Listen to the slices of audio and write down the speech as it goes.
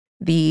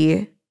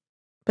the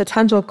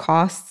potential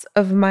costs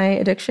of my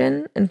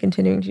addiction and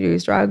continuing to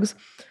use drugs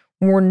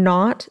were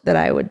not that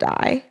I would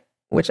die,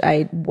 which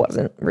I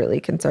wasn't really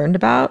concerned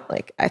about.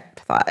 Like, I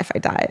thought if I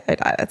die,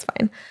 that's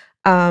fine.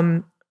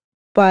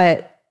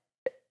 But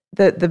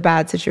the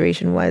bad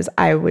situation was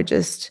I would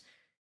just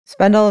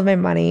spend all of my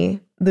money,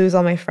 lose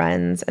all my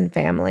friends and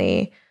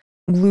family,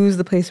 lose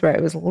the place where I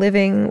was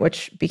living,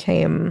 which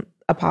became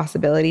a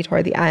possibility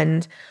toward the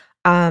end,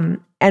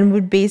 and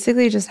would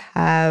basically just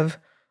have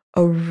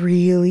a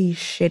really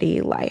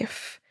shitty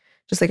life,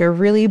 just like a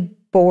really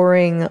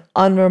boring,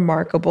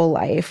 unremarkable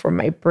life where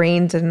my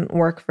brain didn't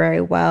work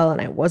very well and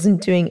I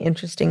wasn't doing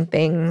interesting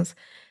things.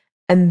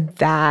 And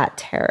that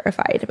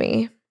terrified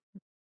me.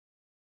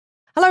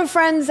 Hello,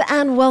 friends,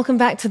 and welcome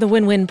back to the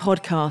Win-Win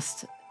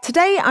podcast.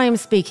 Today, I am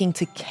speaking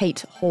to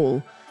Cate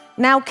Hall.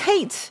 Now,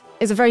 Cate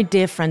is a very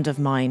dear friend of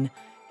mine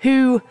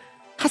who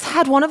has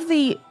had one of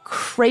the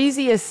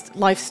craziest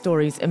life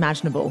stories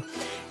imaginable.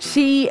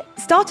 She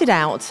started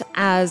out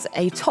as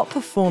a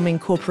top-performing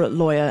corporate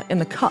lawyer in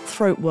the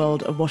cutthroat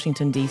world of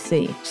Washington,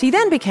 D.C. She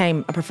then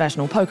became a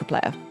professional poker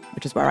player,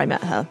 which is where I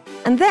met her.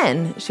 And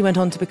then she went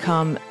on to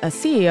become a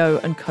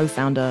CEO and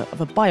co-founder of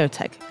a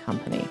biotech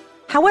company.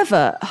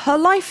 However, her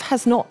life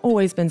has not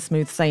always been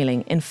smooth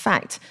sailing. In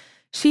fact,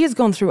 she has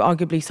gone through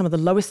arguably some of the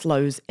lowest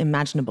lows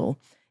imaginable,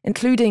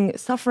 including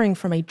suffering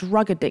from a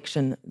drug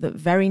addiction that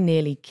very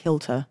nearly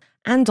killed her.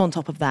 And on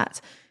top of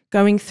that,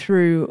 going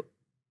through,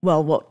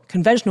 well, what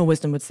conventional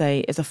wisdom would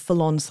say is a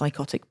full-on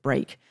psychotic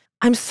break.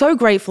 I'm so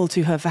grateful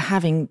to her for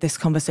having this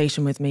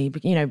conversation with me,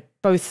 you know,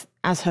 both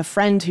as her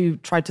friend who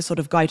tried to sort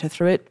of guide her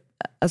through it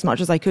as much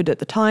as I could at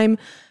the time,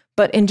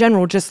 but in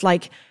general, just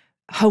like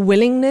her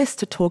willingness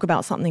to talk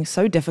about something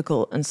so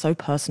difficult and so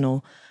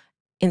personal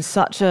in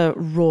such a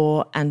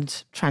raw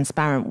and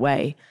transparent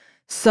way.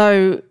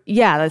 So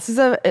yeah, this is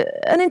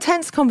an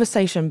intense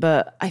conversation,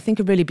 but I think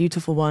a really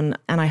beautiful one,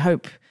 and I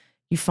hope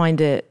you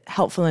find it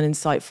helpful and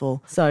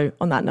insightful. So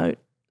on that note,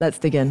 let's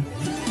dig in.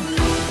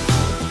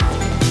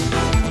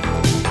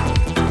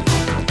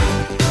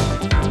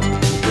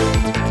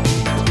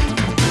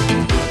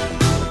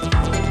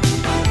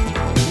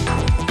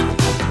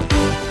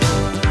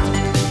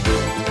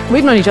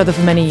 We've known each other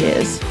for many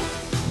years,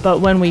 but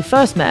when we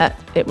first met,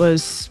 it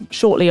was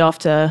shortly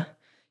after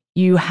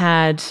you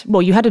had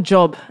a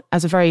job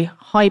as a very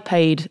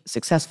high-paid,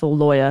 successful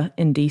lawyer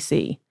in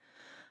DC.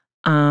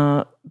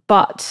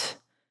 But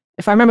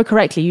if I remember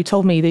correctly, you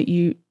told me that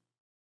you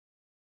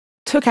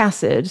took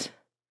acid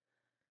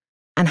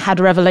and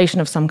had a revelation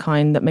of some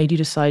kind that made you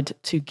decide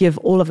to give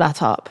all of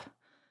that up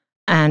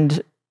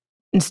and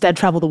instead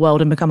travel the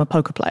world and become a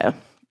poker player.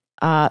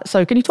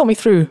 So can you talk me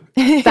through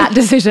that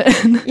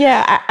decision?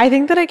 Yeah, I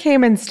think that it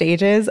came in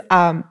stages,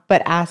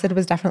 but acid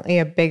was definitely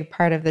a big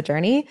part of the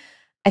journey.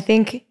 I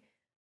think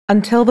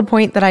until the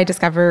point that I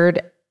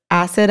discovered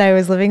acid, I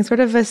was living sort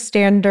of a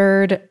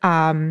standard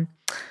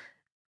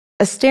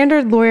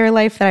lawyer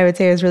life that I would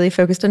say was really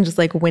focused on just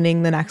like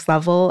winning the next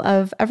level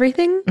of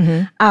everything.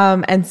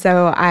 Mm-hmm. And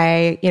so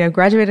I,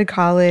 graduated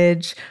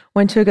college,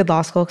 went to a good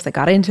law school because I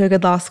got into a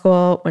good law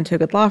school, went to a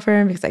good law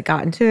firm because I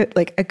got into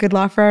like a good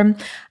law firm,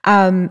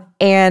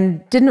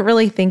 and didn't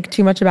really think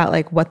too much about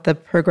like what the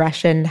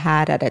progression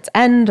had at its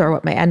end or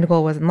what my end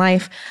goal was in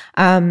life.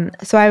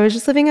 So I was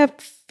just living a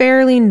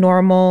fairly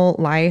normal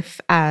life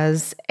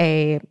as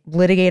a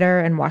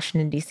litigator in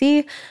Washington,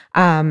 D.C.,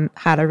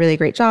 had a really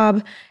great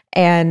job,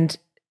 and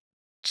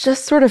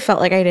just sort of felt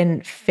like I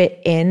didn't fit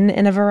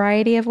in a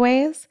variety of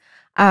ways.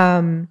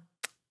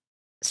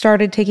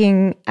 Started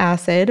taking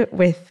acid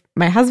with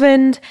my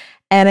husband,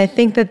 and I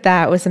think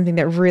that was something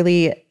that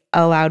really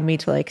allowed me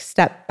to like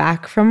step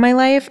back from my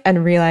life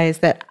and realize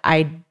that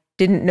I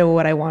didn't know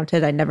what I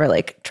wanted. I never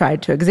like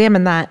tried to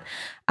examine that,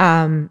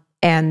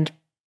 and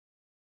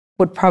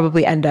would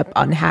probably end up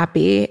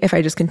unhappy if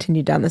I just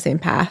continued down the same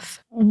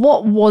path.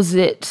 What was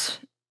it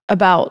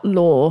about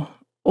law,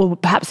 or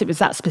perhaps it was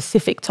that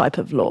specific type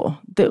of law,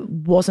 that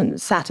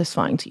wasn't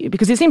satisfying to you?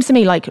 Because it seems to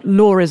me like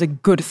law is a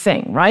good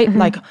thing, right? Mm-hmm.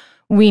 Like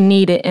we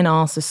need it in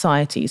our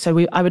society.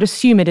 So I would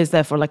assume it is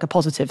therefore like a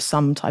positive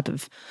sum type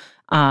of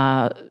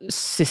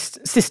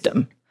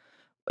system.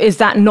 Is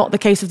that not the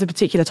case of the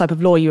particular type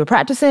of law you were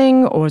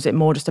practicing, or is it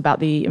more just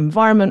about the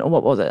environment, or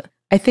what was it?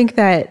 I think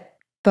that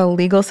the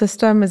legal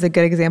system is a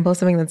good example of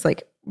something that's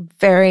like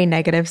very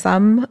negative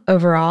sum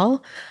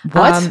overall.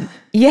 What?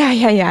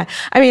 Yeah.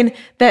 I mean,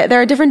 there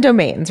are different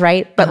domains,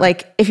 right? But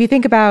like, if you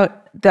think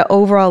about the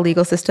overall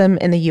legal system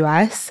in the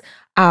US,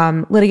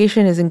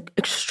 litigation is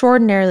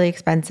extraordinarily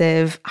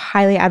expensive,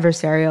 highly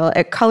adversarial.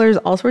 It colors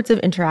all sorts of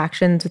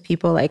interactions with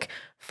people like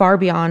far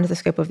beyond the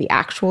scope of the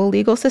actual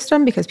legal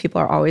system, because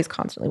people are always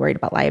constantly worried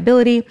about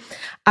liability.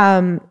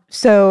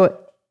 So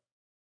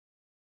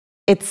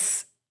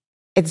it's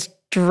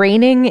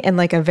draining in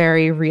like a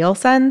very real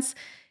sense.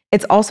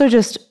 It's also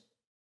just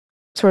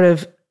sort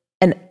of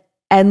an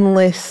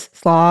endless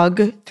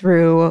slog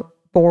through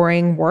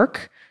boring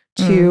work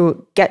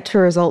to get to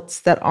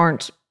results that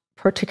aren't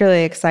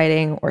particularly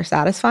exciting or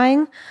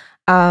satisfying.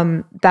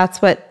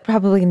 That's what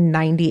probably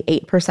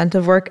 98%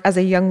 of work as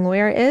a young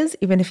lawyer is,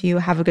 even if you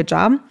have a good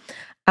job.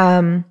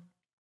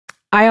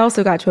 I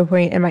also got to a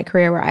point in my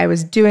career where I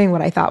was doing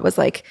what I thought was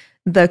like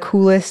the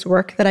coolest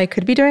work that I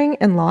could be doing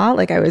in law.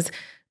 Like I was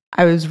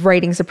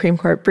writing Supreme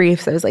Court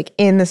briefs. I was like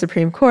in the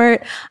Supreme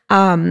Court.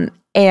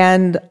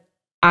 And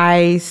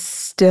I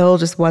still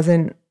just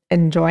wasn't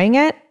enjoying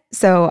it.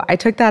 So I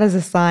took that as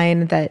a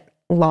sign that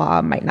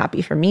law might not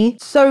be for me.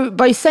 So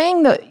by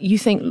saying that you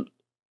think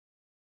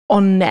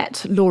on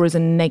net, law is a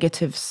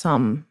negative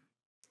sum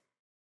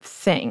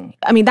thing,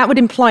 I mean, that would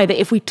imply that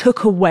if we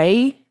took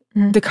away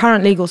the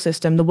current legal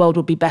system, the world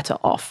would be better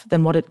off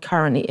than what it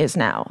currently is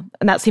now.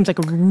 And that seems like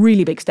a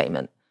really big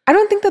statement. I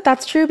don't think that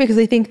that's true, because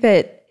I think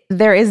that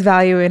there is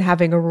value in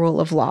having a rule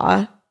of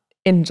law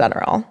in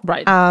general.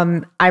 Right.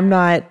 I'm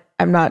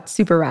not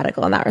super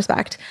radical in that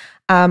respect.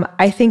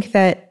 I think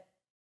that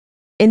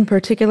in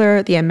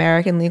particular, the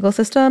American legal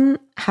system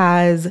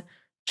has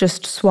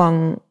just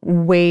swung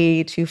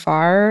way too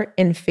far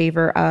in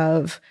favor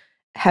of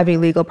heavy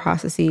legal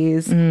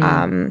processes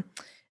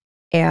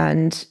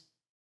and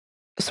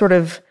sort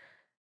of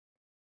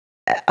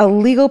a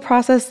legal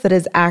process that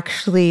is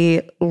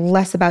actually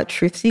less about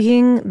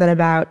truth-seeking than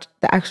about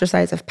the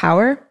exercise of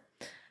power.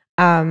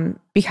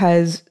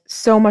 Because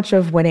so much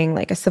of winning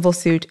like a civil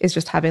suit is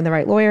just having the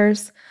right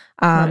lawyers.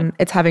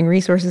 It's having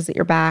resources at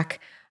your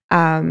back.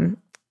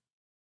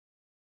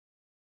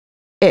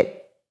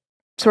 It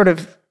sort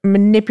of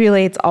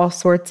manipulates all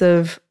sorts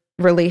of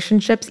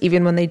relationships,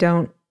 even when they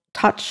don't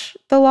touch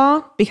the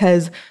law,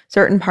 because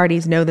certain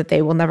parties know that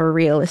they will never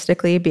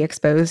realistically be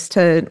exposed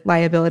to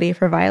liability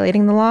for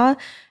violating the law,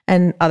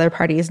 and other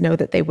parties know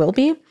that they will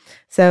be.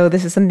 So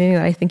this is something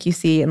that I think you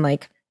see in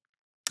like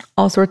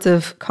all sorts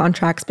of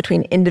contracts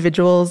between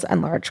individuals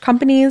and large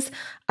companies,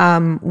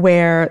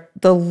 where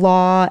the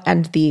law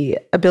and the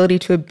ability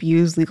to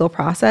abuse legal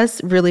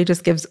process really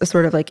just gives a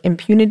sort of like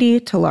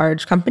impunity to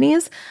large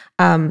companies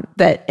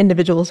that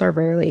individuals are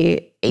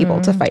rarely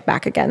able to fight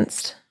back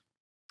against.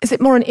 Is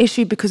it more an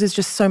issue because there's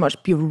just so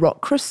much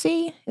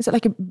bureaucracy? Is it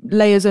like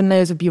layers and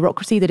layers of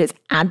bureaucracy that it's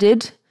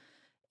added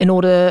in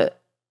order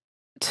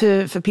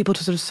for people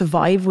to sort of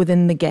survive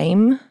within the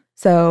game?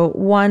 So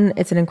one,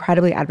 it's an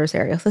incredibly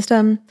adversarial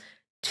system.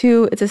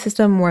 Two, it's a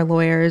system where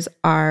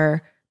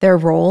their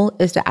role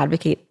is to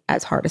advocate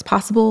as hard as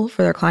possible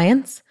for their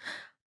clients.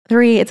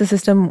 Three, it's a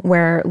system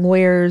where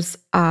lawyers'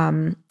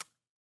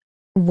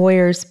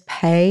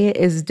 pay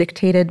is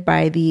dictated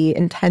by the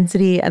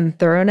intensity and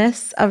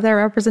thoroughness of their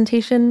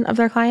representation of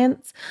their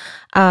clients.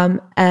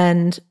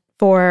 And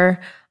four,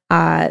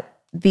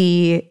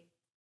 the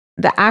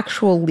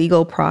actual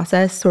legal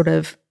process sort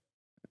of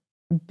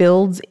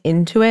builds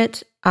into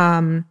it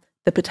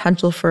the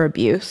potential for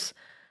abuse,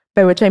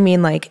 by which I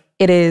mean like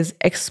it is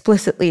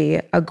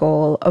explicitly a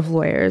goal of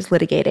lawyers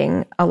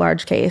litigating a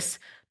large case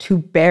to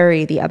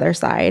bury the other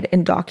side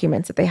in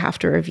documents that they have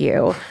to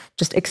review,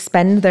 just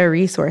expend their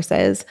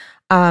resources.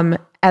 And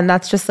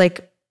that's just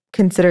like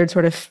considered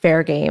sort of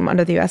fair game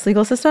under the US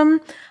legal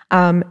system.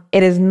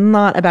 It is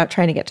not about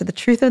trying to get to the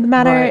truth of the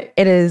matter. Right.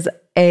 It is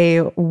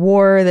a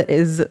war that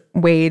is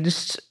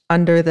waged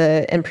under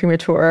the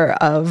imprimatur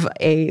of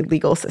a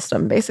legal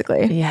system,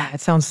 basically. Yeah, it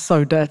sounds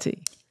so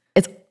dirty.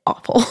 It's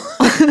awful.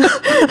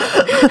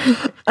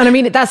 And I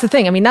mean, that's the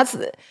thing. I mean, that's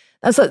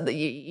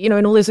you know,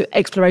 in all those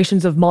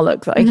explorations of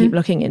Moloch that I keep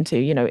looking into,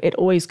 you know, it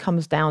always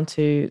comes down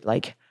to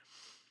like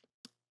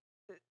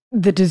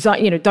the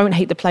design, you know, don't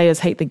hate the players,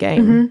 hate the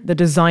game. The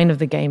design of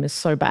the game is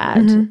so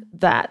bad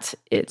that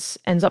it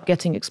ends up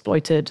getting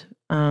exploited.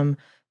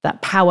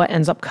 That power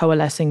ends up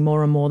coalescing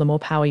more and more. The more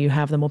power you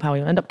have, the more power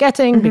you end up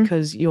getting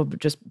because you're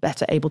just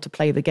better able to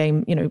play the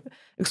game, you know,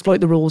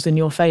 exploit the rules in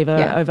your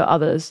favor over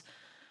others.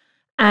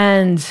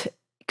 And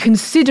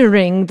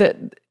considering that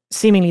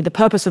seemingly the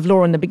purpose of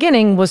law in the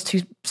beginning was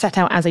to set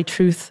out as a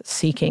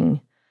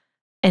truth-seeking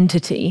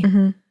entity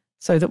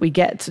so that we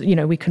get, you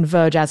know, we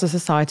converge as a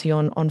society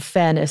on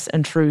fairness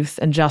and truth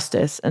and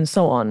justice and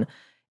so on.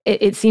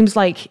 It seems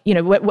like, you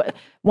know,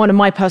 one of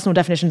my personal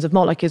definitions of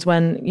Moloch is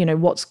when, you know,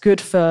 what's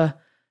good for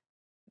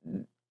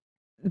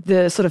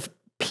the sort of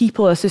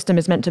people a system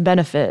is meant to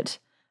benefit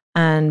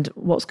and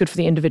what's good for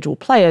the individual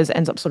players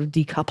ends up sort of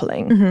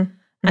decoupling.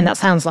 And that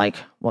sounds like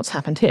what's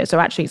happened here. So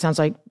actually it sounds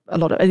like a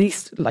lot of, at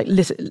least like,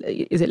 is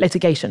it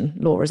litigation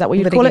law? Is that what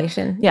you call it?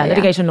 Yeah,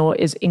 litigation law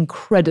is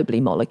incredibly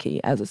Moloch-y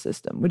as a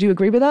system. Would you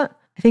agree with that?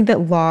 I think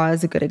that law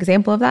is a good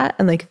example of that.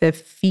 And like the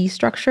fee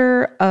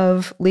structure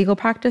of legal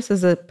practice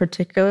is a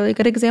particularly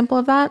good example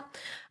of that,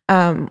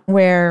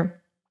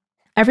 where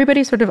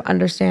everybody sort of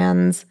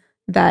understands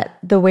that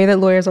the way that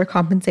lawyers are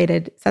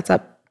compensated sets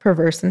up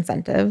perverse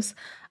incentives.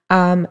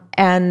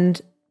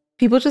 And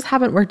people just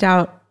haven't worked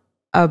out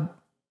a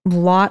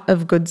lot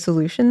of good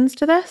solutions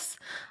to this,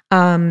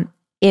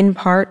 in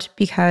part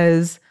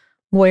because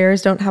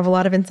lawyers don't have a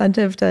lot of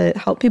incentive to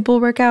help people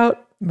work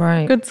out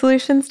good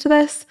solutions to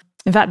this.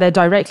 In fact, they're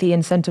directly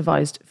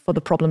incentivized for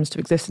the problems to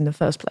exist in the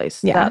first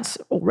place. Yeah. That's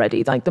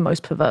already like the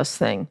most perverse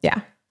thing.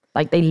 Yeah.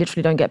 Like they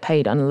literally don't get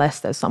paid unless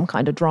there's some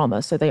kind of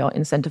drama. So they are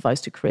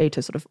incentivized to create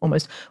a sort of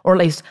almost, or at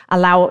least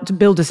to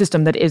build a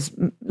system that is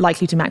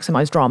likely to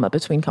maximize drama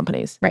between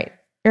companies. Right.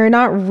 You're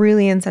not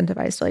really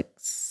incentivized to like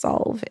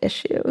solve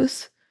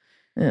issues.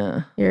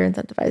 Yeah. You're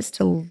incentivized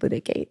to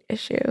litigate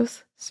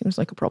issues. Seems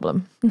like a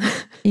problem.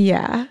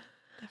 Yeah,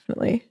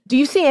 definitely. Do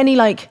you see any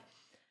like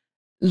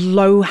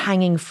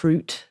low-hanging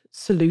fruit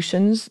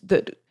solutions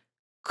that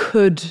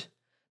could,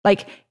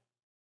 like,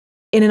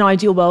 in an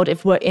ideal world,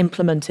 if were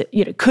implemented,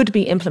 could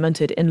be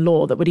implemented in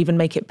law that would even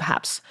make it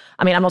perhaps,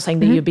 I mean, I'm not saying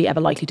that you'd be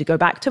ever likely to go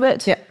back to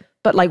it,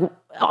 but like,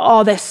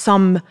 are there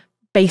some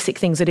basic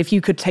things that if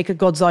you could take a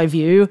God's eye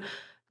view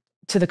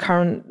to the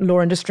current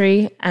law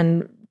industry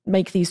and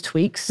make these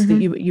tweaks,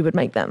 that you would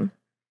make them?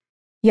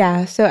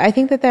 Yeah, so I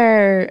think that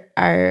there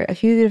are a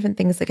few different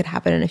things that could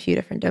happen in a few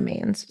different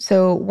domains.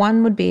 So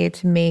one would be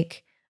to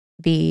make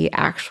the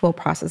actual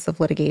process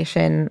of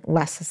litigation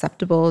less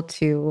susceptible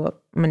to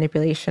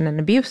manipulation and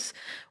abuse,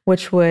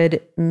 which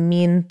would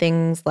mean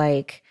things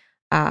like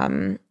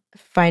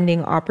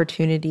finding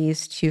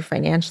opportunities to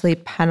financially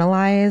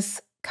penalize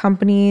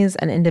companies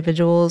and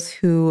individuals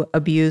who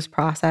abuse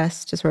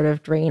process to sort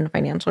of drain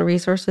financial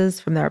resources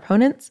from their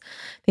opponents.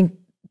 I think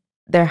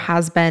there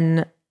has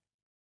been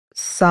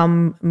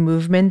some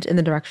movement in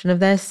the direction of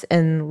this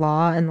in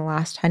law in the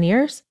last 10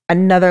 years.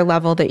 Another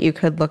level that you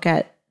could look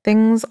at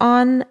things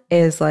on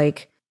is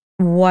like,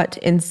 what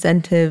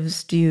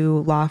incentives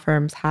do law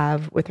firms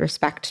have with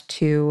respect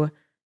to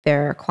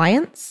their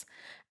clients?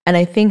 And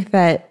I think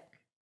that,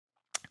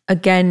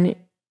 again,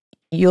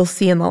 you'll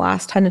see in the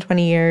last 10 to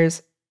 20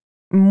 years,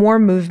 more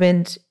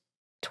movement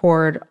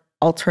toward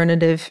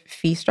alternative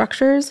fee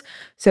structures.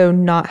 So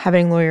not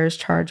having lawyers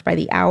charged by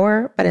the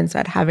hour, but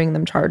instead having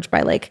them charged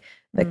by like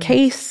the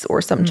case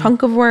or some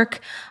chunk of work.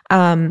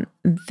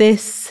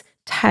 This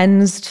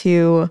tends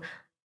to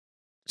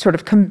sort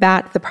of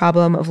combat the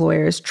problem of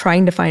lawyers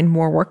trying to find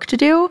more work to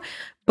do,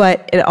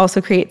 but it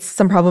also creates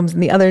some problems in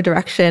the other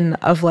direction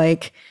of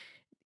like,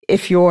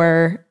 if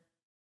your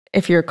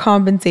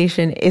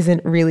compensation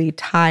isn't really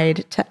tied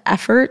to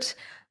effort,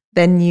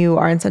 then you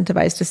are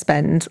incentivized to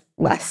spend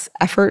less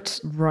effort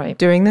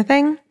doing the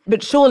thing.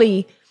 But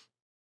Surely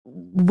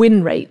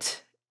win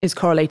rate is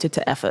correlated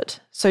to effort.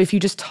 So if you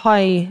just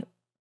tie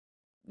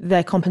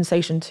their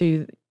compensation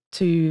to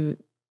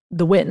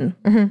the win,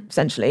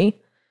 essentially,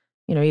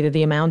 either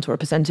the amount or a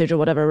percentage or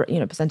whatever,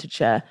 percentage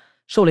share,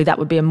 surely that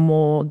would be a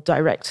more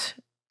direct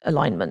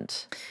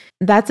alignment.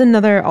 That's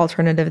another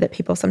alternative that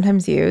people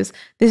sometimes use.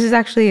 This is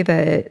actually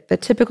the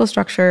typical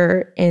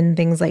structure in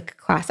things like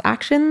class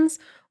actions,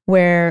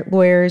 where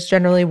lawyers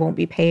generally won't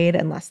be paid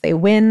unless they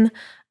win.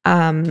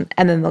 And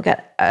then they'll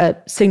get a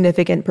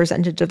significant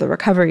percentage of the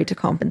recovery to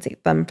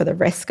compensate them for the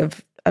risk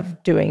of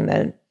doing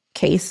the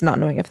case, not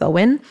knowing if they'll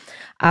win.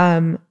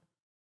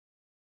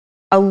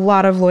 A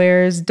lot of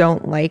lawyers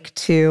don't like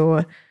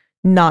to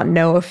not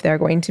know if they're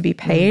going to be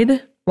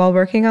paid while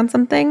working on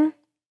something.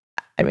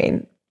 I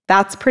mean,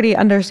 that's pretty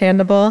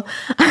understandable.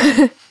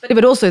 But it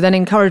would also then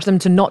encourage them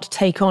to not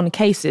take on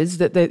cases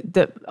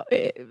that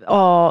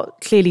are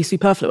clearly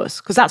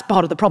superfluous, because that's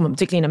part of the problem,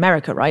 particularly in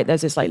America, right?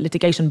 There's this like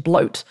litigation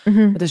bloat,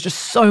 but there's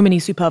just so many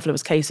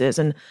superfluous cases,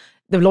 and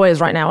the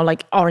lawyers right now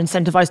are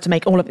incentivized to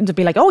make all of them to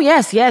be like, oh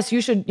yes,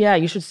 you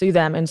should sue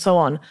them and so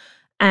on.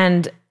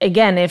 And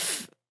again,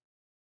 if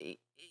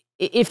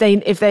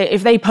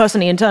they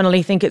personally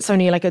internally think it's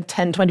only like a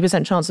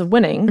 10-20% chance of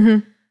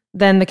winning,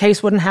 then the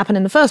case wouldn't happen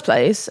in the first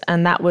place,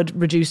 and that would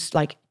reduce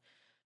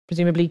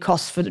presumably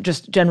costs for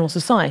just general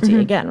society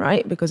again,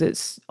 right? Because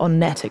it's on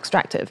net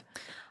extractive.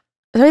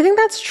 So I think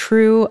that's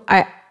true.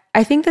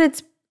 I think that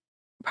it's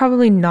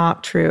probably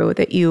not true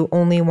that you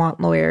only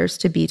want lawyers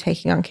to be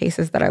taking on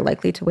cases that are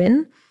likely to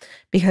win,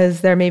 because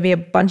there may be a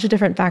bunch of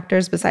different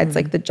factors besides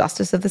like the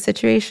justice of the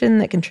situation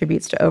that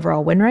contributes to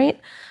overall win rate.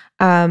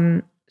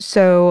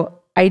 So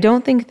I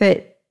don't think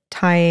that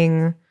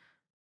tying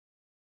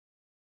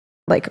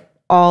like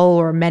all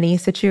or many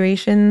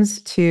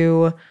situations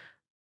to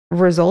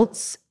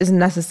results is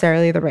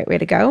necessarily the right way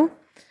to go.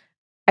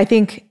 I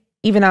think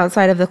even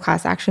outside of the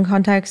class action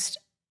context,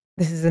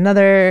 this is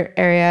another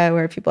area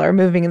where people are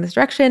moving in this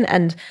direction.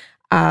 And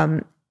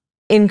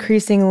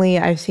increasingly,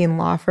 I've seen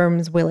law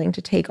firms willing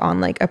to take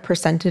on like a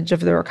percentage of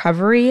the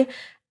recovery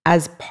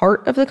as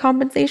part of the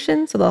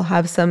compensation. So they'll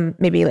have some,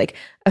 maybe like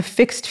a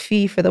fixed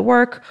fee for the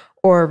work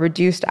or a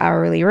reduced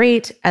hourly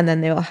rate, and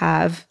then they'll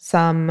have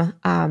some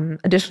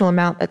additional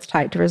amount that's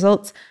tied to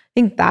results. I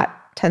think that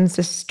tends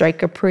to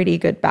strike a pretty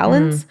good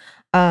balance,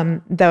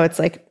 though it's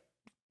like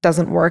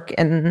doesn't work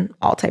in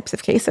all types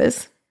of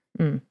cases.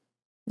 No,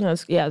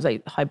 it's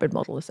like a hybrid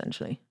model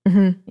essentially.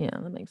 Yeah,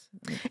 that makes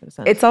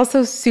sense. It's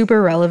also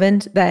super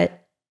relevant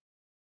that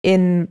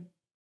in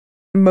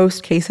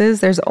most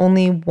cases, there's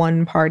only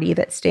one party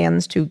that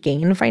stands to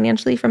gain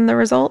financially from the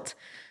result.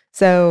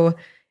 So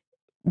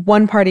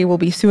one party will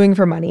be suing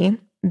for money.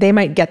 They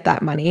might get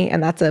that money,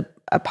 and that's a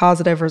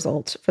positive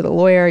result for the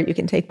lawyer. You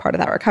can take part of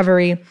that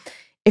recovery.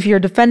 If you're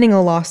defending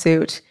a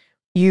lawsuit,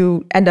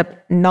 you end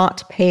up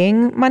not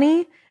paying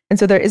money, And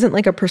so there isn't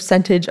like a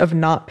percentage of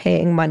not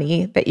paying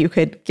money that you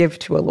could give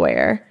to a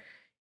lawyer.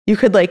 You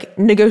could like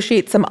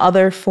negotiate some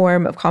other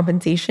form of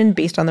compensation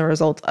based on the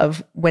result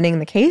of winning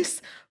the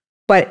case,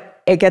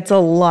 but it gets a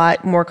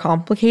lot more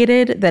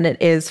complicated than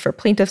it is for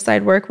plaintiff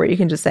side work where you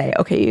can just say,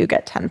 okay, you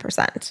get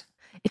 10%.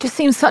 It just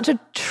seems such a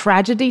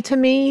tragedy to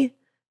me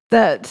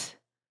that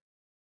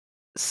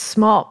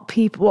smart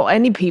people, or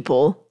any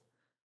people,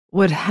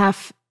 would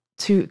have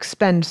to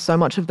expend so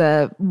much of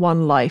their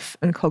one life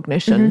and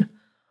cognition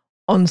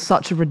on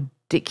such a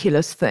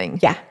ridiculous thing.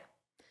 Yeah.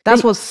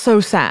 That's what's so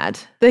sad.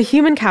 The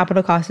human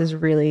capital cost is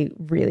really,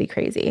 really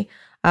crazy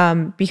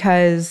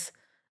because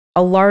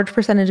a large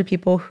percentage of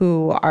people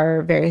who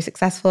are very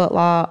successful at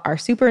law are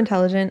super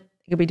intelligent.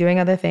 They could be doing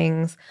other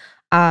things.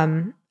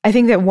 I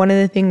think that one of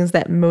the things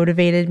that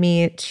motivated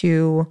me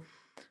to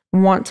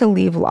want to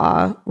leave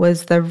law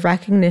was the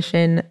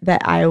recognition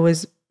that I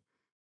was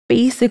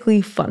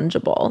basically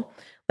fungible.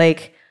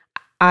 Like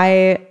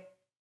I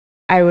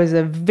was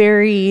a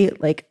very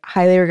like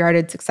highly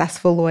regarded,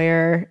 successful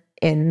lawyer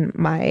in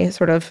my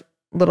sort of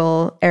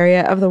little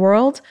area of the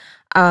world.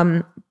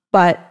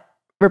 But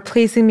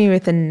replacing me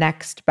with the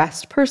next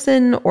best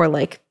person or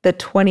like the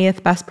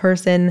 20th best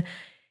person,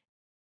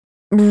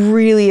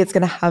 really it's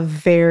going to have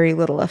very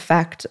little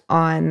effect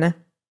on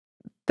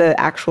the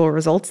actual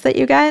results that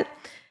you get.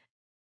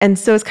 And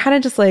so it's kind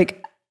of just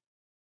like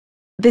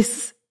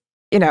this,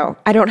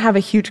 I don't have a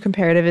huge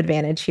comparative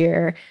advantage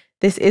here.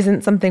 This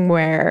isn't something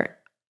where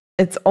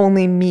it's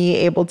only me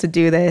able to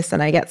do this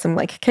and I get some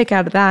like kick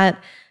out of that.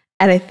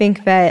 And I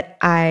think that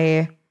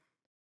I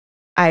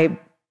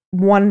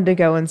wanted to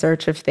go in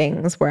search of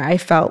things where I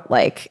felt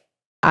like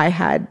I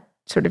had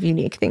sort of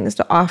unique things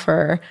to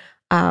offer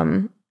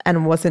and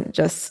wasn't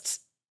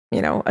just,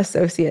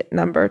 associate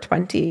number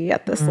 20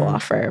 at this law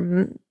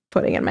firm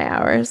putting in my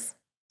hours.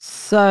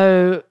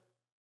 So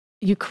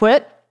you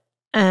quit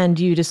and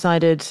you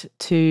decided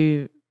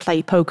to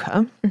play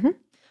poker.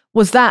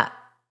 Was that,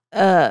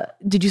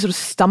 did you sort of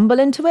stumble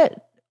into it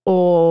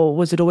or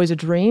was it always a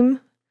dream?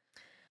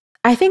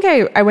 I think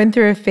I went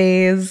through a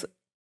phase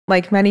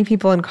like many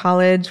people in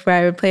college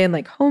where I would play in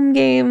like home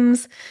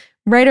games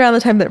right around the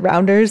time that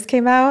Rounders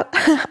came out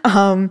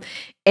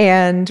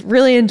and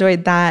really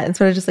enjoyed that and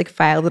sort of just like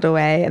filed it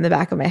away in the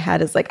back of my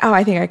head as like, oh,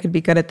 I think I could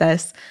be good at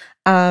this.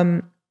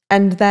 And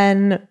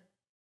then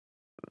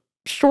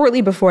shortly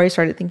before I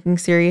started thinking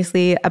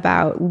seriously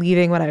about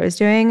leaving what I was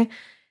doing,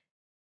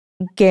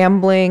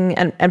 gambling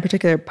and in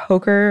particular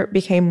poker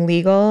became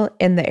legal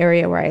in the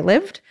area where I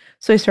lived.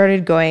 So I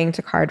started going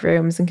to card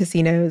rooms and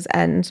casinos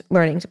and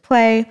learning to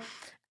play.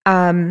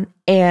 And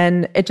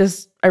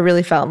I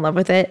really fell in love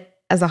with it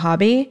as a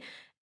hobby.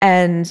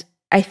 And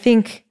I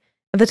think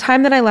at the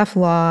time that I left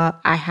law,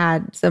 I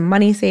had some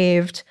money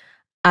saved.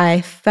 I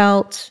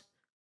felt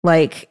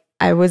like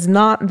I was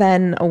not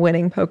then a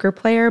winning poker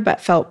player,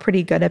 but felt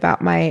pretty good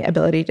about my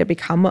ability to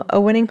become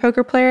a winning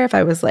poker player if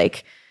I was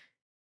like,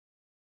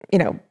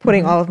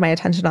 putting all of my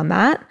attention on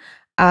that.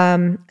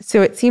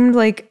 So it seemed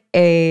like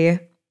a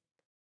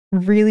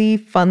really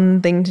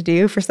fun thing to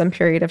do for some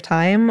period of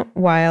time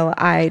while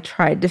I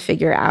tried to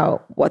figure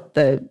out what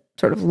the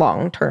sort of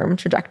long-term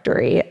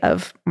trajectory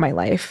of my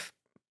life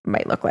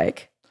might look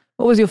like.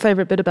 What was your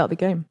favorite bit about the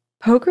game?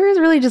 Poker is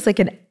really just like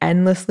an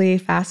endlessly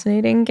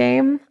fascinating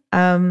game.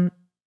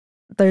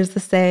 There's the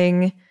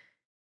saying,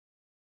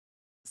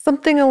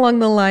 something along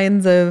the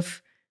lines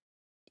of,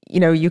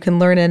 you can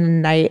learn in a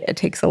night, it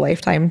takes a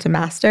lifetime to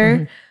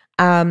master.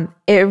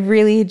 It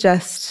really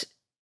just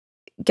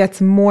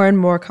gets more and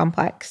more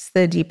complex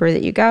the deeper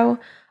that you go.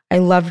 I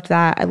loved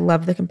that. I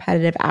love the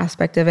competitive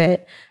aspect of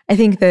it. I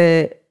think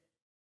the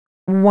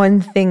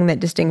one thing that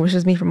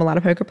distinguishes me from a lot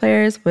of poker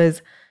players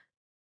was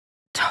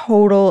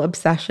total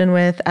obsession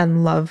with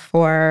and love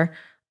for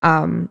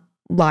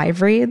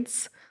live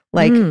reads,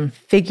 like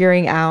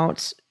figuring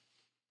out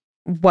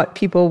what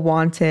people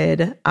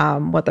wanted,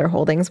 what their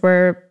holdings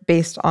were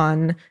based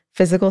on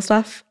physical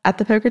stuff at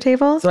the poker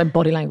tables. So like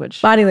body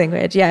language. Body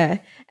language, yeah.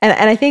 And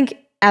I think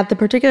at the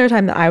particular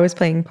time that I was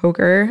playing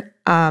poker,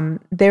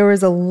 there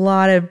was a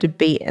lot of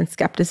debate and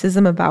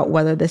skepticism about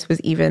whether this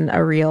was even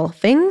a real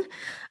thing.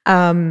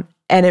 And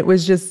it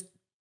was just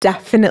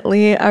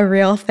definitely a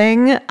real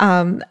thing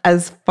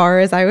as far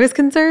as I was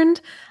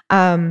concerned.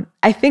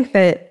 I think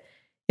that,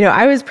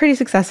 I was pretty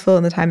successful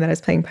in the time that I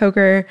was playing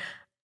poker.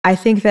 I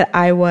think that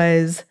I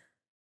was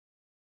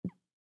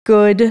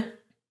good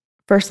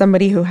for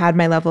somebody who had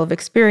my level of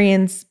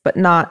experience, but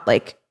not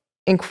like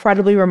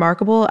incredibly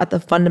remarkable at the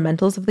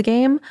fundamentals of the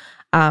game,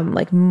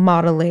 like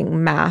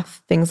modeling,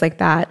 math, things like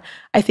that.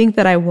 I think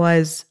that I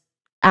was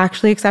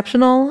actually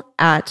exceptional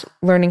at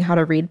learning how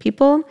to read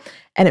people.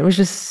 And it was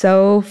just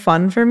so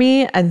fun for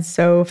me and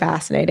so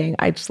fascinating.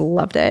 I just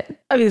loved it.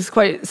 I mean, it's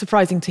quite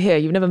surprising to hear.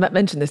 You've never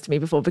mentioned this to me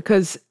before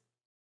because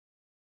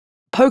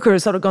poker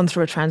has sort of gone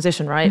through a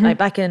transition, right? Like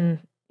back in,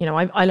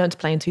 I learned to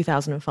play in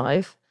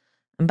 2005.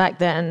 And back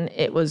then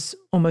it was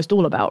almost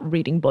all about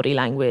reading body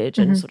language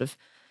and sort of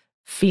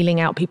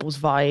feeling out people's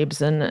vibes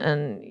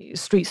and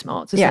street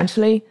smarts,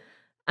 essentially.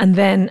 And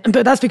then,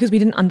 but that's because we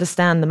didn't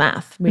understand the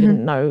math. We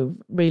didn't know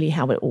really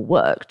how it all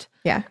worked.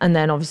 Yeah. And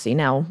then obviously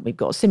now we've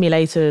got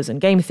simulators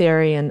and game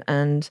theory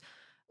and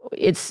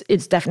it's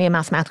definitely a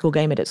mathematical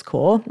game at its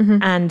core.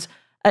 And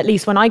at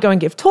least when I go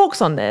and give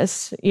talks on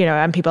this,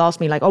 and people ask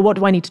me like, oh, what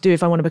do I need to do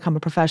if I want to become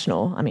a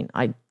professional? I mean,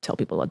 I tell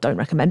people I don't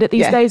recommend it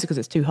these days because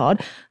it's too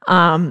hard.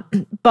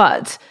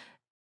 But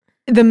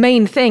the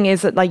main thing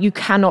is that like you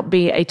cannot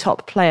be a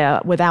top player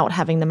without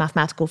having the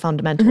mathematical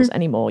fundamentals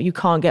anymore. You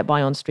can't get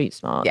by on street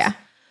smarts. Yeah.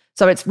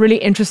 So it's really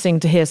interesting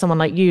to hear someone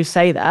like you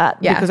say that.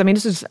 Yeah. Because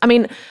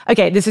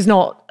this is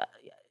not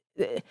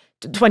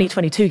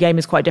 2022 game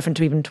is quite different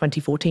to even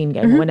 2014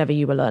 game or whenever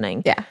you were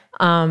learning. Yeah.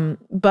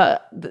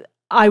 But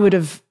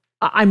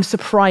I'm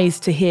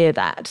surprised to hear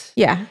that.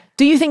 Yeah.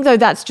 Do you think though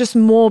that's just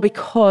more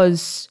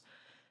because,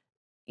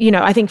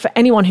 I think for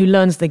anyone who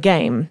learns the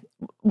game,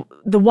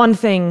 the one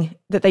thing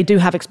that they do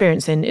have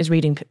experience in is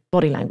reading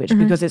body language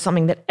because it's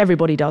something that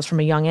everybody does from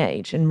a young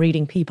age, and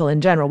reading people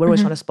in general. We're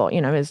always trying to spot,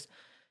 is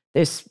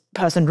this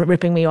person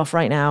ripping me off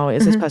right now?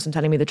 Is this person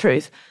telling me the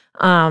truth?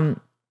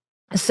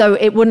 So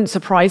it wouldn't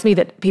surprise me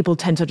that people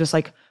tend to just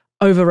like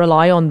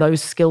over-rely on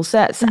those skill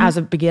sets as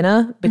a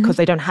beginner because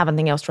they don't have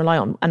anything else to rely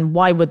on. And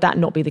why would that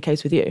not be the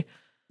case with you?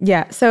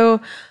 Yeah.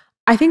 So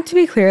I think, to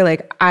be clear,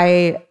 like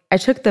I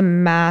took the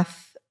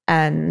math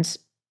and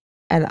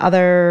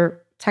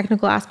other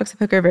technical aspects of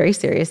poker very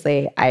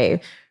seriously.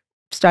 I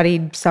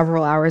studied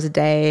several hours a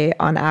day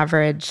on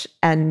average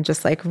and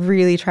just like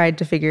really tried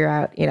to figure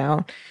out,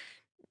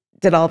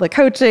 did all the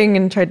coaching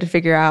and tried to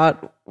figure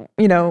out,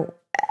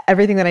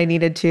 everything that I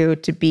needed to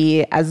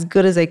be as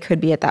good as I could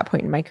be at that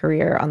point in my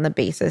career on the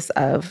basis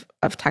of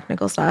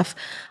technical stuff.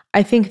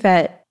 I think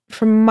that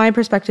from my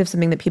perspective,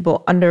 something that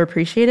people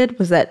underappreciated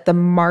was that the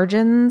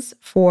margins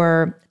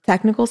for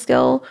technical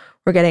skill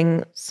were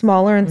getting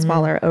smaller and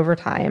smaller over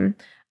time.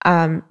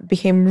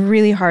 Became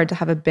really hard to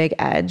have a big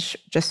edge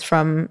just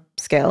from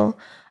skill.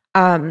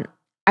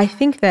 I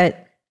think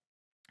that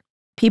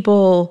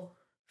people,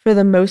 for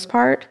the most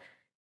part,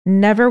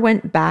 never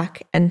went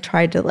back and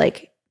tried to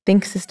like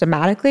think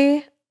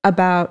systematically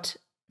about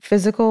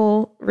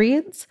physical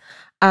reads.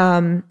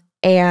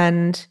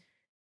 And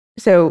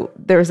so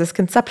there was this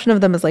conception of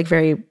them as like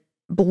very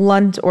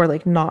blunt or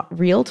like not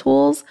real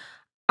tools.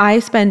 I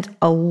spent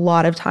a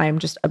lot of time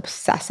just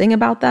obsessing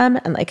about them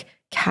and like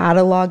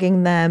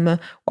cataloging them,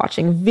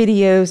 watching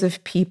videos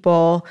of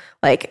people.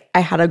 Like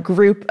I had a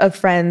group of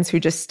friends who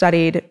just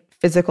studied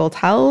physical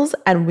tells,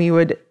 and we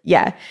would,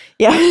 like,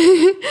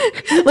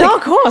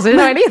 dark horse, I didn't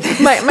know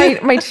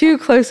anything. My two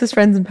closest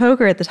friends in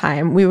poker at the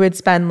time, we would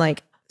spend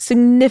like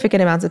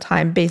significant amounts of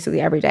time basically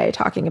every day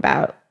talking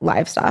about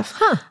live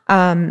stuff.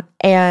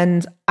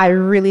 And I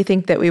really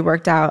think that we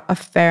worked out a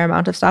fair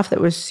amount of stuff that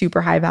was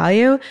super high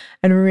value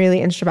and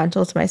really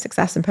instrumental to my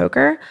success in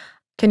poker.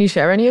 Can you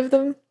share any of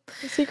them?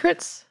 The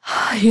secrets?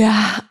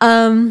 Yeah.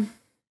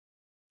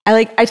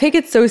 I take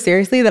it so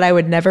seriously that I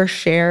would never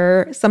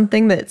share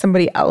something that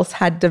somebody else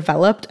had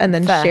developed and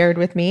then shared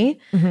with me.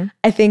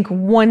 I think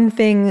one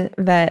thing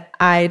that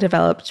I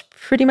developed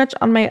pretty much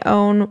on my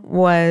own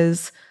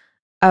was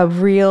a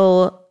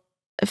real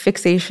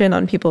fixation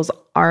on people's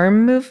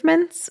arm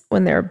movements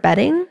when they're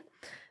betting.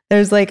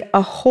 There's like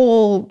a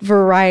whole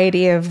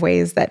variety of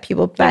ways that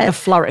people bet. Like a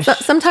flourish.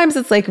 Sometimes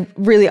it's like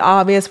really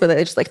obvious where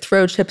they just like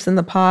throw chips in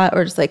the pot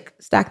or just like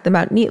stack them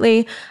out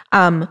neatly.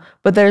 But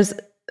there's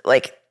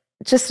like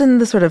just in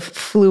the sort of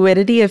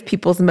fluidity of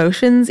people's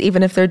motions,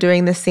 even if they're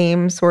doing the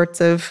same sorts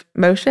of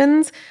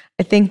motions,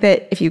 I think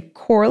that if you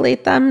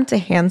correlate them to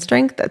hand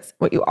strength, that's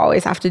what you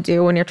always have to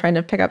do when you're trying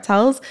to pick up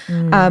tells.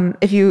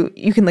 If you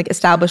can like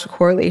establish a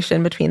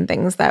correlation between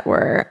things that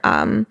were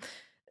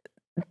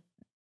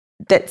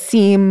that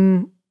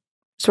seem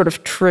sort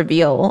of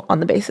trivial on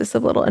the basis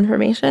of little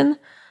information.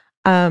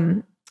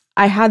 I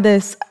had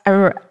this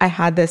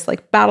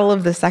like battle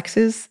of the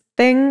sexes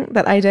thing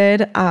that I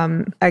did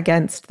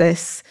against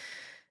this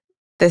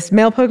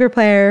male poker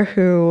player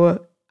who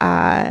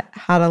had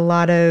a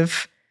lot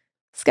of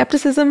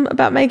skepticism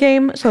about my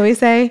game, shall we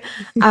say.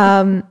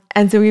 And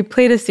so we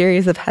played a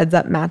series of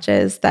heads-up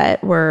matches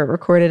that were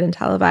recorded and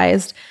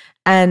televised.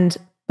 And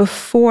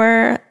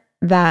before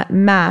that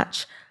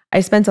match, I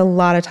spent a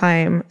lot of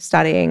time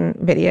studying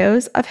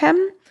videos of him,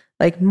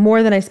 like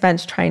more than I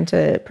spent trying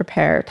to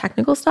prepare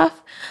technical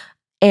stuff.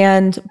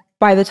 And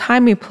by the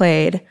time we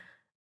played,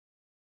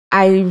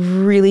 I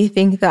really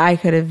think that I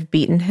could have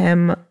beaten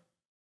him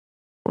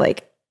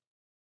like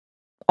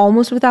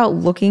almost without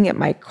looking at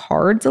my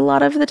cards a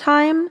lot of the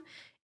time.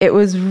 It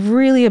was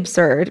really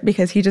absurd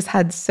because he just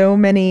had so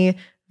many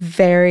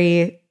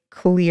very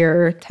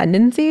clear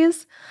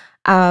tendencies.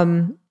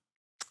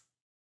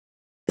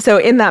 So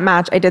in that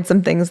match, I did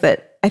some things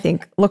that I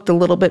think looked a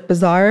little bit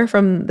bizarre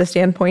from the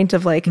standpoint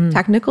of like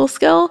technical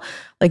skill,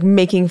 like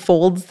making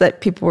folds that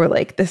people were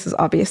like, this is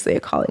obviously a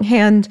calling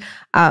hand.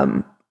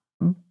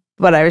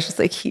 But I was just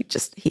like,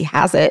 he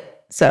has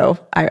it. So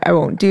I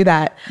won't do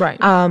that. Right.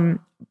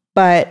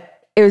 But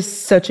it was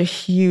such a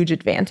huge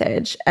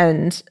advantage.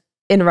 And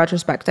in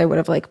retrospect, I would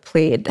have like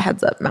played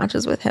heads up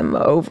matches with him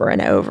over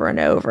and over and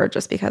over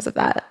just because of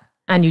that.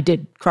 And you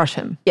did crush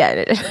him. Yeah, I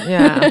did.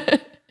 Yeah.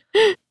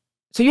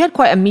 So you had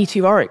quite a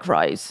meteoric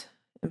rise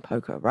in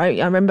poker, right?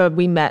 I remember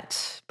we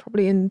met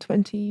probably in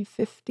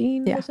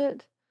 2015, was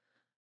it?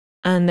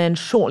 And then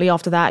shortly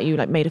after that, you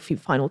like made a few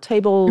final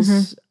tables.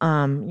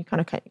 You kind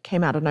of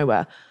came out of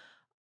nowhere.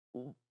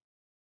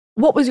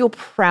 What was your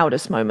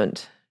proudest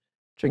moment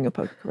during your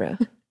poker career?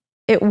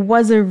 It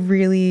was a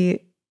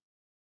really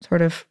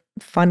sort of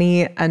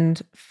funny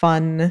and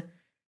fun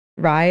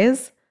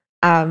rise.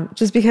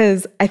 Just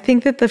because I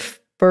think that the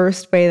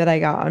first way that I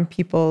got on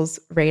people's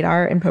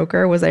radar in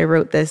poker was I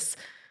wrote this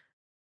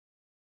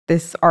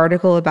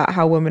article about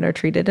how women are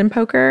treated in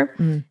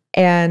poker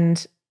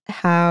and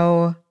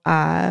how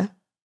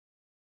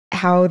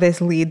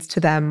this leads to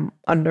them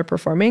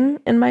underperforming,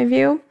 in my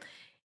view.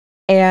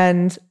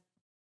 And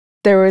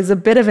there was a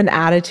bit of an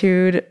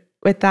attitude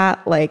with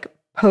that, like,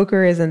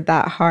 poker isn't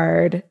that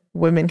hard.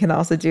 Women can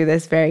also do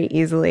this very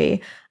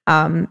easily,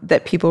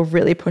 that people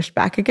really pushed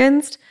back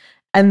against.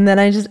 And then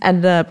I just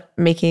ended up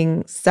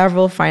making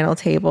several final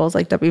tables,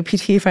 like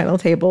WPT final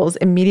tables.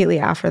 Immediately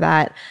after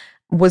that,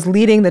 was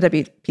leading the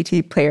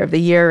WPT Player of the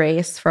Year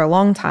race for a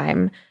long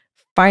time.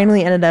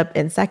 Finally ended up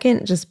in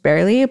second, just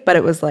barely, but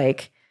it was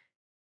like,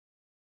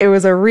 it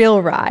was a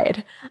real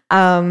ride.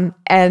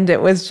 And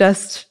it was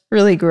just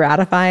really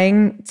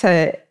gratifying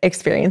to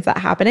experience that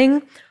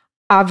happening.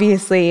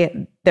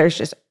 Obviously, there's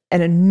just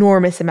an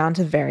enormous amount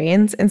of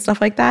variance and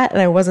stuff like that.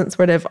 And I wasn't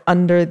sort of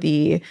under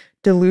the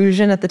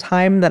delusion at the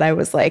time that I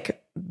was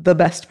like the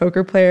best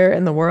poker player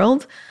in the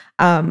world.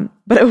 But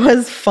it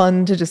was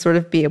fun to just sort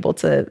of be able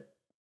to,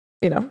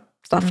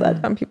 stuff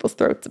that down people's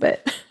throats a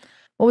bit.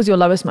 What was your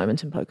lowest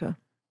moment in poker?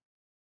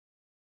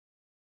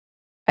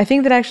 I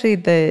think that actually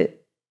the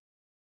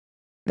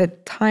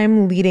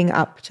time leading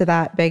up to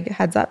that big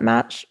heads up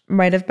match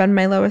might have been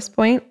my lowest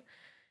point.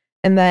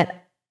 And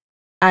that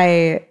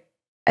I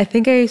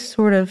think I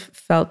sort of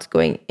felt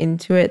going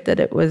into it that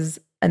it was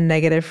a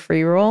negative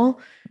free roll,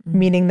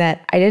 meaning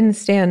that I didn't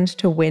stand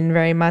to win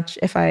very much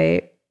if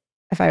I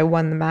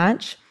won the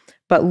match,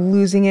 but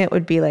losing it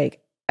would be like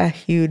a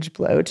huge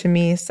blow to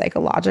me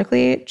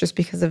psychologically, just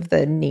because of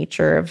the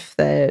nature of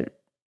the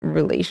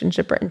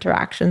relationship or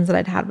interactions that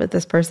I'd had with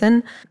this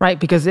person. Right,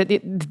 because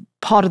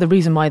part of the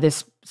reason why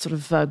this sort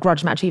of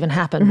grudge match even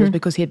happened was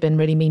because he had been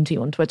really mean to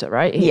you on Twitter,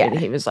 right?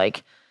 He was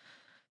like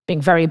being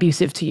very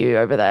abusive to you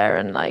over there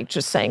and like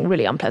just saying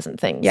really unpleasant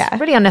things. Yeah.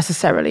 Really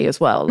unnecessarily as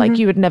well. Like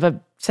you had never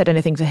said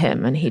anything to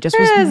him and he just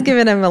was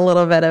giving him a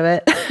little bit of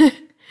it.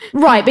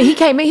 Right, but he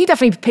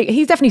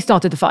definitely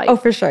started the fight. Oh,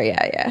 for sure.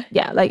 Yeah.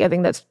 Yeah, like I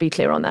think let's be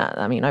clear on that.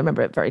 I mean, I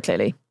remember it very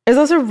clearly. It was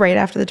also right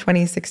after the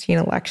 2016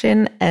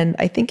 election, and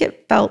I think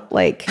it felt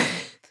like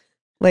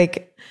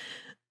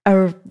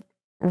a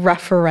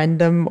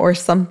referendum or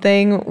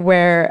something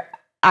where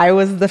I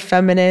was the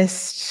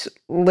feminist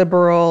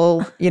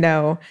liberal,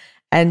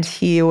 and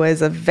he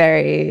was a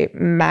very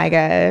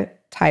MAGA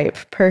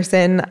type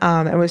person,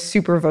 and was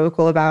super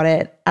vocal about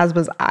it, as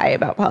was I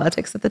about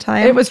politics at the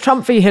time. It was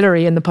Trump v.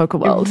 Hillary in the poker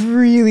world. It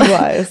really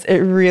was. It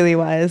really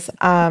was.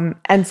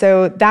 And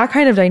so that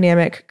kind of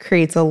dynamic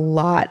creates a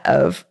lot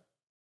of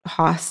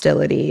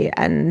hostility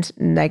and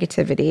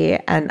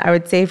negativity. And I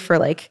would say for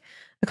like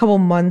a couple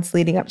months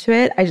leading up to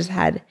it, I just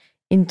had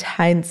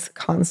intense,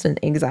 constant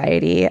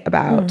anxiety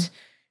about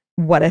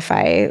what if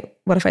I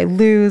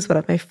lose? What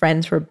if my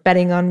friends who are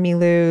betting on me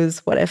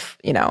lose? What if,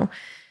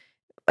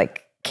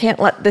 like, can't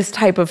let this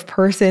type of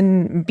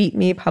person beat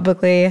me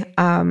publicly.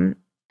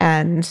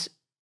 And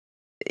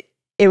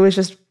it was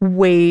just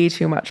way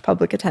too much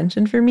public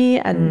attention for me,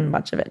 and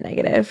much of it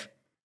negative.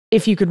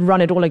 If you could run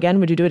it all again,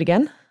 would you do it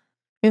again?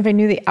 If I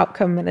knew the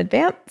outcome in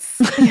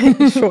advance,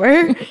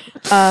 sure.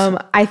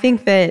 I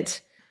think that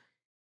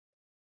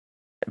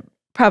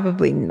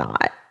probably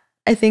not.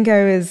 I think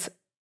I was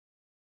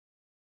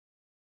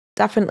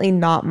definitely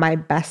not my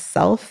best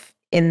self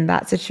in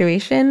that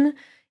situation,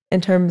 in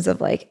terms of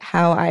like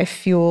how I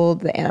fueled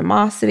the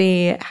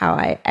animosity, how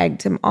I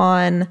egged him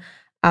on.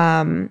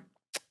 I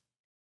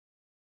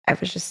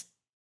was just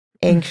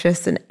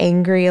anxious and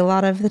angry a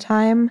lot of the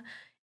time.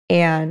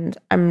 And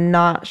I'm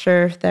not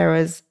sure if there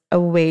was a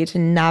way to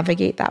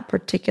navigate that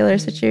particular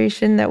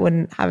situation that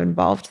wouldn't have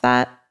involved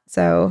that.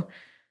 So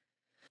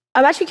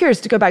I'm actually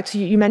curious to go back to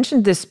you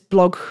mentioned this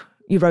blog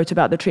you wrote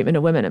about the treatment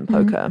of women in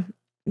poker.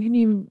 Can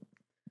you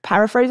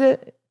paraphrase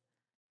it?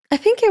 I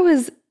think it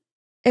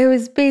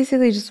was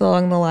basically just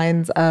along the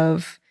lines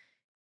of,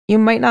 you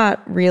might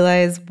not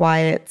realize why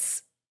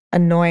it's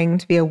annoying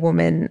to be a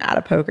woman at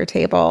a poker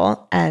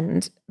table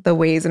and the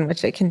ways in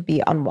which it can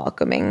be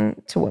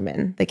unwelcoming to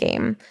women, the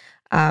game.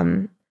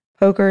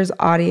 Poker's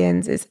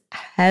audience is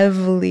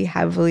heavily,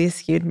 heavily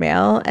skewed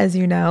male, as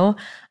you know.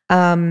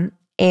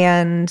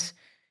 And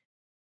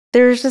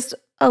there's just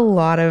a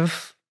lot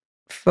of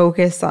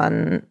focus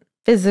on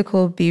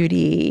physical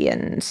beauty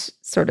and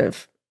sort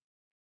of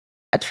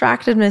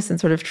attractiveness and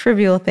sort of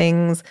trivial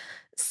things,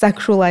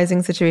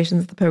 sexualizing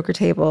situations at the poker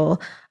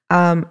table.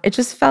 It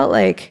just felt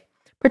like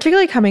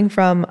particularly coming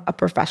from a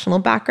professional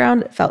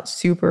background, it felt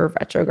super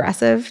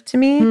retrogressive to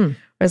me. I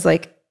was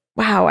like,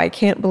 wow, I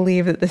can't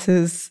believe that this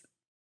is,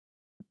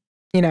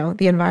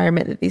 the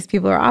environment that these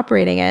people are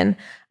operating in.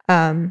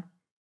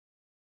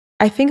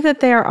 I think that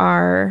there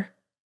are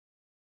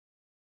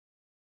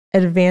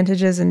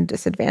advantages and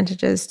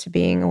disadvantages to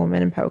being a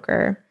woman in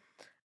poker.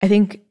 I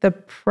think the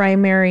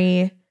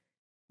primary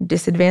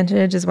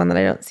disadvantage is one that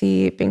I don't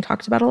see being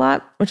talked about a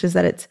lot, which is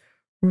that it's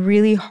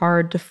really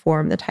hard to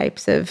form the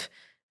types of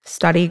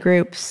study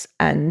groups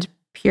and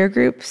peer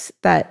groups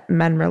that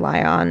men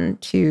rely on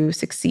to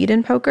succeed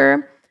in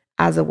poker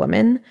as a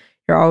woman.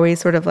 You're always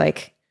sort of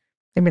like,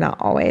 maybe not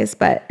always,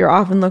 but you're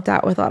often looked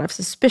at with a lot of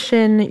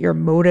suspicion. Your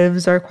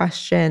motives are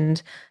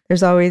questioned.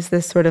 There's always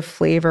this sort of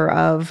flavor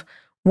of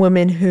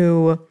women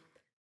who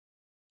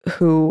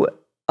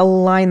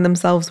align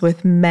themselves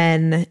with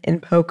men in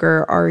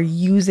poker are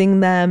using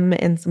them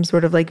in some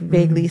sort of like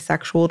vaguely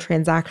sexual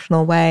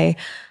transactional way.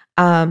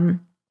 And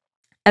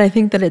I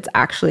think that it's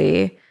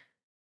actually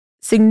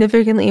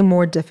significantly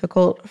more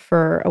difficult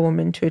for a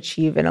woman to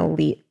achieve an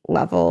elite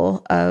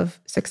level of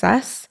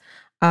success,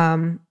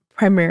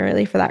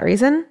 primarily for that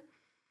reason.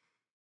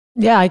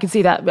 Yeah, I can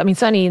see that. I mean,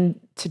 certainly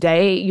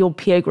today, your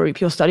peer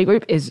group, your study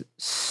group is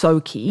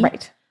so key.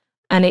 Right.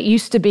 And it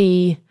used to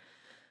be,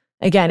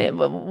 again,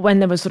 when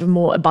there was sort of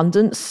more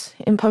abundance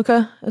in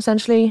poker,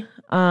 essentially,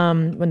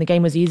 when the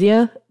game was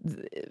easier,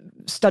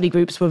 study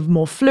groups were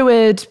more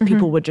fluid.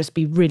 People would just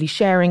be really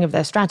sharing of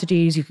their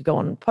strategies. You could go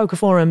on poker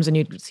forums and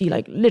you'd see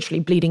like literally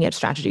bleeding edge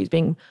strategies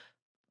being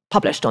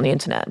published on the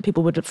internet, and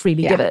people would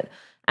freely give it.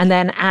 And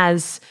then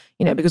as,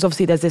 because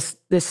obviously there's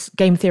this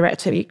game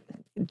theoretic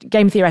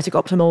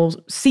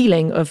optimal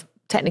ceiling of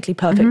technically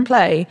perfect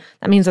play,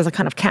 that means there's a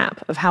kind of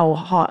cap of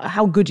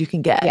how good you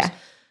can get. Yeah.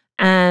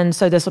 And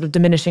so there's sort of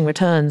diminishing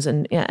returns.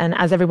 And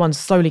as everyone's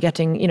slowly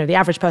getting, the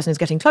average person is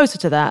getting closer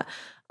to that,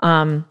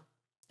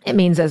 it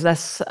means there's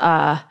less,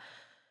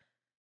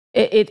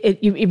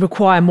 you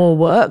require more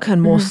work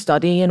and more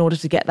study in order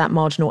to get that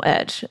marginal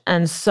edge.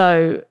 And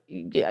so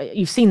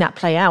you've seen that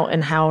play out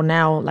in how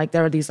now, like,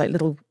 there are these like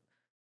little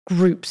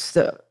groups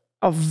that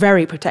are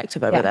very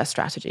protective over their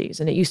strategies.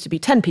 And it used to be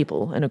 10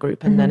 people in a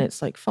group, and then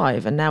it's like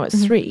 5, and now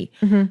it's 3.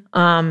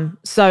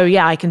 So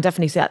yeah, I can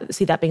definitely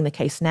see that being the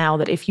case now,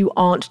 that if you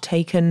aren't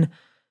taken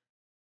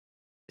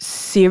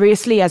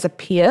seriously as a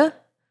peer,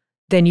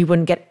 then you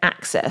wouldn't get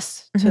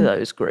access to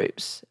those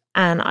groups.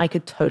 And I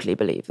could totally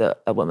believe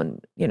that a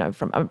woman,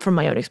 from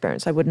my own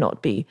experience, I would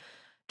not be,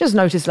 just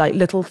notice like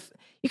little,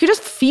 you could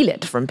just feel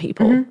it from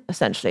people,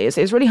 essentially.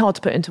 It's really hard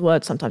to put into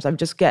words sometimes. I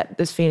just get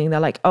this feeling they're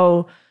like,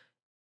 oh,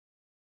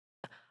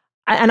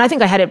 and I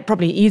think I had it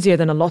probably easier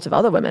than a lot of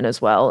other women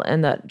as well.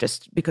 And that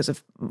just because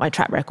of my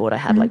track record, I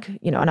had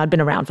and I'd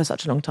been around for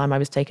such a long time, I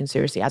was taken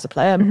seriously as a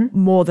player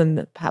more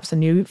than perhaps a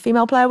new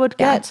female player would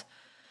get.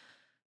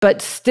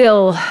 But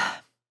still,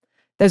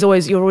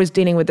 you're always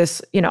dealing with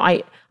this,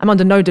 I'm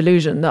under no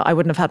delusion that I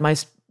wouldn't have had my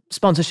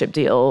sponsorship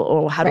deal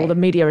or had all the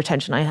media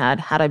attention I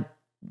had I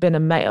been a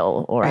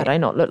male, or had I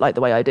not looked like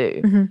the way I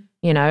do,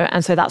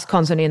 and so that's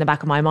constantly in the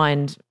back of my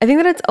mind. I think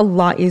that it's a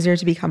lot easier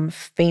to become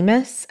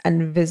famous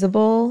and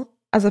visible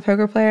as a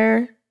poker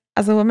player,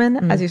 as a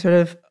woman, as you sort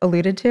of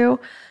alluded to,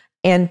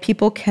 and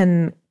people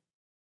can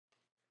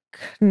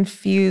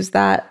confuse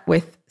that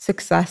with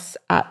success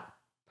at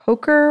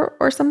poker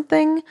or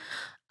something.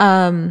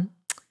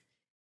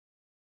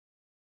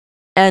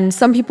 And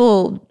some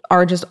people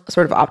are just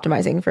sort of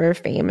optimizing for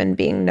fame and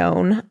being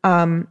known.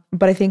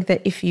 But I think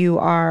that if you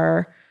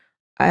are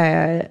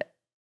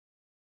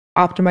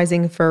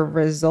optimizing for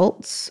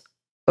results,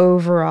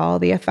 overall,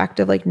 the effect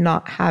of like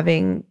not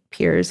having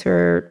peers who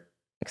are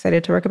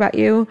excited to work about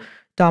you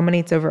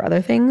dominates over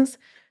other things.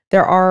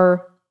 There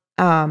are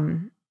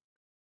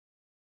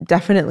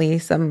definitely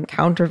some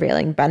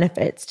countervailing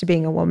benefits to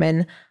being a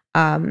woman.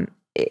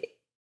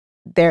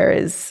 There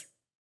is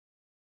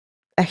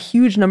a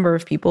huge number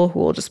of people who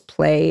will just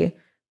play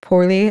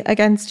poorly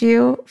against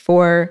you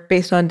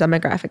based on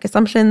demographic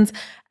assumptions,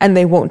 and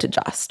they won't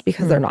adjust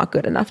because they're not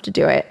good enough to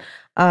do it.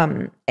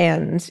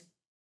 And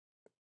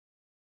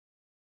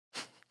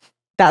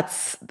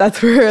that's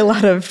where a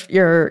lot of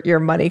your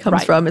money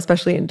comes from,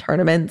 especially in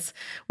tournaments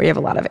where you have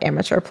a lot of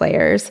amateur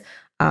players.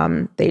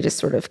 They just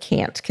sort of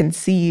can't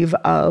conceive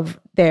of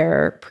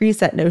their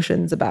preset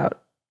notions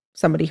about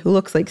somebody who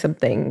looks like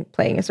something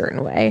playing a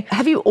certain way.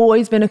 Have you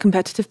always been a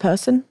competitive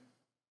person?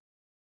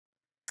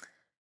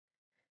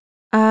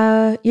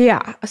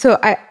 Yeah. So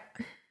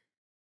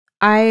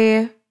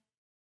I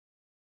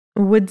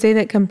would say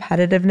that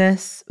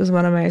competitiveness was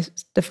one of my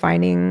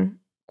defining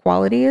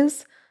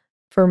qualities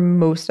for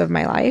most of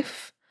my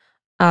life.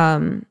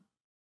 To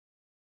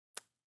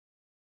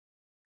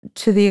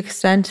the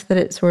extent that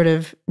it sort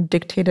of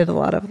dictated a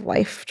lot of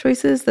life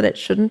choices that it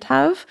shouldn't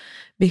have,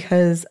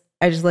 because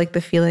I just like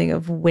the feeling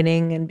of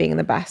winning and being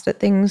the best at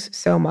things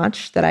so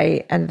much that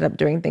I ended up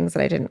doing things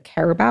that I didn't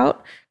care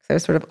about. So I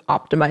was sort of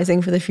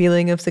optimizing for the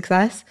feeling of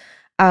success.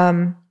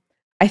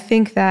 I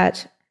think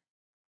that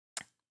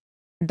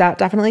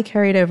definitely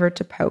carried over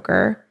to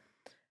poker,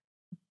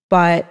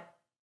 but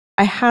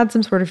I had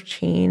some sort of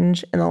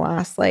change in the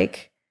last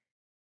like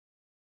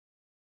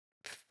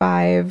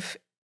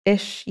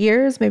 5-ish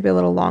years, maybe a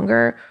little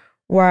longer,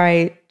 where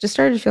I just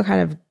started to feel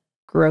kind of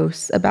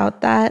gross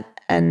about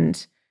that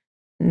and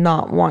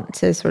not want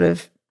to sort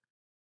of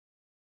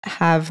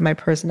have my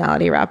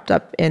personality wrapped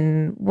up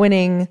in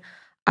winning,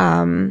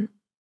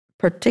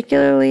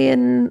 particularly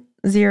in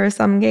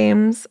zero-sum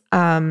games.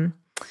 And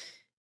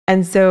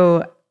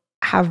so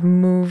have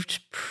moved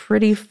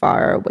pretty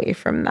far away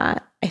from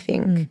that, I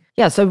think.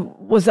 Yeah. So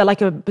was there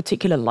like a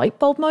particular light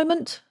bulb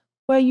moment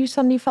where you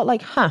suddenly felt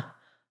like, I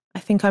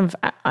think I'm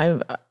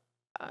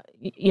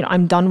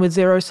done with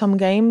zero-sum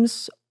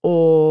games?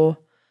 Or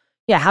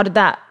how did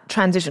that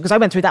transition? Because I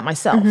went through that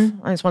myself.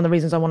 And it's one of the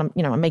reasons I want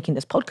to, I'm making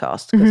this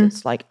podcast, because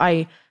it's like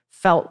I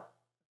felt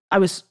I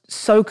was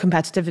so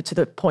competitive to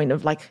the point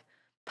of like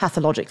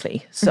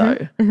pathologically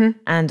so.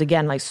 And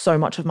again, like so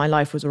much of my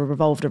life was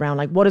revolved around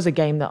like, what is a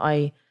game that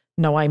I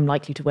know I'm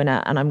likely to win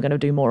at and I'm going to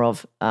do more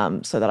of,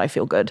 so that I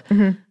feel good.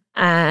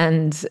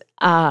 And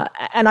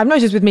I've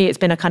noticed with me, it's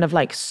been a kind of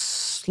like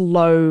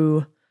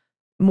slow,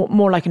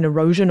 more like an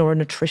erosion or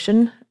an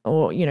attrition,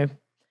 or,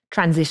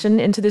 transition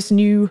into this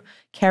new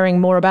caring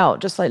more about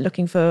just like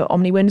looking for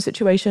omni-win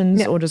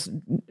situations, or just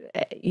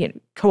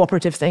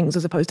cooperative things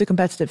as opposed to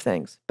competitive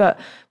things. But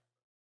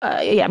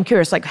I'm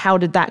curious, like, how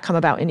did that come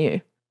about in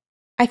you?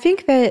 I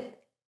think that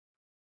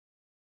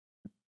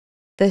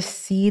the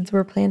seeds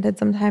were planted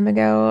some time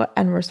ago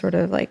and were sort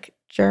of like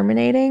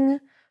germinating,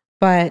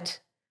 but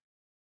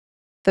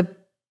the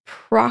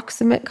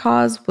proximate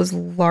cause was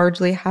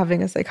largely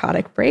having a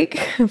psychotic break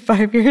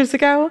 5 years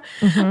ago,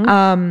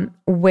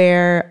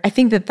 where I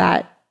think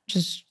that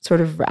just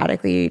sort of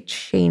radically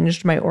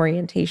changed my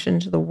orientation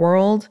to the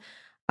world,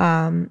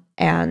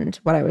 and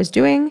what I was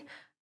doing.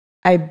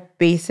 I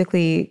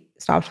basically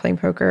stopped playing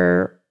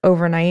poker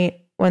overnight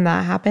when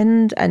that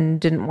happened and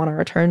didn't want to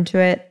return to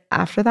it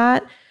after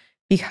that,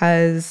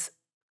 because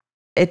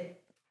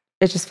it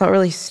just felt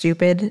really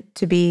stupid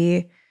to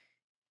be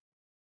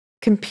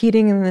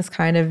competing in this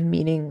kind of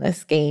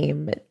meaningless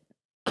game.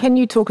 Can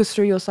you talk us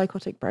through your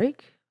psychotic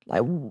break?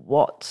 Like,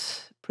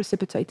 what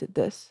precipitated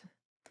this?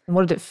 And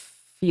what did it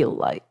feel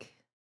like?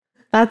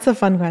 That's a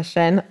fun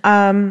question.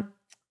 I'm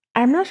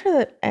not sure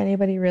that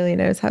anybody really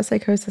knows how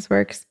psychosis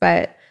works,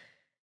 but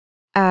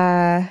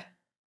I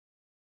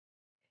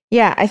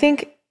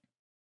think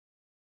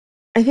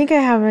I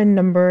have a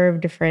number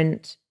of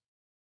different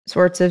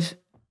sorts of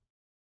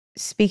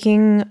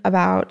speaking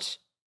about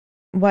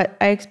what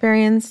I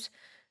experienced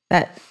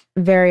that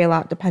vary a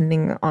lot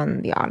depending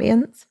on the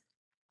audience.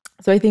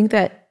 So I think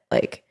that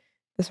like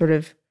the sort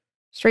of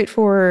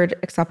straightforward,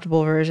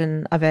 acceptable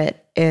version of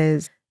it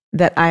is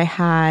that I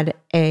had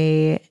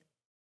a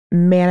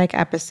manic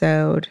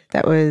episode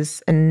that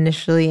was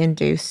initially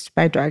induced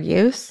by drug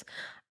use,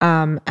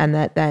 and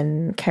that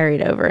then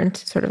carried over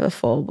into sort of a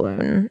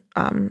full-blown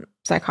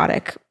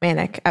psychotic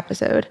manic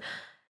episode.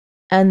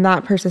 And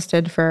that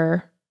persisted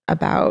for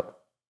about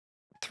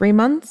 3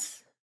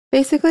 months,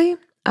 basically,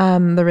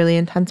 the really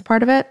intense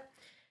part of it,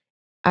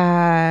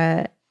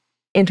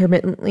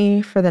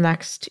 intermittently for the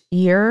next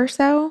year or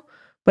so.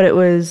 But it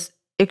was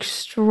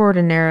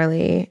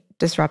extraordinarily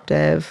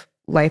disruptive,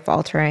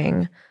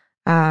 life-altering.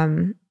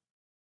 It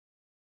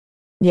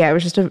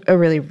was just a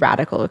really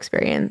radical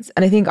experience.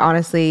 And I think,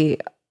 honestly,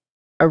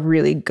 a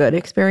really good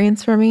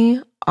experience for me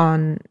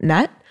on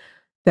net,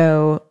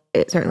 though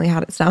it certainly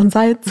had its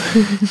downsides.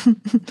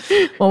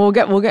 Well,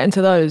 we'll get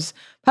into those.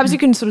 Perhaps you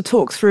can sort of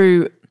talk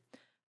through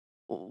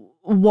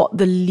what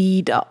the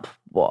lead up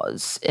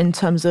was in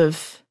terms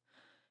of,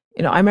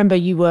 I remember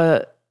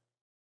your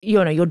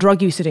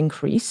drug use had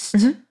increased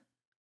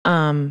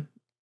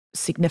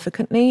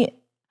significantly.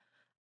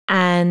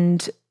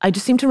 And I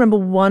just seem to remember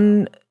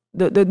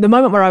the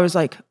moment where I was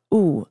like,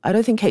 ooh, I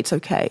don't think Kate's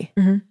okay,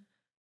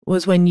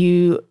 was when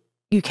you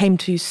came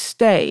to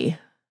stay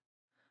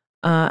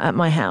at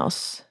my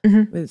house,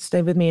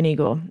 stay with me and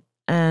Igor.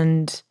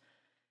 And,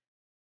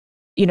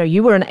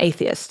 you were an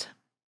atheist.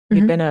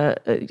 You'd been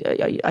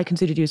I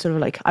considered you sort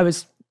of like, I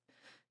was,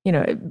 we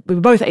were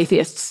both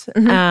atheists,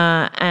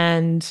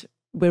 and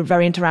we were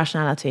very into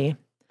rationality.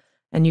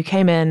 And you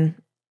came in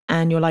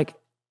and you're like,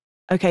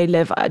 okay,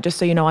 Liv, just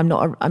so you know, I'm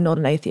not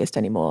an atheist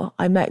anymore.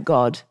 I met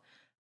God,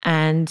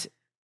 and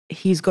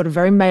he's got a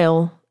very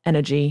male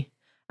energy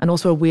and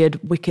also a weird,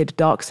 wicked,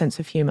 dark sense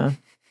of humor.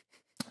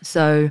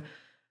 So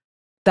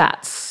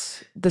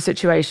that's the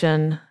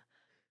situation.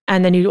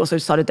 And then you also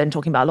started then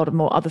talking about a lot of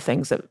more other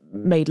things that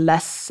made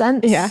less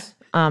sense. Yeah.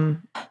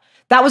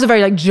 That was a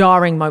very like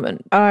jarring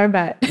moment. Oh, I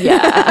bet.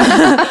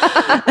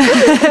 Yeah.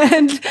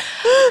 And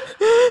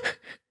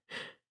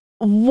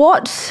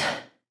what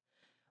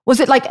was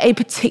it, like a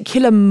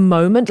particular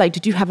moment? Like,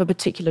 did you have a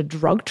particular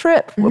drug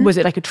trip? Or was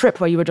it like a trip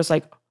where you were just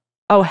like,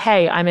 oh,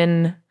 hey, I'm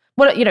in,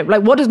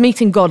 what does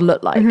meeting God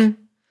look like?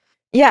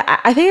 Yeah,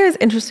 I think it was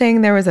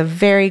interesting. There was a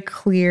very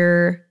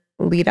clear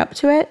lead up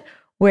to it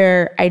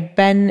where I'd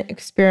been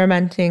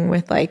experimenting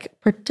with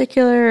like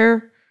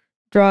particular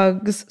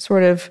drugs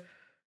sort of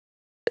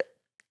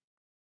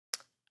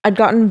I'd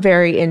gotten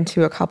very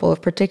into a couple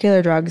of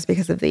particular drugs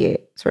because of the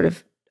sort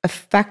of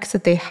effects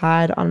that they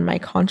had on my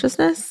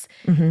consciousness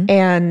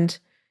and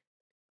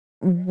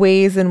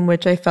ways in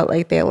which I felt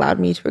like they allowed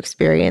me to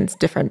experience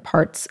different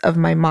parts of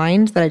my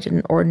mind that I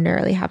didn't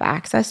ordinarily have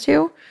access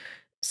to.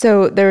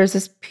 So there was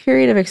this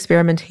period of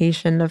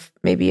experimentation of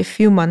maybe a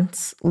few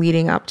months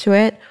leading up to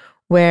it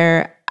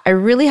where I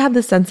really had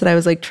the sense that I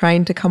was like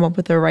trying to come up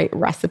with the right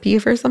recipe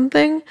for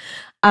something.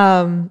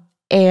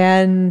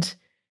 And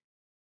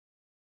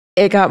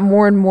it got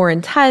more and more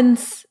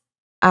intense.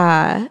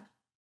 This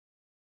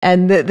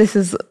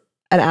is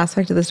an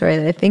aspect of the story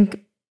that I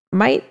think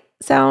might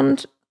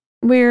sound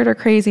weird or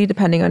crazy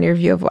depending on your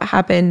view of what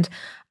happened.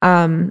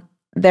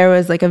 There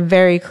was like a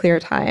very clear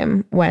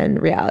time when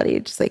reality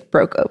just like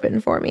broke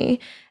open for me.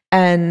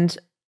 And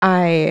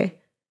in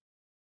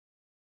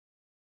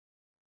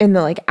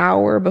the like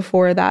hour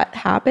before that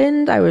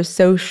happened, I was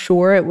so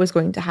sure it was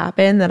going to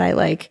happen that I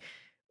like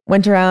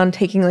went around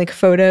taking like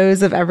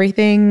photos of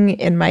everything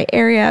in my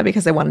area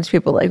because I wanted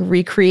people to like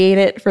recreate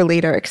it for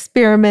later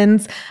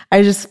experiments.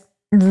 I just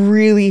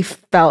really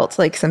felt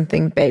like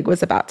something big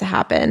was about to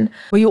happen.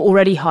 Were you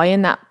already high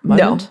in that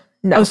moment?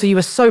 No. Oh, so you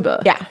were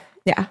sober? Yeah.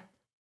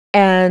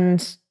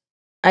 And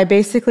I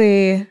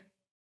basically,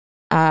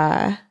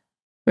 I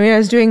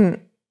was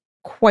doing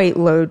quite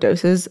low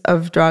doses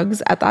of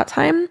drugs at that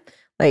time,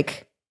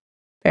 like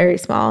very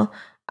small.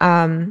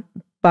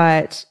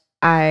 But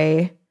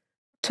I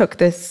took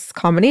this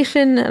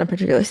combination in a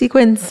particular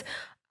sequence,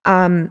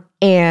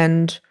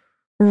 and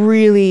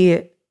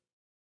really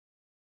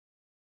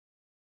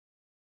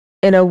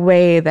in a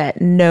way that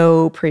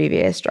no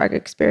previous drug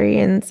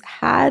experience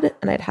had.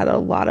 And I'd had a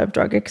lot of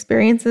drug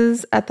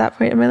experiences at that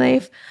point in my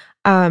life.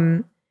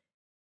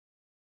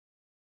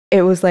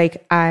 It was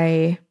like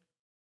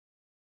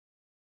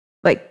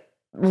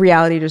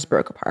reality just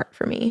broke apart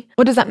for me.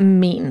 What does that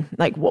mean?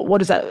 Like, what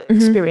does that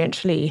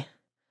experientially,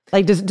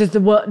 like, did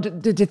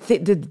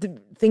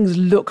things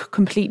look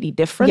completely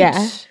different?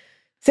 Yeah.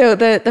 So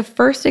the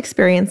first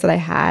experience that I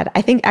had,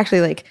 I think actually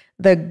like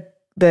the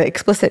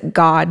explicit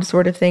God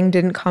sort of thing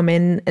didn't come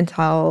in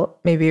until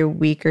maybe a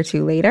week or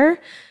two later.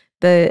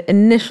 The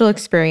initial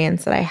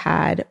experience that I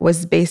had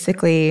was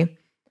basically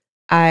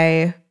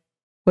I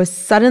was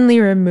suddenly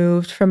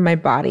removed from my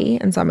body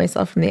and saw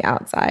myself from the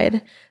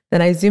outside.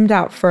 Then I zoomed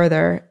out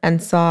further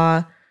and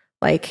saw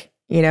like,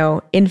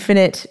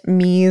 infinite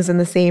me's in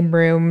the same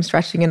room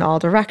stretching in all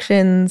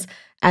directions,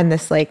 and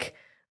this like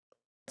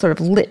sort of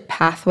lit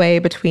pathway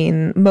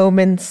between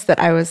moments that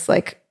I was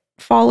like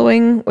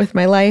following with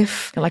my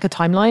life. Like a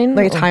timeline?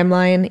 Like a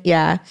timeline,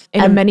 yeah.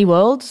 In many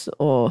worlds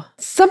or?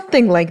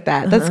 Something like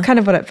that. That's kind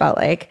of what it felt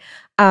like.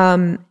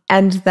 And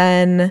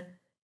then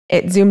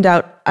it zoomed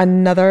out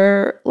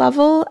another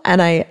level,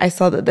 and I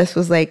saw that this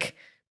was like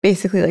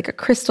basically like a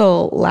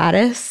crystal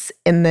lattice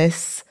in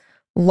this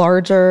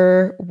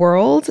larger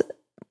world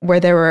where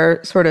there were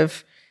sort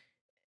of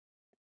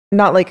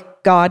not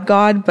like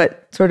God,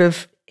 but sort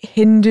of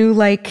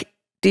Hindu-like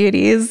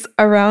deities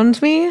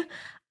around me.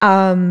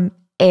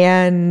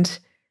 And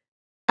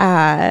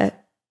I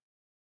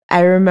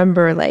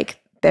remember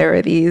like there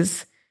were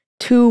these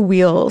two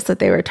wheels that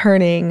they were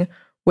turning,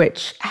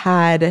 which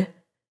had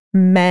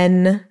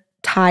men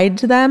tied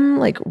to them,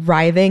 like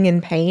writhing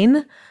in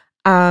pain.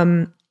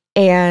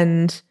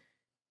 And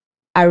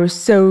I was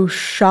so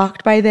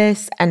shocked by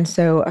this and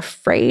so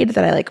afraid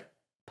that I like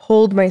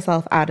pulled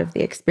myself out of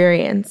the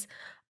experience.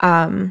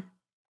 I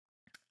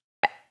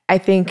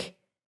think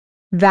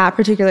that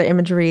particular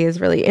imagery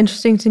is really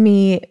interesting to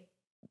me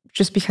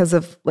just because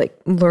of like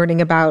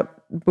learning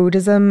about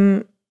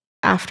Buddhism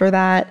after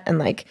that and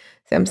like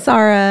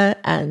samsara.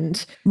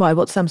 And why?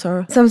 What's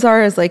samsara?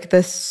 Samsara is like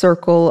this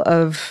circle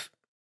of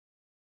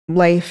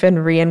life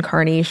and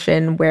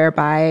reincarnation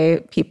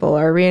whereby people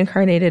are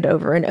reincarnated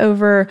over and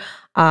over,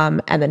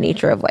 and the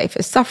nature of life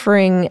is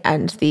suffering,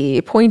 and the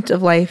point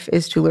of life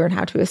is to learn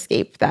how to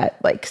escape that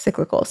like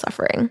cyclical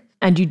suffering.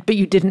 But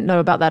you didn't know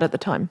about that at the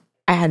time?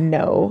 I had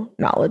no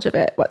knowledge of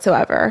it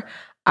whatsoever.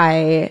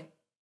 It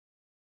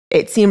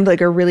seemed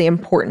like a really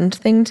important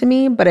thing to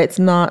me, but it's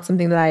not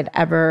something that I'd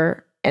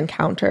ever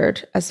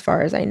encountered as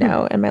far as I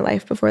know in my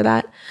life before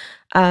that.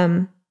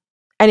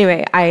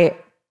 Anyway, I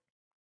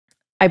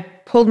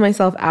pulled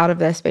myself out of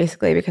this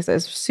basically because I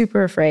was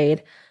super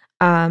afraid.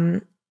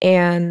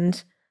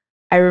 And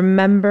I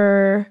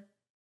remember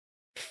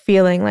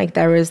feeling like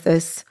there was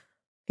this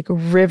like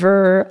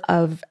river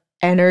of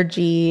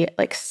energy,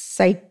 like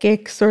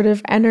psychic sort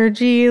of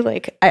energy.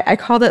 Like I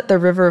called it the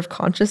river of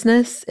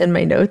consciousness in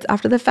my notes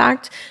after the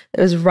fact.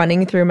 That was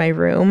running through my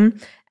room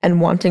and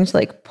wanting to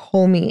like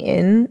pull me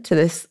into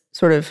this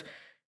sort of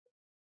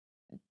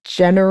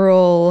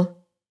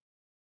general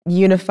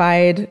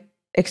unified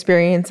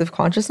experience of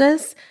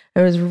consciousness.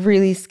 I was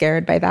really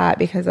scared by that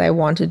because I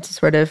wanted to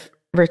sort of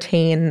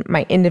retain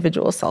my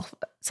individual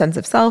sense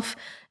of self.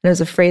 And I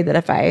was afraid that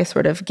if I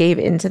sort of gave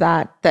into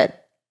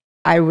that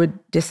I would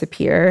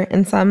disappear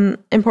in some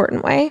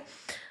important way.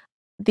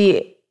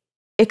 The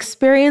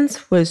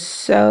experience was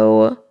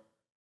so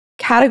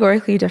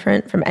categorically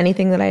different from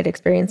anything that I'd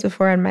experienced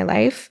before in my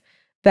life,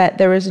 that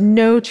there was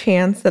no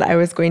chance that I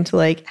was going to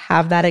like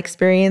have that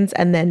experience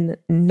and then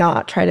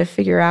not try to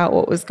figure out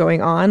what was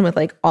going on with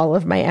like all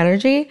of my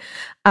energy.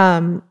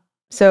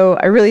 So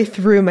I really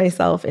threw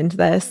myself into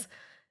this.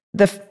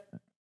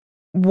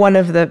 One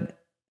of the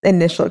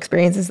initial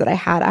experiences that I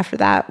had after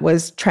that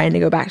was trying to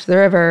go back to the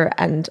river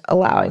and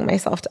allowing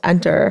myself to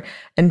enter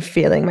and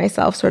feeling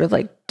myself sort of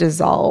like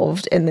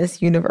dissolved in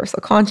this universal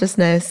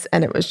consciousness.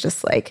 And it was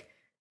just like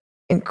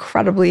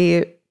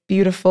incredibly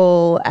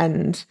beautiful.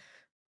 And,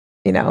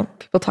 you know,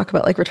 people talk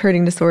about like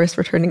returning to source,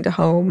 returning to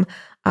home.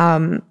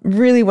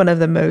 Really one of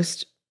the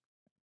most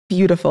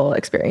beautiful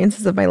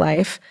experiences of my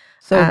life.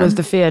 So was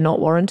the fear not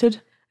warranted?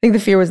 I think the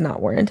fear was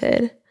not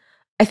warranted.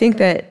 I think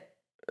that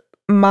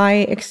my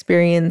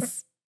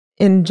experience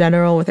in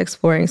general with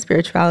exploring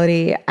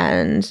spirituality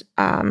and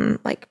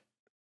like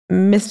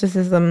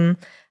mysticism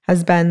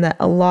has been that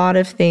a lot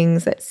of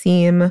things that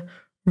seem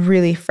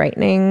really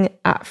frightening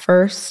at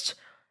first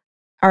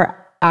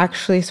are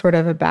actually sort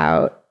of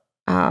about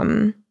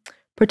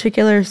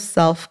particular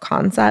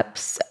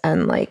self-concepts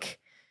and like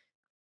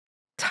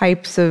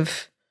types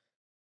of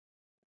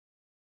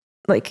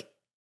like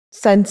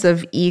sense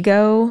of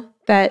ego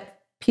that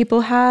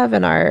people have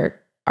and are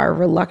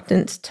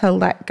reluctant to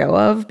let go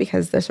of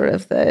because they're sort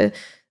of the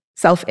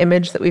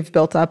self-image that we've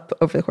built up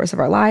over the course of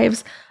our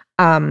lives.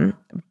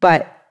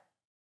 But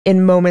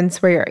in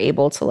moments where you're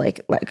able to like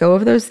let go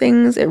of those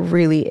things, it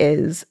really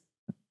is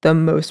the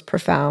most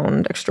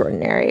profound,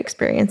 extraordinary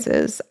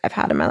experiences I've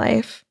had in my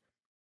life.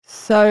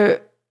 So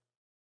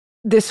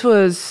this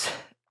was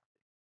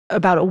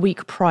about a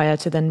week prior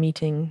to then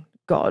meeting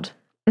God.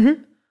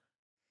 Mm-hmm.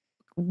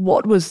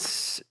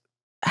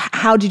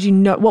 How did you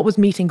know, what was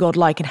meeting God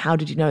like, and how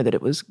did you know that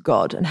it was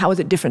God? And how was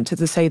it different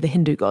to say the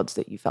Hindu gods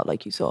that you felt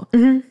like you saw?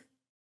 Mm-hmm.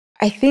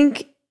 I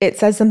think it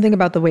says something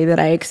about the way that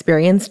I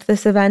experienced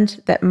this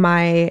event, that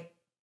my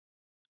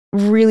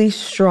really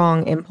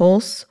strong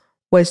impulse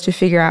was to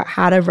figure out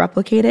how to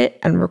replicate it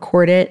and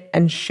record it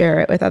and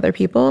share it with other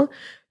people.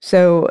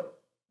 So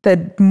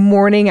the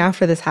morning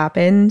after this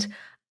happened,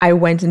 I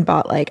went and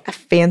bought like a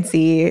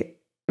fancy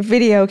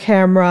video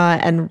camera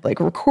and like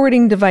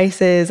recording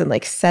devices and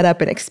like set up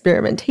an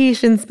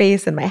experimentation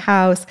space in my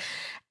house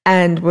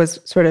and was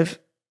sort of,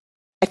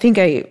 I think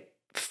I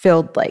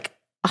filled like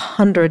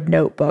 100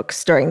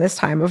 notebooks during this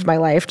time of my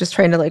life, just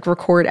trying to like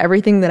record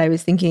everything that I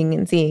was thinking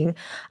and seeing,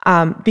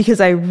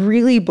 because I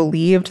really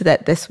believed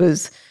that this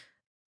was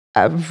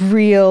a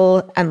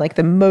real and like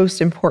the most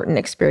important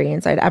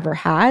experience I'd ever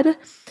had.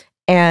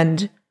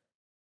 And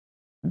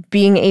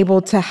being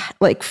able to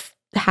like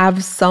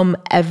have some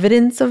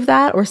evidence of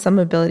that or some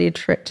ability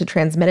to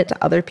transmit it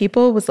to other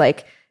people was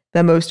like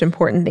the most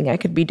important thing I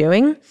could be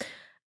doing.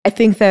 I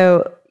think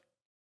though,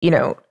 you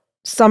know,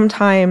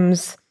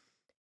 sometimes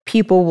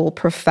people will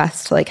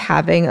profess to like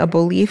having a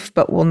belief,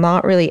 but will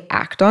not really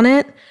act on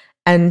it.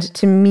 And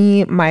to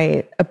me,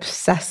 my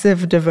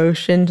obsessive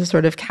devotion to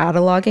sort of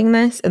cataloging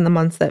this in the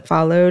months that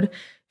followed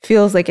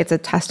feels like it's a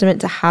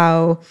testament to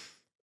how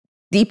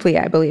deeply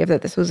I believe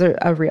that this was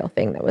a real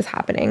thing that was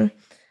happening.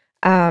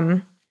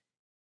 On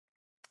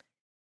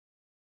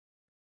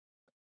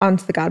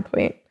to the God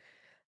point.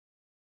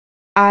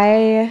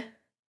 I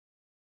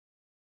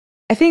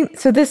think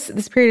so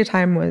this period of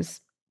time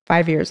was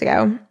 5 years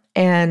ago,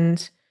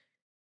 and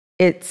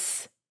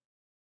it's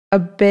a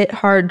bit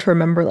hard to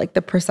remember like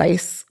the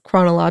precise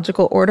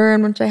chronological order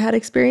in which I had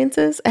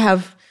experiences. I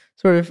have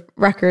sort of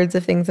records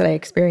of things that I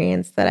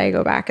experienced that I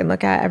go back and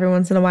look at every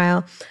once in a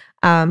while.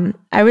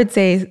 I would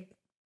say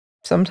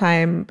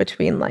sometime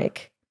between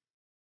like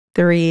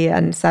 3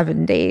 and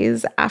 7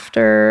 days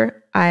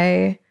after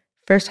I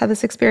first had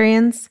this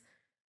experience,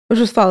 which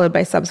was followed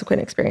by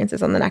subsequent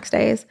experiences on the next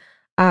days.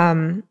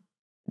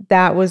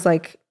 That was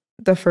like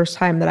the first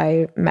time that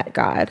I met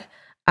God.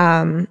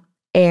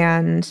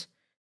 And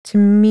to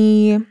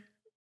me,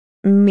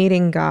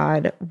 meeting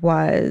God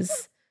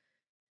was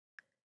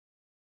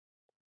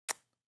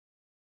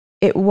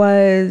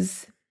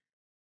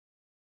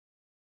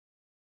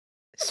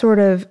sort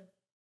of,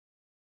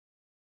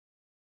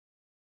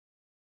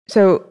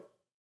 so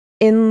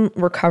in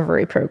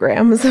recovery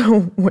programs,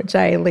 which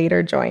I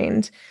later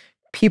joined,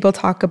 people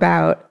talk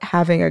about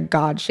having a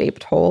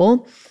God-shaped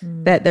hole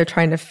that they're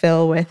trying to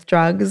fill with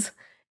drugs.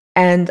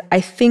 And I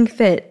think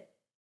that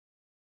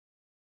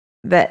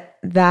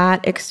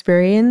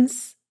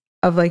experience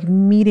of like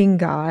meeting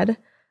God,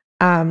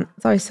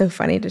 it's always so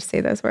funny to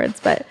say those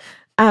words, but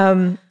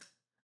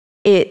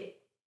it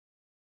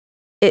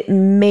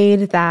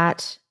made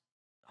that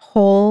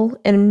hole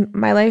in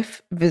my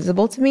life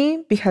visible to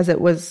me because it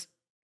was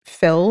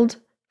filled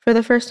for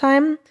the first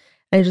time.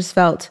 And I just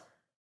felt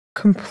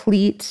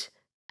complete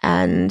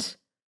and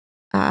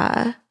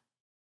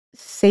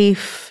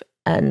safe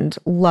and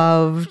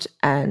loved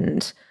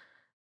and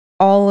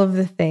all of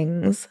the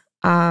things.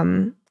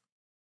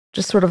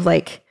 Just sort of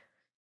like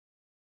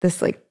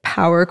this like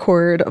power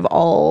chord of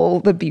all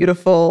the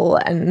beautiful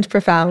and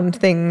profound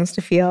things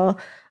to feel.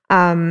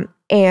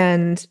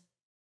 And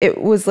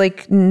it was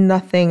like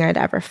nothing I'd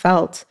ever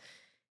felt.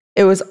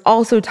 It was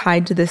also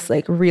tied to this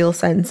like real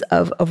sense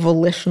of a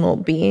volitional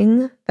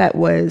being that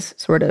was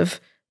sort of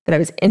that I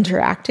was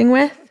interacting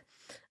with.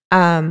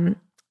 And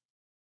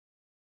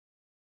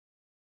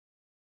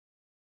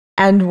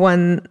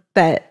one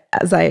that,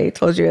 as I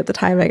told you at the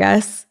time, I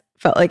guess,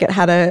 felt like it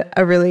had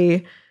a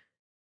really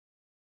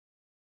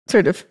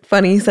sort of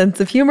funny sense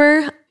of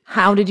humor.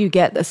 How did you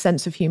get a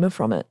sense of humor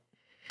from it?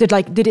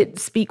 Did it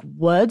speak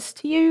words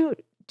to you?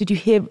 Did you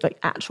hear like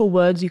actual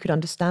words you could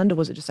understand, or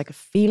was it just like a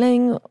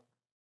feeling?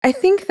 I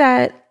think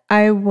that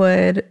I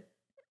would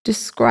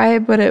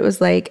describe what it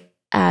was like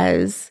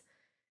as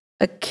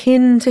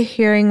akin to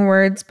hearing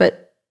words,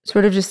 but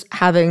sort of just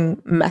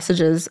having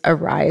messages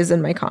arise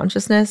in my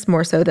consciousness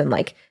more so than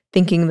like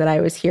thinking that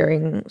I was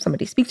hearing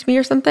somebody speak to me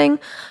or something.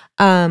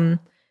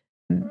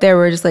 There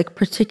were just like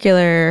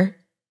particular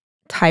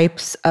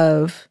types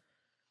of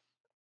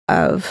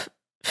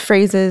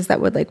phrases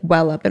that would like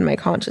well up in my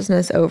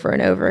consciousness over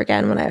and over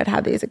again when I would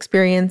have these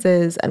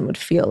experiences and would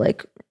feel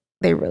like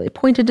they really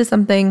pointed to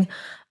something.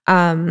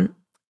 And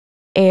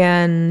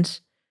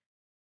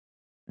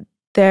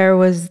there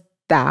was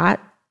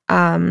that.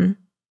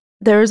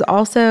 There was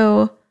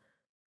also,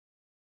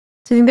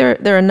 so I think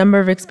there are a number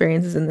of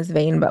experiences in this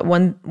vein, but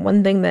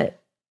one thing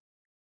that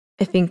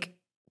I think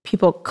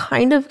people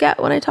kind of get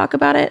when I talk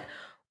about it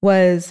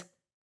was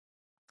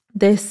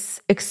this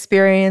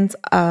experience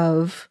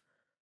of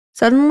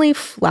suddenly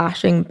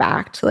flashing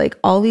back to like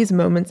all these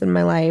moments in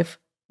my life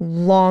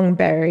long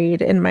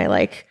buried in my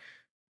like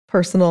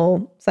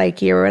personal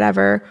psyche or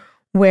whatever,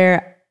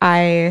 where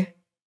I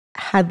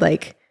had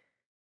like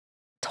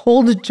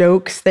told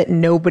jokes that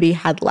nobody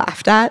had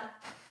laughed at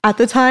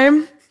the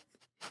time,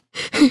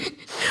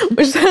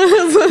 which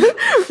sounds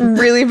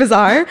really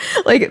bizarre.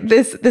 Like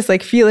this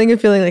like feeling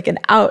of feeling like an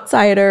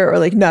outsider or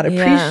like not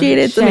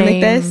appreciated, something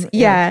like this.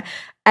 Yeah.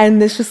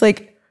 And this just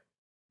like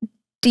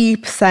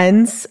deep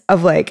sense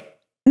of like,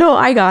 no,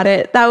 I got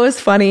it. That was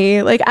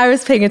funny. Like I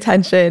was paying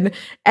attention.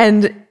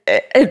 And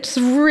it just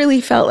really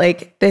felt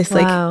like this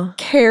like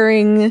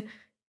caring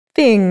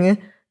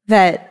thing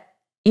that,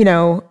 you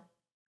know,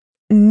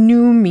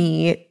 knew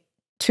me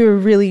to a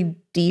really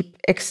deep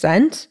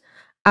extent.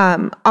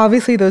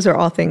 Obviously those are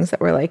all things that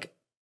were like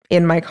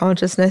in my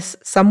consciousness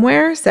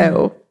somewhere.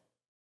 So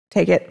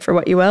take it for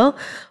what you will.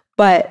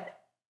 But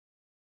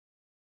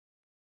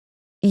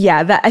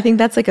yeah, I think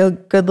that's like a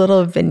good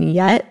little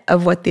vignette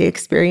of what the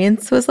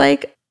experience was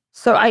like.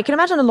 So I can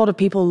imagine a lot of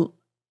people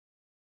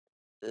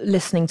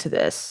listening to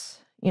this,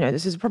 you know,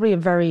 this is probably a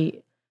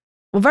very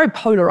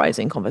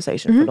polarizing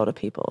conversation for a lot of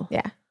people.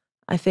 Yeah.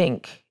 I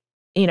think,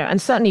 you know,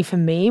 and certainly for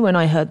me, when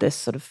I heard this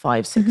sort of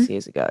 5-6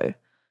 years ago,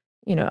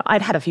 you know,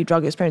 I'd had a few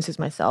drug experiences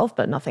myself,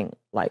 but nothing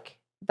like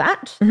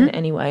that in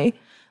any way.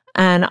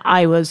 And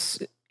I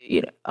was,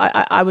 you know,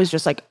 I was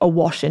just like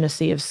awash in a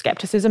sea of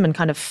skepticism and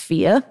kind of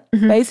fear,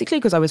 basically,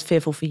 because I was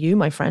fearful for you,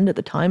 my friend at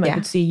the time. I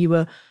could see you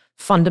were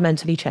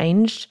fundamentally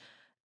changed.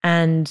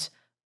 And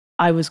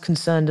I was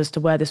concerned as to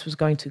where this was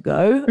going to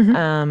go,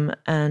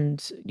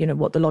 and, you know,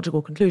 what the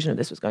logical conclusion of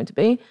this was going to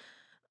be.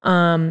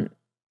 And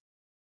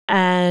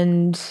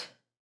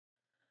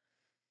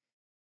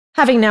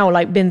having now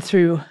like been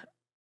through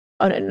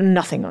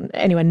nothing on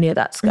anywhere near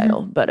that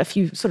scale, but a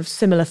few sort of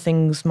similar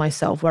things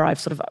myself where I've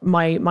sort of,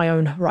 my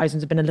own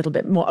horizons have been a little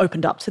bit more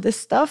opened up to this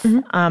stuff.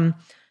 You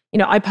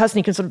know, I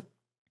personally can sort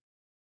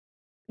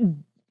of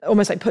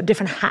almost like put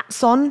different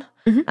hats on,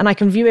 and I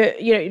can view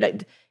it, you know,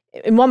 like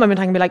in one moment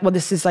I can be like, well,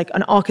 this is like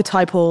an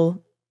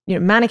archetypal, you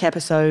know, manic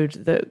episode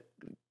that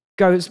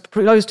goes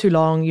too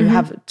long. You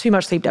have too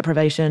much sleep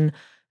deprivation,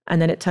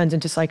 and then it turns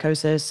into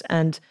psychosis.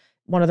 And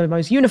one of the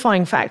most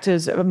unifying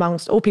factors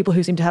amongst all people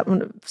who seem to have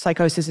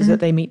psychosis is that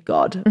they meet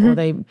God, or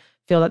they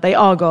feel that they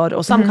are God,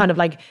 or some kind of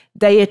like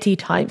deity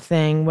type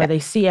thing where they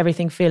see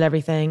everything, feel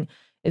everything.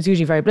 It's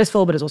usually very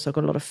blissful, but it's also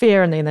got a lot of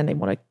fear, and then they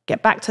want to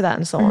get back to that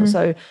and so on.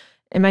 So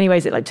in many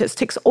ways, it like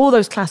ticks all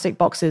those classic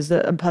boxes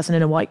that a person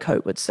in a white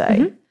coat would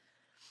say.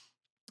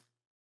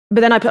 But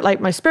then I put like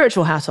my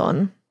spiritual hat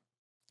on,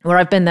 where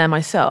I've been there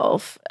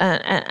myself,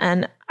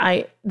 and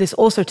this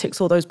also ticks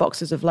all those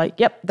boxes of like,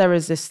 yep, there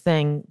is this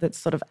thing that's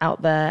sort of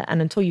out there,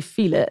 and until you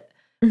feel it,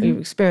 or you've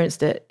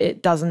experienced it,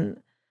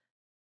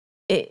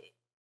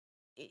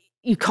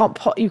 you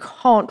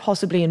can't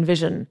possibly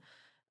envision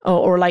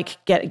or like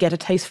get a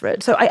taste for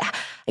it. So I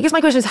guess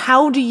my question is,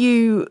 how do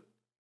you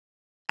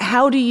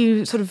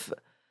sort of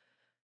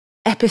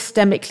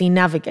epistemically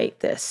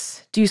navigate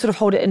this? Do you sort of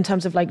hold it in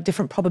terms of like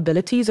different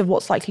probabilities of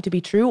what's likely to be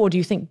true, or do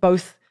you think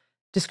both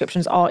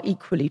descriptions are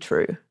equally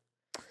true?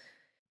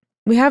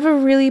 We have a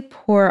really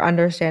poor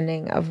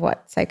understanding of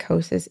what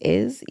psychosis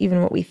is,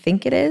 even what we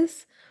think it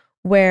is,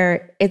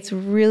 where it's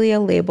really a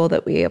label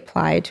that we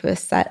apply to a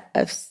set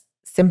of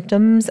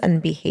symptoms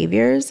and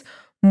behaviors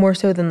more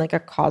so than like a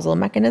causal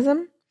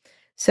mechanism.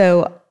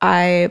 So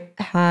I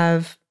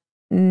have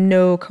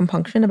no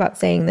compunction about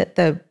saying that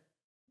the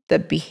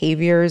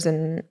behaviors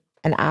and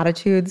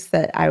attitudes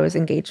that I was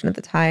engaged in at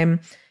the time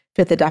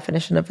fit the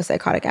definition of a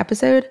psychotic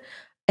episode.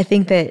 I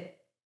think that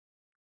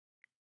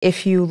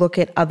if you look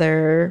at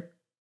other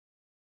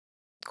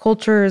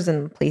cultures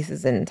and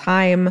places in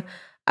time,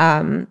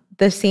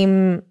 the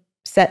same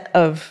set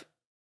of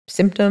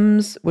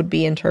symptoms would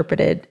be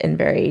interpreted in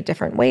very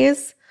different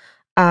ways.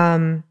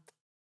 And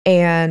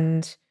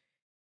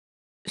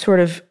sort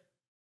of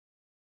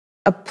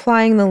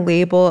applying the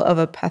label of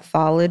a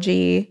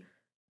pathology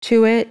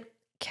to it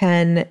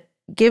can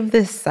give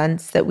this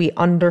sense that we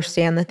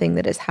understand the thing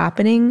that is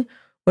happening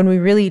when we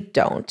really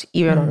don't,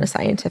 even on a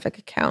scientific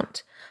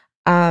account.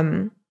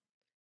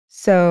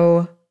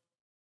 So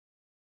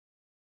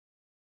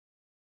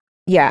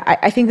yeah,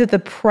 I think that the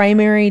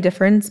primary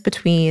difference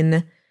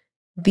between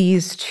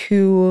these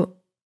two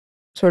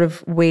sort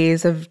of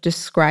ways of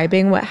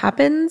describing what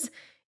happens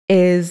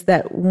is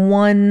that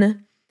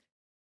one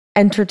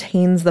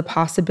entertains the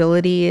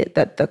possibility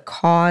that the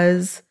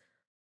cause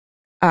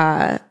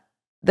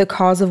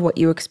of what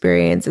you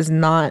experience is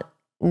not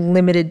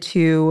limited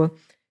to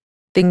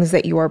things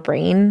that your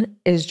brain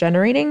is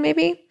generating,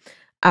 maybe,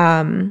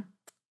 and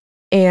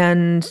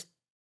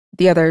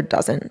the other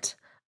doesn't.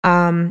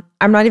 I'm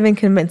not even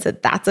convinced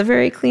that that's a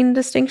very clean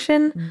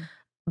distinction,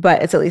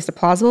 but it's at least a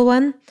plausible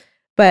one.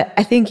 But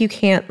I think you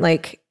can't,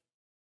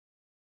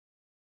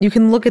 you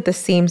can look at the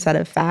same set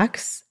of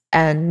facts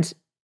and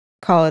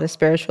call it a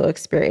spiritual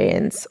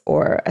experience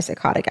or a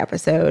psychotic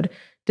episode,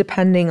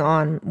 depending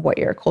on what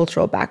your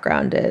cultural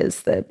background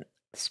is, the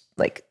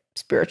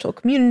spiritual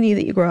community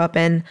that you grow up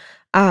in.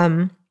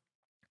 And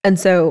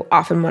so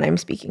often when I'm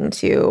speaking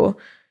to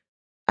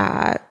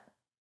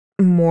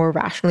more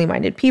rationally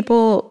minded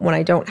people, when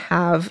I don't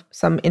have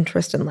some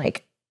interest in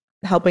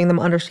helping them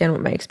understand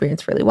what my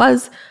experience really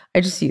was, I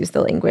just use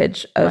the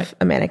language of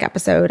a manic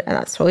episode, and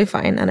that's totally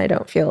fine. And I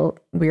don't feel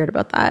weird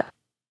about that.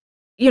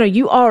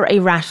 You are a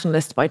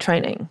rationalist by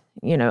training,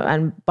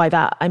 and by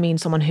that, I mean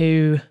someone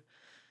who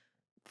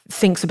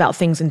thinks about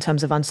things in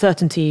terms of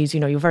uncertainties.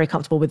 You're very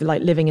comfortable with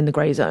living in the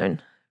gray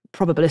zone,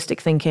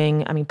 probabilistic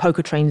thinking. I mean,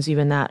 poker trains you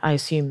in that. I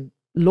assume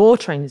law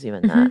trains you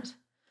in that.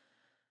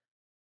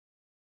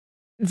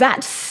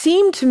 That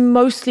seemed to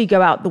mostly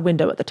go out the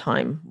window at the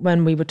time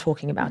when we were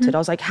talking about it. I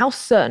was like, how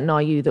certain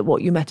are you that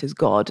what you met is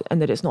God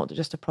and that it's not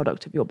just a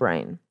product of your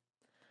brain?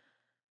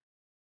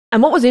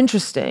 And what was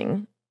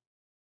interesting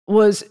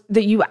was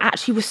that you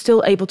actually were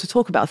still able to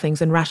talk about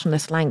things in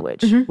rationalist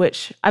language,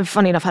 which I've,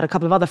 funny enough, had a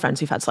couple of other friends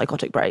who've had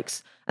psychotic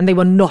breaks, and they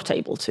were not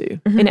able to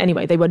in any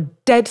way. They were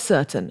dead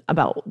certain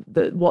about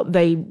what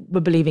they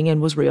were believing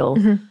in was real.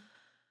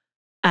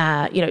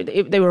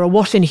 They were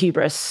awash in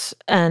hubris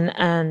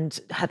and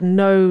had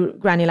no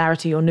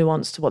granularity or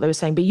nuance to what they were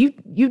saying. But you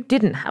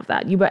didn't have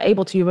that. You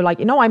were like,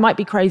 I might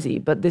be crazy,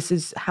 but this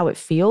is how it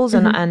feels.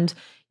 And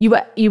you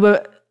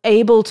were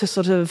able to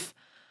sort of,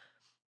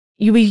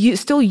 you were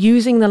still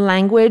using the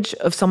language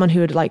of someone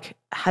who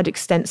had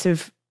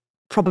extensive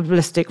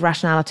probabilistic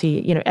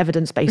rationality,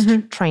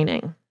 evidence-based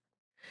training.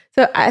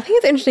 So I think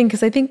it's interesting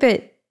because I think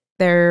that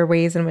there are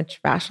ways in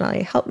which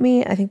rationality helped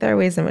me. I think there are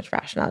ways in which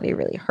rationality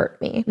really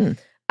hurt me.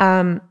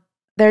 There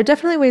are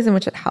definitely ways in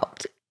which it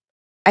helped.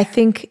 I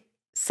think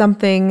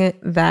something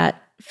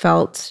that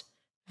felt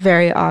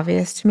very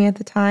obvious to me at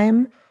the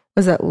time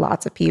was that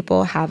lots of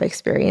people have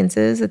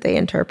experiences that they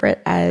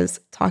interpret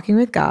as talking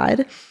with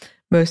God.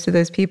 Most of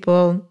those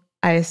people,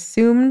 I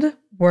assumed,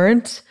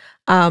 weren't,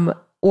 or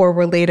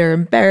were later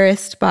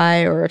embarrassed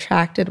by or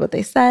retracted what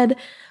they said.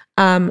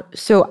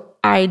 So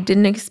I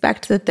didn't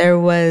expect that there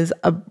was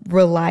a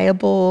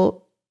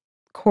reliable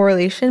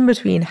correlation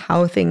between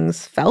how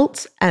things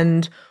felt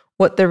and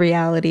what the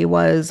reality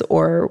was,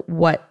 or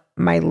what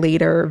my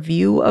later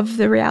view of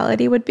the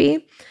reality would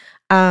be.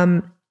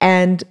 And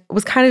it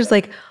was kind of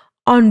just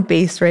on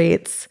base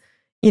rates,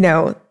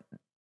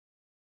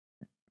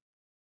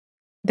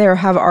 there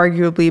have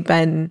arguably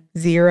been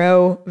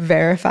 0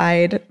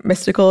 verified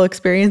mystical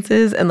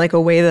experiences in a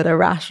way that a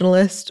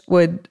rationalist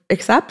would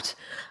accept.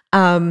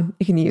 You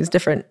can use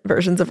different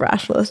versions of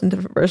rationalist and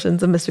different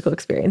versions of mystical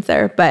experience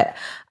there, but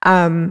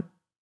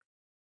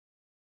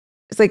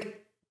it's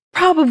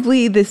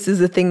probably this is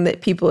a thing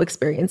that people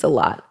experience a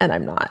lot, and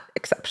I'm not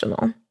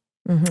exceptional.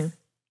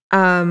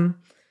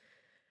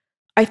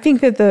 I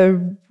think that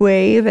the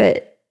way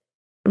that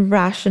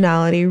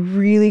rationality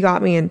really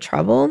got me in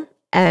trouble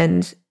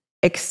and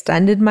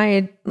extended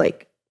my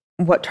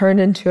what turned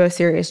into a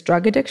serious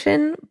drug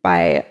addiction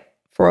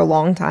for a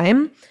long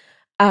time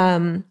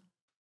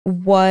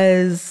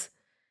was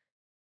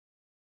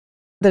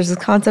there's this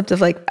concept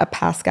of a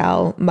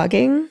Pascal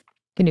mugging.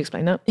 Can you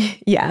explain that?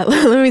 Yeah,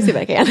 let me see if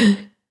I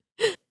can.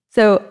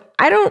 So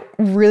I don't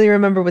really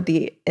remember what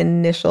the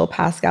initial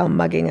Pascal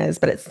mugging is,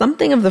 but it's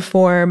something of the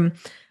form: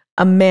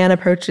 a man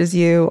approaches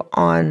you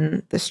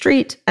on the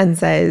street and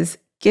says,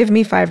 "Give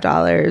me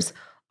 $5,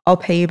 I'll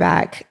pay you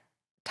back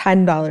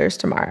 $10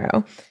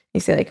 tomorrow." You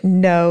say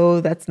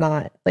 "No, that's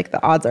not,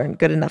 the odds aren't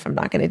good enough. I'm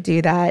not going to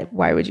do that.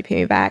 Why would you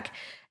pay me back?"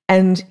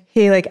 And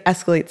he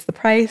escalates the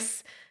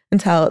price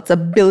until it's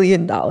 $1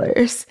 billion.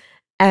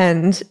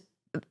 And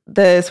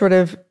the sort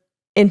of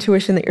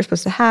intuition that you're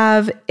supposed to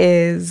have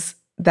is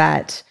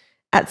that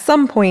at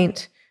some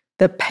point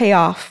the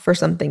payoff for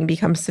something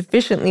becomes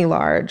sufficiently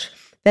large,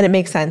 then it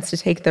makes sense to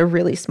take the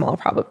really small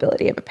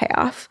probability of a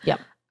payoff. Yeah.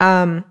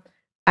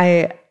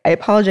 I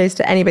apologize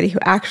to anybody who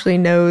actually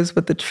knows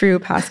what the true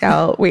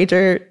Pascal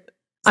wager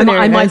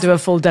I might do a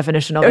full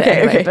definition of it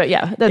anyway, but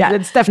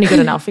it's definitely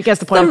good enough. It gets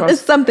the point across.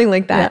 It's something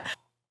like that. Yeah.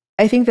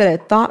 I think that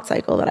a thought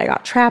cycle that I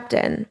got trapped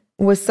in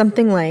was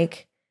something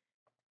like,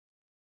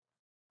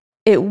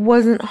 it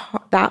wasn't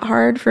that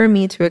hard for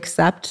me to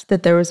accept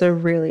that there was a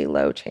really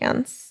low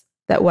chance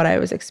that what I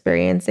was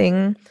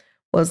experiencing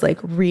was like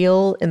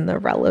real in the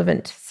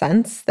relevant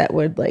sense that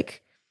would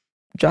like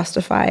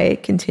justify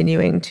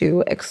continuing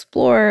to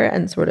explore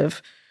and sort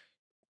of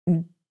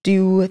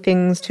do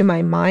things to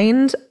my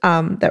mind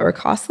that were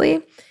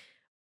costly.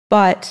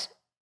 But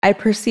I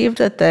perceived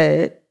that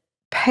the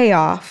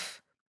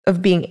payoff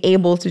of being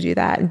able to do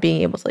that and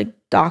being able to like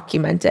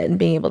document it and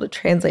being able to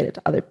translate it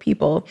to other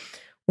people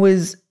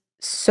was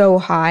so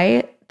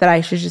high that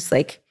I should just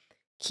like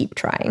keep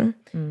trying.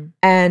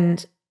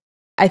 And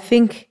I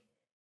think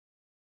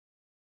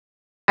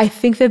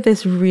that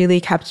this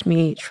really kept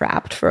me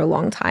trapped for a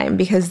long time,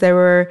 because there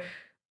were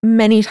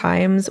many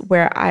times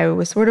where I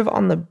was sort of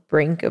on the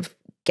brink of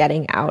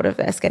getting out of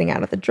this, getting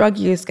out of the drug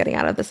use, getting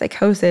out of the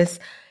psychosis.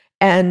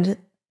 And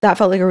that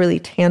felt like a really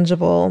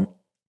tangible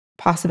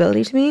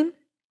possibility to me.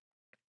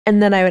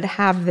 And then I would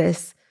have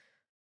this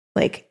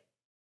like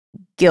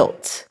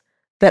guilt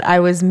that I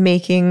was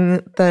making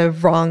the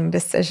wrong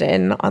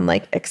decision on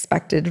like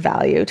expected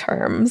value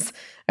terms.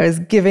 I was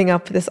giving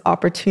up this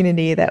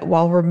opportunity that,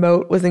 while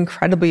remote, was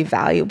incredibly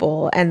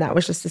valuable, and that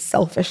was just a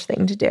selfish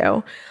thing to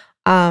do.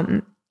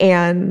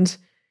 And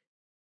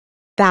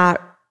that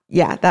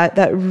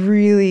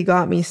really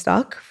got me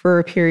stuck for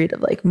a period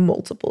of like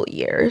multiple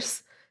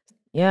years.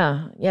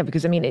 Yeah,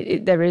 because I mean,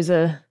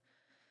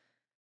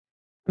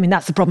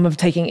 that's the problem of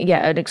taking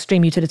an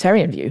extreme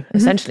utilitarian view,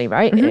 essentially,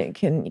 right?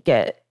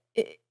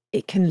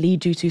 It can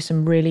lead you to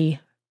some really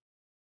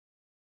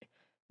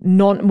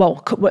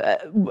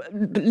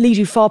lead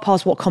you far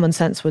past what common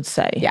sense would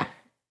say. Yeah.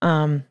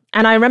 And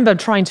I remember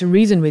trying to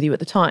reason with you at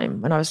the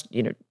time when I was,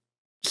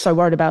 so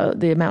worried about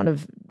the amount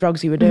of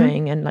drugs you were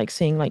doing, and like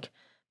seeing like,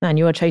 man,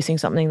 you are chasing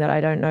something that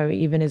I don't know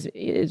even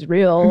is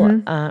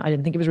real. I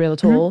didn't think it was real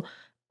at all.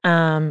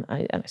 And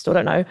I still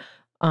don't know.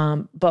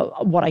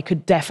 But what I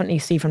could definitely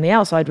see from the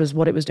outside was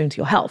what it was doing to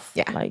your health.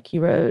 Yeah. Like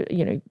you were,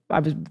 I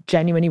was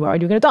genuinely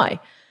worried you were going to die.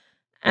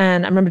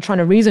 And I remember trying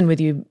to reason with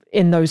you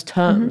in those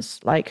terms.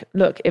 Like,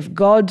 look, if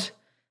God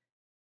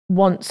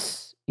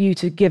wants you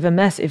to give a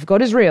message, if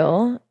God is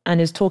real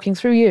and is talking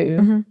through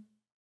you,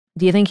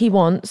 do you think he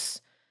wants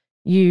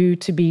you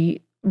to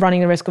be running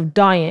the risk of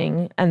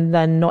dying and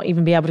then not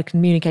even be able to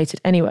communicate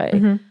it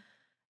anyway?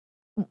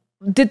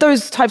 Did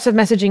those types of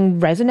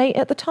messaging resonate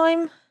at the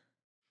time?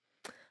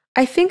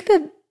 I think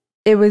that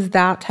it was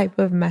that type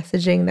of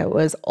messaging that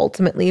was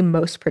ultimately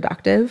most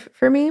productive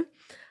for me.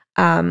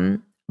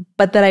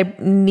 But that I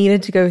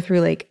needed to go through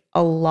like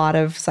a lot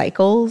of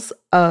cycles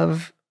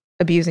of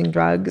abusing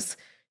drugs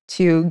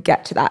to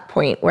get to that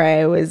point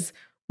where I was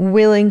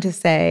willing to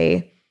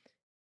say,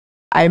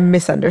 I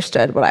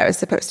misunderstood what I was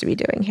supposed to be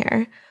doing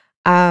here.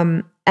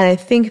 And I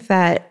think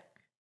that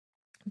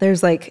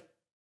there's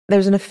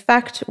an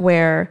effect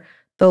where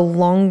the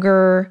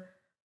longer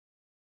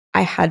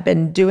I had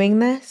been doing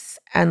this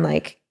and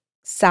like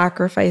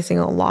sacrificing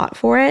a lot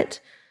for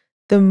it,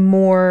 the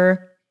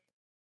more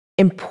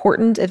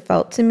important it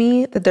felt to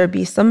me that there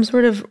be some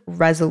sort of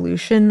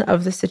resolution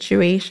of the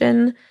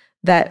situation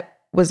that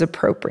was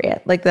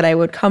appropriate. Like that I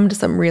would come to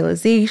some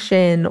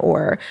realization,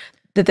 or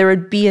that there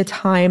would be a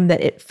time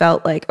that it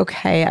felt like,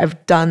 okay,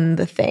 I've done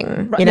the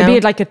thing. Right. There'd be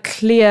like a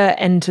clear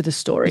end to the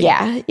story.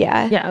 Yeah.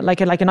 Yeah,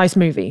 like a nice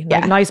movie,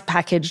 like nice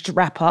packaged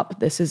wrap up.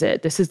 This is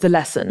it. This is the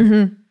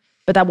lesson.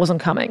 But that wasn't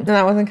coming. And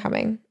that wasn't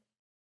coming.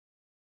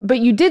 But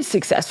you did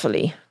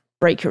successfully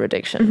break your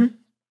addiction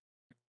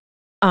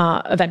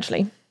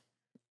eventually.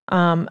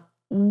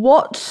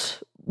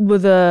 What were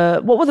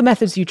the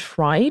methods you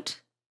tried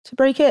to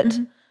break it?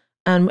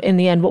 And in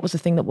the end, what was the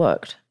thing that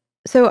worked?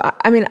 So,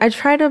 I mean, I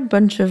tried a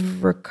bunch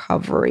of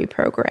recovery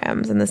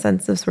programs in the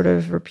sense of sort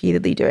of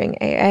repeatedly doing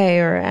AA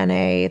or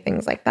NA,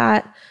 things like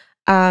that.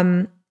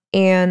 And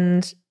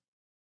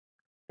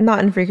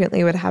not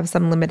infrequently would have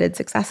some limited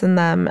success in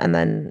them and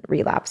then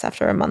relapse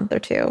after a month or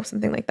two,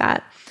 something like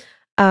that.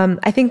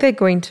 I think that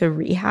going to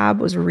rehab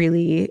was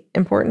really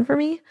important for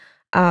me.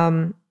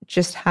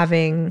 Just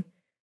having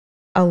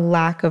a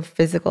lack of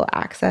physical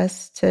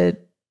access to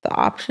the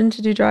option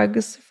to do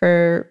drugs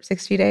for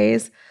 60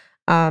 days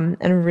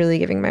and really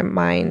giving my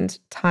mind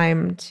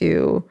time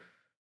to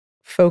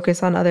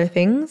focus on other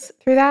things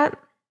through that.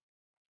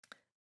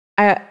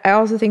 I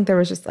also think there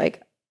was just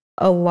like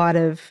a lot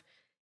of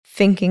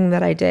thinking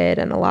that I did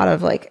and a lot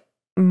of like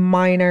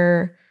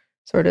minor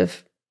sort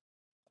of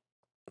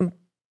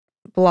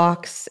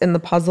blocks in the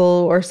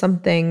puzzle or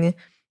something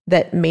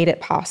that made it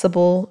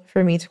possible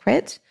for me to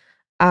quit.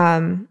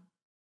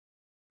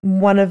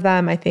 One of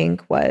them, I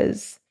think,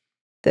 was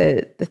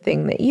the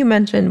thing that you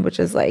mentioned, which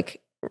is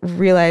like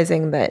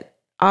realizing that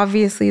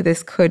obviously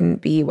this couldn't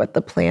be what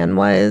the plan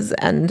was,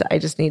 and I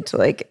just need to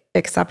like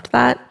accept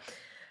that.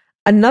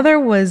 Another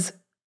was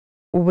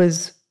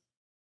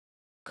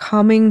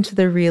coming to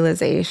the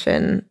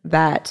realization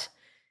that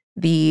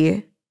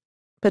the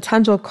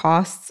potential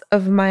costs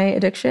of my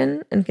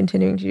addiction and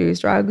continuing to use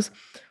drugs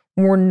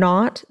were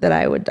not that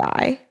I would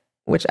die,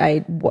 which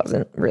I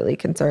wasn't really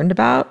concerned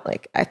about.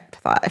 Like I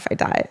thought if I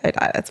die,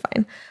 that's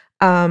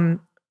fine.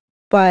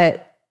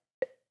 But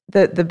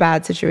the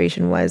bad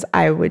situation was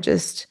I would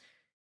just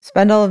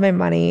spend all of my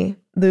money,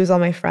 lose all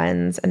my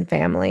friends and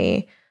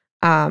family,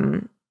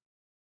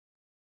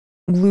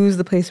 lose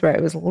the place where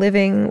I was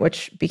living,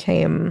 which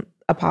became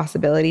a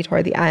possibility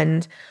toward the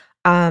end,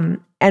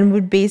 and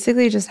would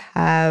basically just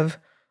have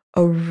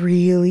a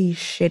really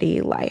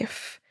shitty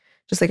life,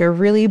 just like a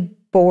really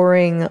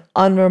boring,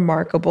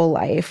 unremarkable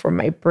life where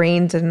my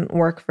brain didn't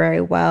work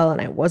very well and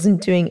I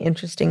wasn't doing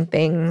interesting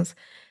things.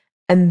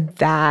 And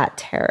that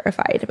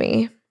terrified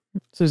me.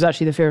 So it was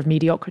actually the fear of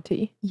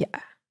mediocrity. Yeah.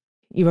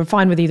 You were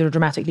fine with either a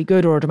dramatically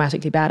good or a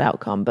dramatically bad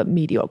outcome, but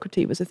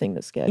mediocrity was the thing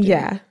that scared you.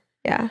 Yeah.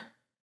 Yeah.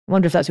 I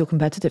wonder if that's your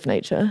competitive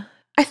nature.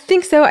 I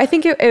think so. I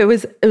think it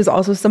was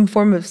also some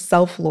form of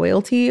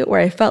self-loyalty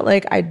where I felt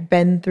like I'd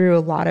been through a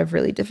lot of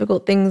really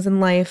difficult things in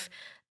life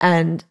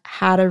and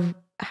had a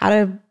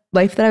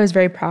life that I was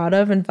very proud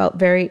of and felt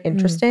very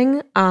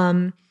interesting.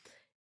 And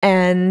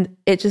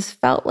it just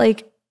felt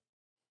like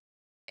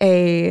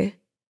a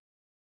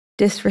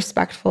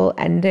disrespectful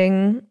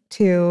ending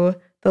to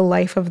the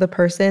life of the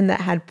person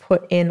that had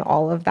put in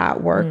all of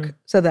that work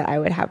so that I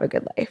would have a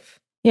good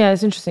life. Yeah,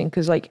 it's interesting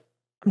because like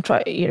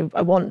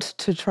I want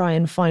to try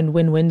and find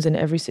win-wins in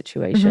every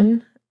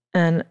situation.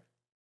 And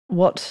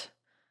what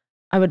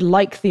I would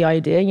like the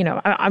idea,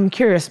 I'm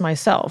curious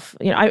myself.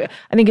 I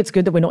think it's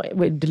good that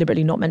we're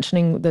deliberately not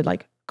mentioning the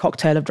like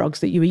cocktail of drugs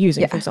that you were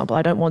using, for example.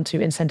 I don't want to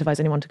incentivize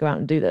anyone to go out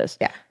and do this.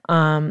 Yeah.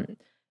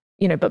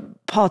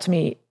 But part of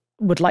me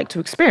would like to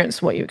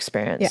experience what you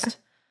experienced. Yeah.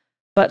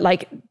 But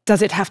like,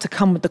 does it have to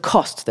come with the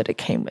cost that it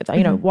came with?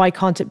 Why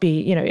can't it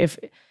be,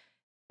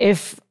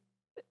 if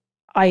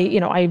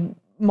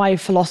my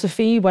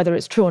philosophy, whether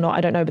it's true or not,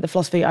 I don't know, but the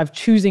philosophy I'm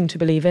choosing to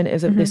believe in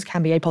is that this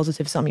can be a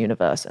positive sum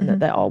universe and that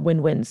there are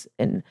win-wins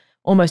in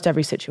almost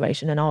every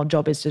situation. And our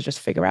job is to just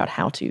figure out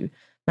how to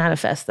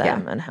manifest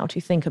them and how to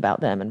think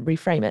about them and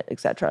reframe it,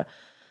 etc.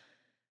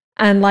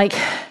 And like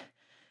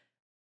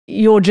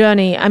your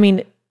journey, I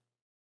mean,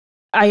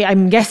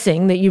 I'm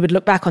guessing that you would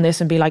look back on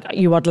this and be like,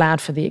 you are glad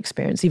for the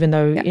experience, even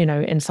though,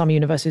 in some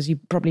universes you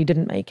probably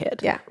didn't make it.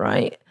 Yeah.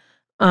 Right.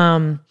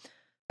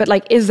 But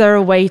like, is there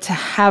a way to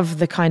have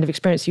the kind of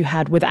experience you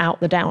had without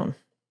the down?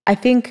 I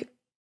think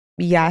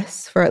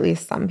yes, for at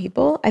least some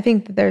people. I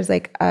think that there's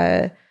like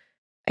a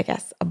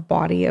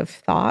body of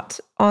thought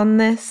on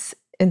this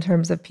in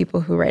terms of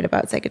people who write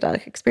about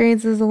psychedelic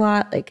experiences a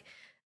lot. Like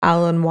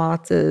Alan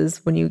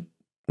Watts's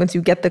once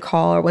you get the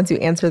call or once you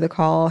answer the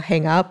call,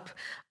 hang up.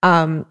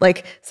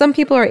 Like some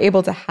people are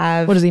able to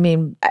have. What does he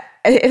mean?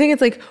 I think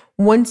it's like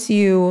once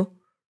you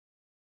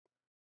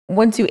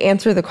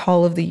answer the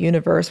call of the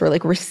universe or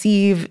like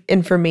receive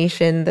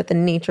information that the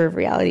nature of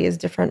reality is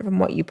different from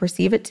what you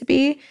perceive it to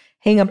be,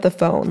 hang up the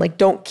phone. Like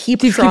don't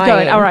keep trying. Keep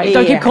going. All right.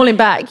 Don't keep calling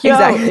back.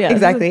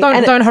 Exactly.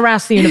 Don't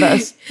harass the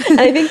universe.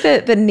 And I think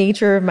that the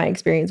nature of my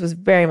experience was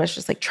very much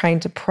just like trying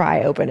to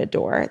pry open a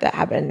door that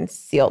had been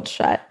sealed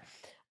shut.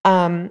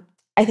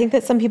 I think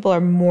that some people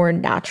are more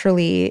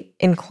naturally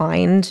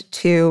inclined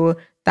to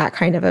that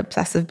kind of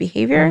obsessive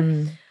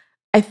behavior.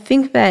 I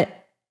think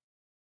that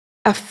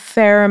a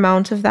fair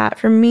amount of that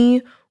for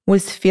me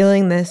was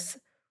feeling this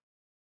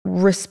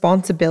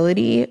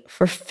responsibility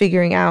for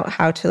figuring out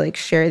how to like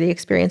share the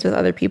experience with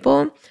other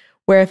people,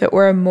 where if it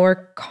were a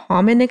more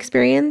common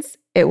experience,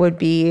 I'd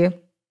be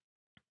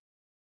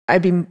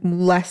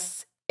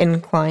less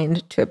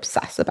inclined to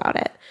obsess about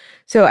it.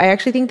 So I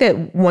actually think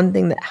that one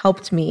thing that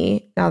helped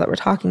me, now that we're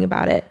talking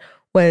about it,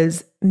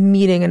 was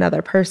meeting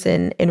another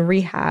person in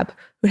rehab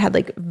who had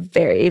like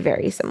very,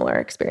 very similar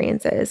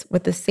experiences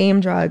with the same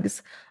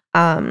drugs,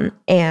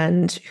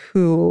 and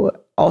who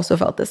also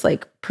felt this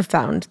like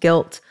profound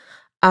guilt.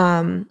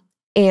 And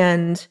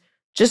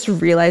just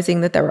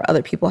realizing that there were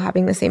other people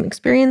having the same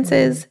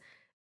experiences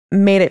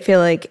made it feel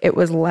like it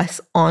was less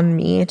on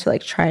me to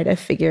like try to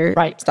figure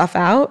stuff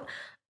out.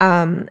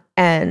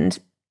 And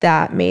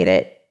that made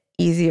it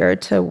easier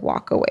to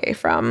walk away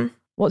from.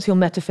 What's your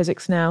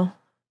metaphysics now?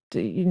 Do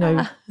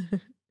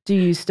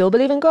you still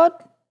believe in God?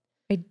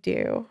 I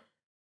do.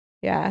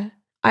 Yeah.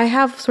 I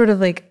have sort of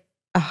like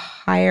a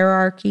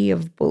hierarchy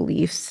of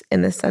beliefs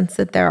in the sense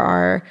that there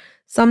are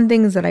some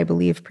things that I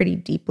believe pretty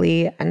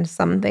deeply and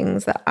some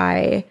things that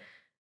I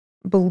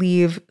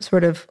believe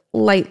sort of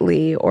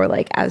lightly or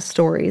like as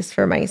stories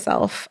for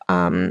myself,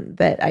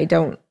 that I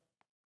don't,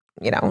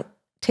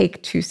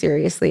 take too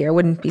seriously or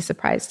wouldn't be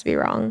surprised to be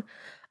wrong.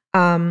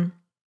 I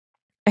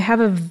have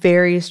a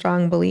very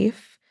strong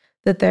belief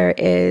that there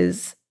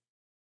is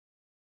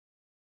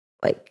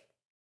like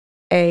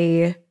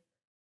a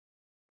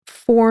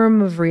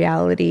form of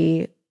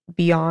reality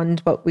beyond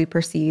what we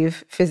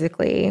perceive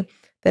physically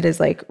that is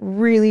like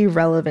really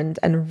relevant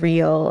and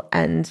real,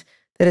 and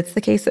that it's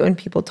the case that when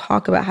people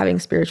talk about having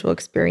spiritual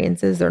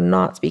experiences, they're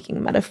not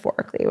speaking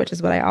metaphorically, which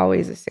is what I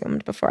always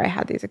assumed before I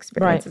had these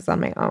experiences on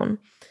my own.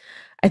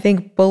 I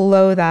think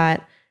below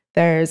that,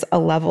 there's a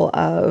level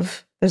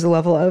of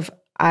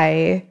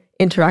I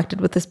interacted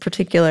with this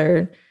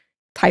particular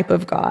type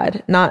of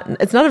God.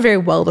 It's not a very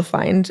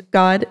well-defined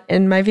God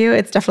in my view.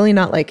 It's definitely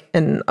not like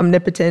an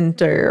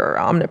omnipotent or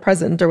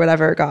omnipresent or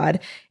whatever God.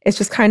 It's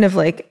just kind of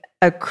like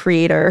a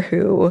creator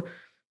who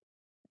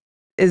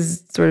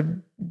is sort of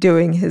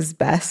doing his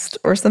best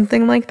or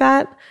something like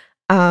that.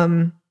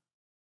 I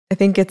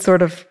think it's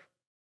sort of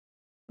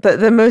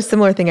the most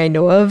similar thing I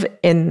know of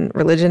in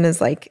religion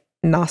is like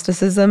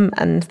Gnosticism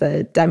and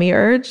the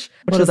demiurge.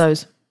 What are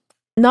those?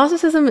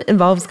 Gnosticism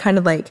involves kind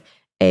of like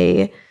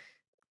a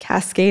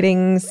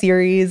cascading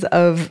series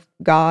of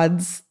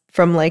gods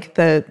from like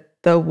the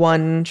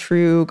one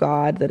true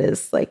God that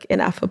is like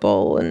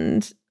ineffable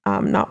and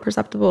not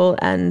perceptible,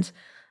 and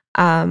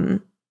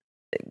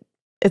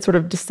it sort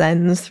of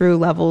descends through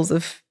levels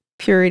of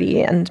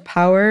purity and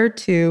power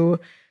to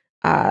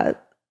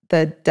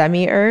the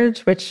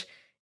demiurge, which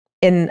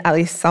in at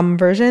least some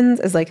versions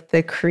is like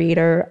the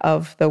creator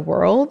of the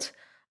world.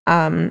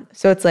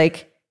 So it's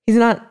like he's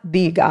not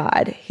the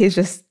God, he's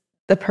just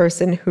the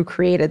person who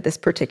created this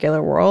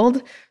particular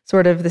world,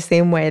 sort of the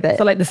same way that...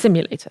 So like the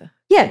simulator.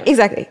 Yeah,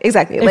 exactly. If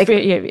like,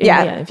 if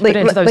you put it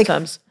into those like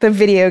terms. The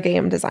video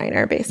game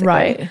designer, basically.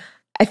 Right.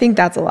 I think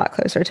that's a lot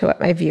closer to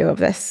what my view of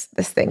this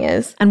thing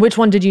is. And which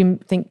one did you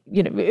think,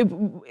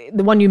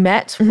 the one you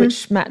met,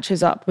 which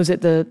matches up? Was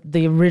it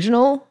the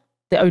original,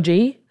 the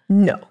OG?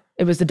 No.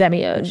 It was the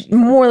demiurge.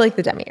 More like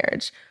the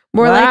demiurge.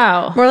 More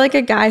like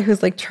a guy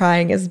who's like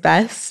trying his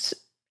best,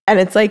 and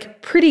it's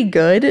like pretty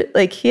good.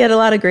 Like he had a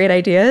lot of great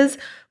ideas,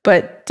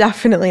 but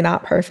definitely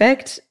not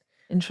perfect.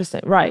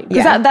 Interesting. Right.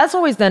 Because that's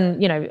always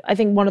then, I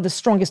think one of the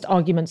strongest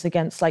arguments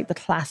against like the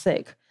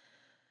classic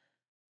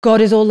God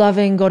is all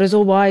loving, God is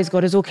all wise,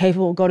 God is all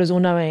capable, God is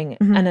all knowing.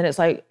 Mm-hmm. And then it's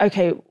like,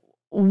 okay,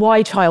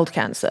 why child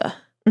cancer?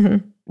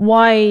 Mm-hmm.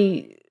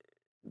 Why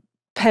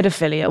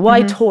pedophilia?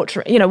 Why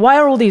torture? Why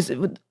are all these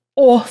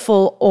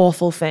awful,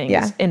 awful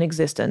things in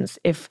existence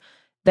if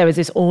there is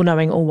this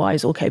all-knowing,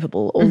 all-wise,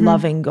 all-capable,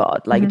 all-loving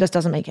God? Like, it just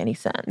doesn't make any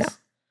sense. No.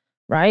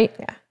 Right?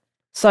 Yeah.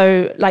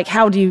 So, like,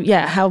 how do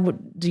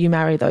you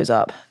marry those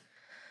up?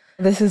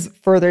 This is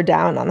further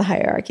down on the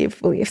hierarchy of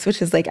beliefs,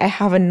 which is like, I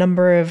have a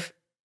number of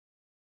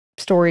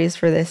stories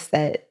for this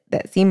that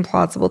seem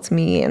plausible to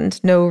me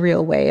and no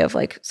real way of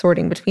like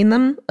sorting between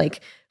them,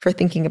 like for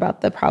thinking about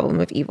the problem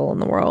of evil in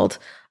the world.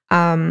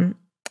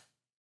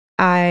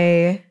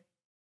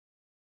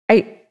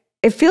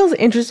 It feels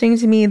interesting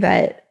to me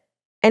that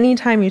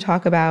anytime you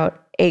talk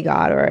about a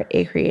God or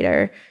a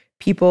creator,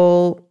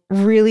 people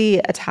really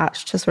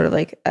attach to sort of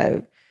like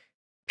a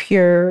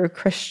pure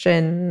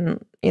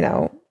Christian,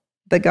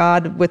 the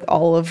God with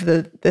all of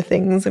the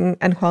things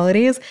and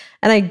qualities.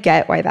 And I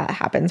get why that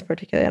happens,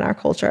 particularly in our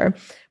culture.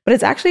 But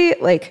it's actually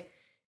like,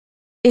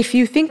 if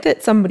you think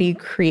that somebody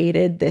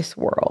created this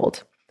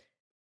world,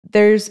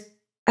 I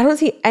don't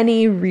see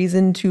any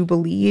reason to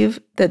believe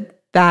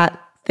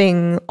that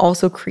thing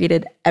also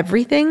created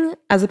everything,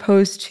 as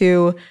opposed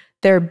to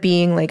there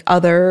being like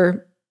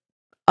other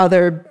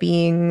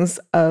beings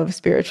of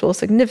spiritual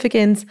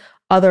significance,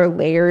 other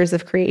layers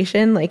of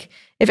creation. Like,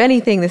 if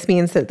anything, this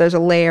means that there's a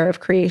layer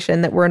of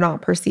creation that we're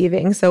not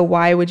perceiving. So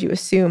why would you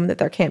assume that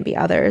there can't be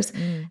others?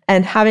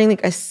 And having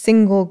like a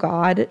single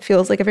God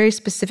feels like a very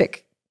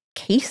specific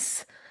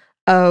case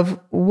of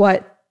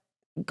what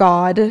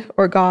God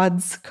or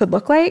gods could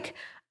look like.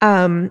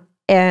 And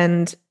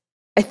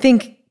I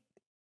think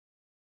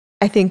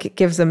it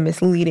gives a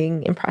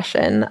misleading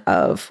impression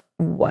of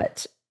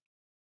what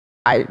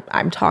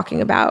I'm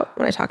talking about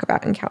when I talk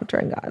about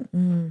encountering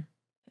God.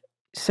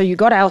 So you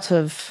got out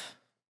of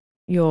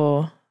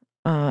your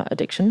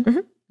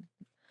addiction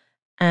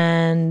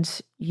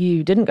and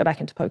you didn't go back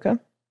into poker,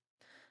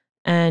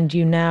 and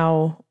you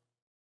now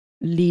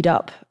lead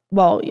up,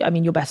 well, I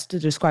mean, you're best to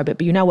describe it,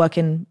 but you now work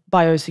in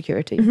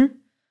biosecurity,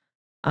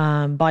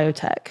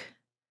 biotech.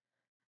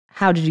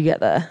 How did you get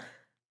there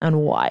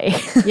and why?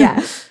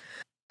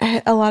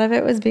 A lot of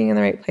it was being in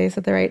the right place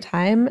at the right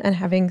time and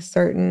having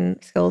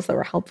certain skills that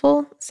were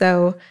helpful.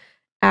 So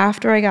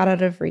after I got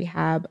out of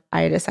rehab,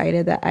 I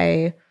decided that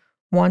I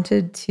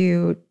wanted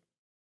to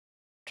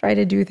try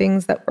to do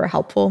things that were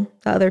helpful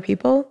to other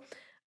people.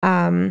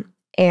 And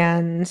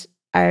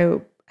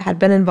I had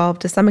been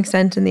involved to some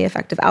extent in the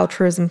effective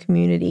altruism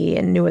community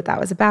and knew what that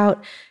was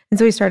about. And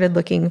so we started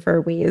looking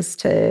for ways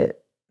to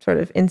sort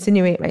of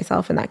insinuate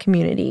myself in that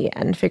community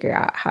and figure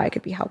out how I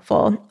could be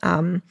helpful.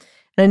 And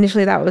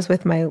initially that was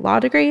with my law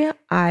degree.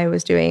 I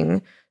was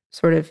doing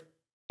sort of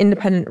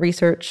independent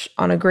research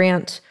on a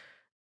grant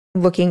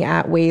looking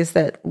at ways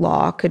that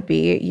law could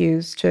be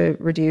used to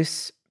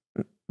reduce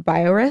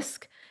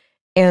biorisk.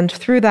 And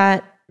through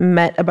that,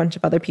 met a bunch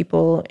of other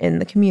people in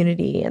the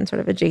community and sort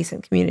of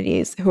adjacent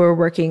communities who are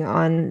working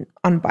on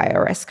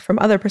biorisk from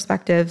other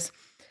perspectives.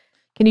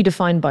 Can you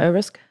define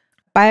biorisk?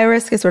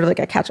 biorisk is sort of like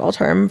a catch-all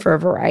term for a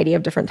variety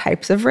of different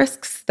types of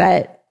risks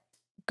that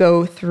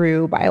go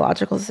through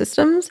biological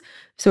systems.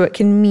 So it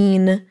can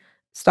mean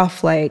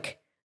stuff like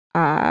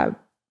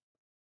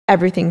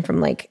everything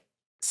from like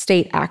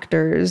state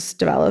actors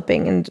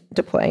developing and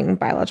deploying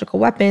biological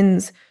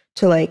weapons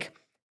to like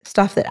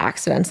stuff that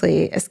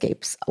accidentally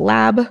escapes a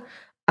lab.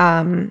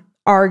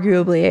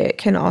 Arguably, it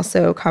can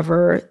also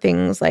cover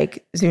things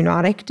like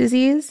zoonotic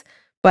disease,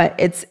 but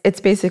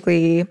it's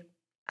basically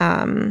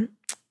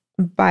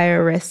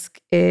biorisk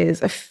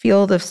is a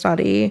field of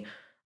study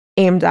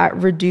aimed at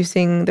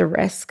reducing the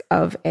risk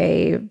of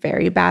a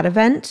very bad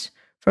event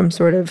from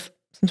some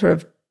sort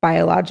of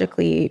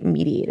biologically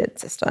mediated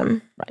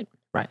system.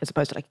 Right. As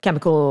opposed to like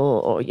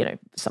chemical or,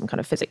 some kind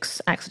of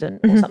physics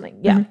accident or something.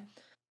 Yeah.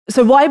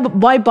 So why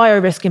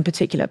biorisk in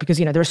particular? Because,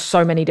 there are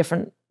so many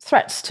different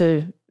threats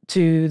to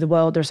the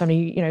world. There are so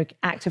many,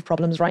 active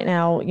problems right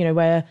now,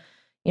 where,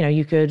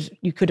 you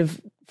could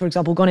have, for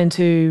example, gone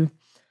into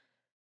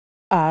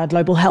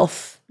global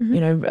health,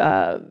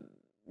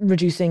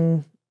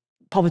 reducing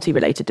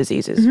poverty-related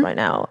diseases right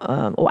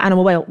now, or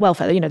animal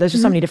welfare. There's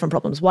just so many different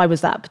problems. Why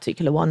was that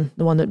particular one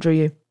the one that drew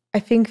you? I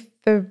think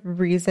the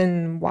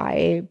reason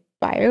why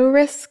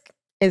biorisk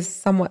is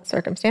somewhat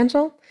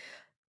circumstantial.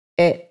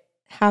 It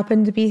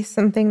happened to be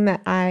something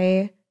that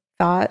I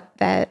thought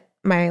that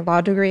my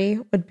law degree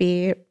would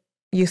be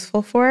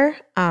useful for,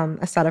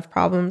 a set of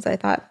problems I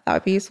thought that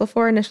would be useful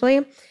for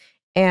initially.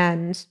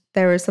 And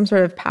there was some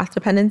sort of path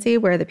dependency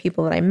where the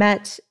people that I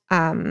met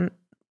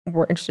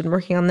were interested in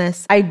working on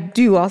this. I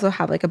do also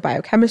have like a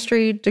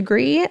biochemistry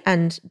degree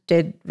and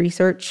did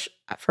research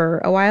for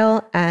a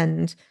while,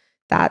 and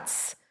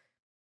that's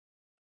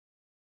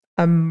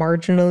a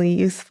marginally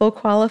useful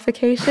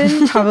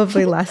qualification,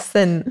 probably less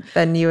than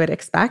you would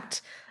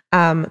expect.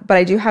 But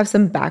I do have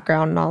some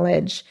background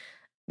knowledge,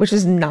 which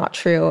is not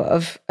true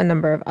of a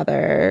number of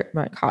other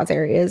cause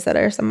areas that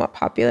are somewhat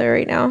popular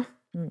right now.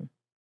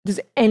 Does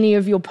any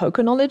of your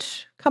poker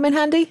knowledge come in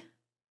handy?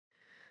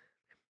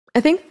 I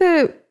think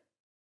the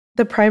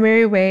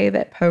primary way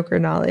that poker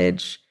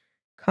knowledge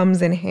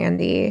comes in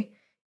handy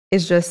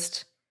is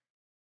just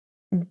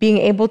being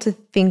able to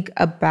think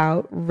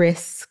about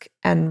risk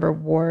and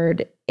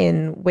reward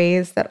in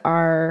ways that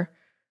are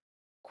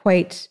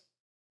quite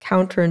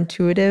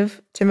counterintuitive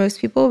to most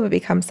people, but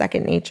become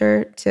second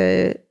nature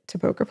to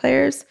poker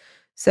players.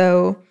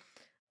 So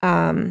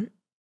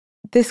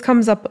this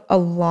comes up a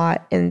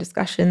lot in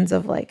discussions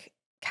of like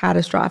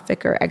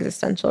catastrophic or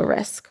existential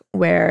risk,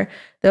 where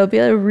there'll be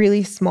a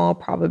really small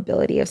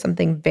probability of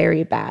something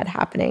very bad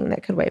happening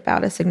that could wipe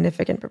out a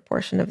significant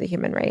proportion of the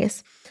human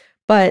race.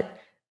 But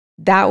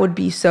that would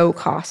be so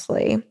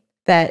costly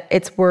that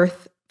it's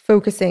worth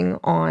focusing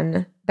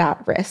on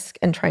that risk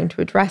and trying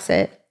to address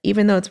it,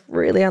 even though it's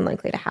really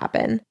unlikely to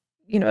happen.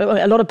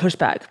 A lot of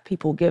pushback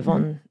people give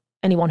on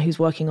anyone who's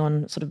working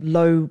on sort of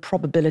low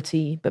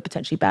probability but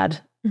potentially bad,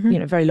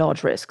 very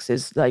large risks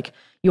is like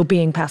you're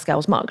being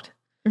Pascal's mugged,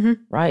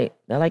 right?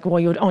 They're like,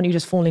 well, aren't you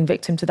just falling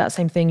victim to that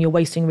same thing? You're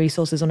wasting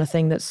resources on a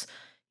thing that's,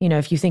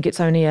 if you think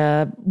it's only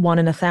a 1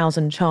 in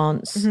 1,000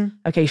 chance,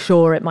 okay,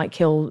 sure, it might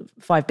kill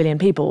 5 billion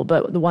people,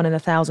 but the 1 in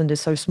 1,000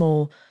 is so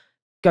small.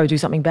 Go do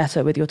something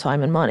better with your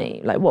time and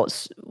money. Like,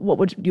 what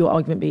would your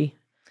argument be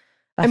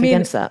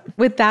against that?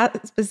 With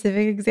that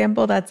specific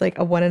example, that's like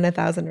a 1 in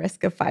 1,000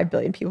 risk of 5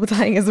 billion people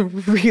dying is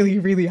really,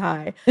 really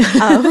high.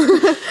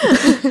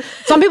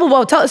 Some people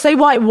will say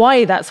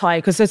why that's high,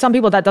 because there's some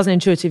people that doesn't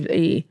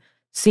intuitively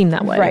seem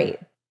that way. Right.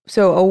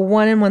 So a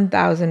 1 in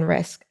 1,000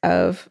 risk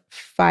of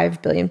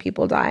 5 billion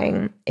people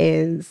dying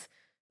is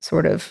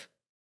sort of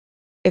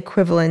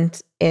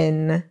equivalent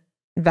in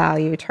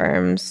value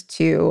terms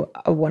to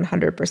a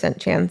 100%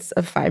 chance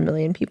of 5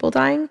 million people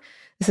dying.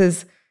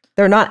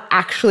 They're not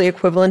actually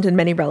equivalent in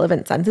many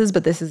relevant senses,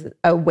 but this is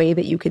a way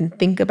that you can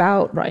think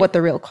about what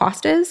the real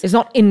cost is. It's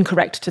not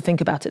incorrect to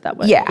think about it that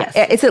way. Yeah, yes.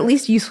 It's at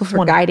least useful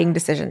for guiding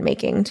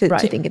decision-making to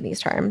think in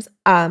these terms.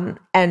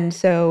 And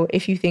so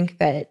if you think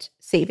that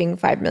saving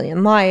 5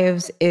 million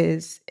lives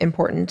is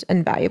important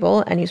and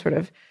valuable, and you sort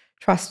of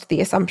trust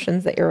the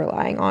assumptions that you're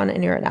relying on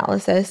in your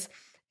analysis,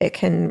 it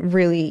can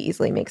really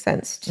easily make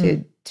sense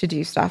to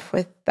do stuff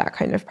with that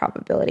kind of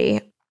probability.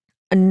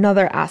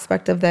 Another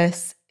aspect of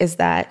this is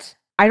that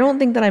I don't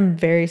think that I'm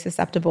very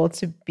susceptible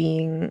to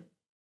being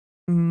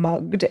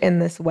mugged in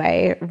this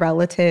way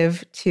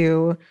relative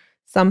to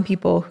some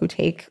people who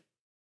take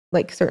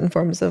like certain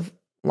forms of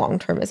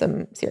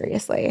long-termism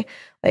seriously.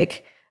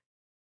 Like,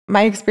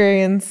 my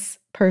experience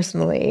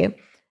personally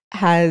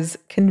has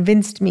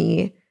convinced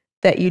me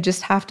that you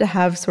just have to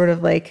have sort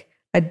of like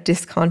a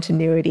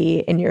discontinuity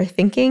in your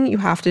thinking. You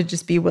have to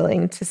just be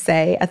willing to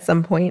say at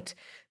some point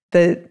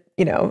that,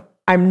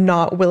 I'm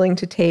not willing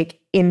to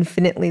take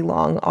infinitely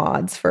long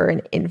odds for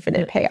an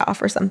infinite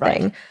payoff or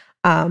something.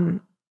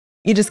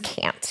 You just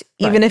can't.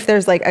 Even if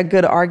there's like a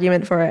good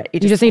argument for it.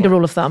 You just need a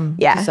rule of thumb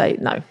to say,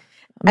 no,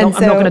 I'm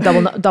not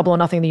going to double or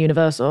nothing in the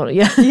universe. Or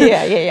exactly.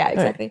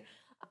 Right.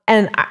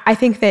 And I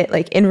think that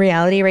like in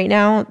reality right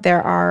now,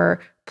 there are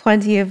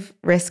plenty of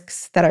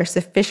risks that are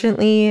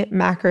sufficiently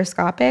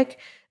macroscopic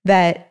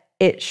that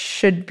it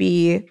should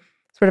be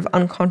sort of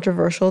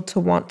uncontroversial to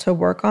want to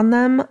work on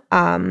them,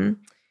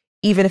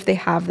 even if they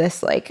have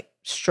this like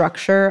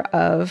structure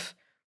of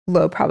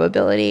low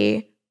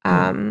probability,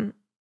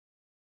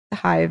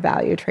 high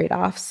value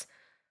trade-offs.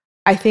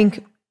 I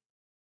think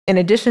in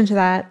addition to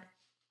that,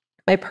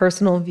 my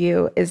personal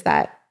view is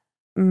that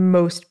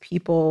most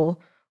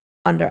people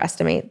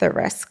underestimate the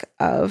risk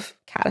of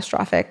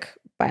catastrophic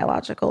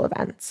biological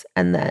events,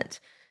 and that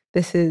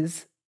this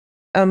is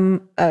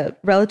a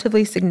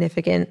relatively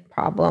significant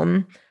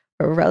problem,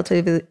 or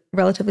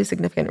relatively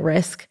significant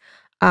risk,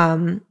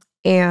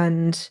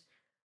 and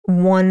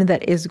one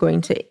that is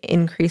going to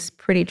increase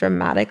pretty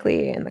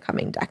dramatically in the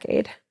coming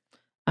decade.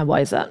 And why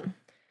is that?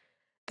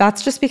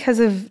 That's just because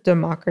of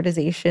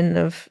democratization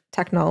of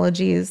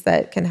technologies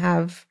that can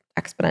have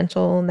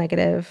exponential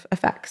negative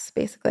effects,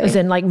 basically. As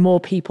in, like, more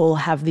people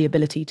have the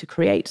ability to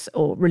create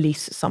or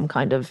release some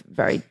kind of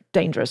very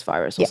dangerous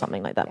virus or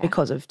something like that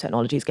because of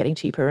technologies getting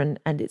cheaper and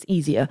it's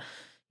easier,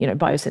 you know,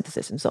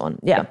 biosynthesis and so on.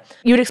 Yeah.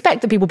 You would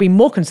expect that people be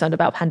more concerned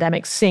about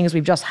pandemics, seeing as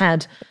we've just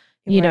had,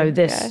 you know,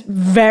 this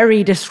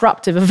very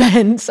disruptive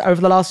event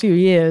over the last few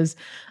years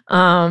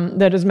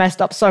that has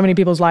messed up so many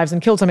people's lives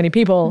and killed so many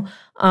people.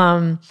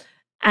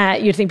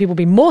 You'd think people would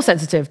be more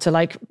sensitive to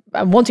like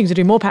wanting to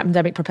do more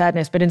pandemic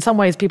preparedness, but in some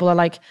ways people are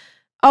like,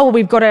 oh, well,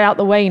 we've got it out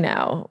the way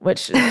now,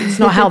 which is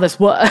not how this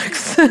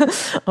works.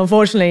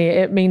 Unfortunately,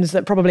 it means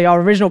that probably our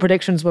original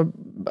predictions were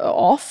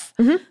off.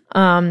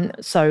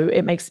 So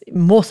it makes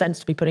more sense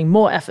to be putting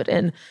more effort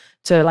in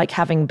to like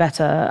having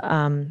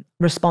better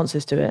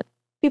responses to it.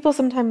 People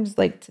sometimes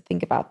like to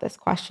think about this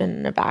question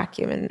in a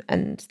vacuum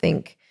and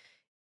think,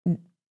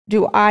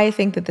 do I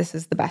think that this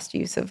is the best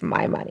use of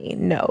my money?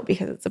 No,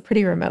 because it's a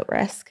pretty remote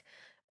risk.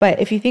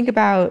 But if you think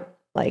about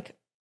like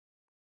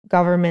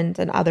government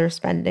and other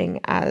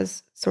spending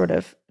as sort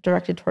of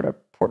directed toward a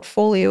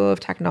portfolio of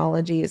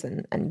technologies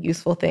and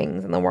useful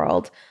things in the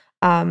world,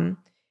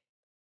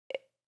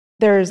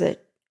 there's an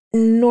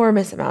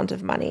enormous amount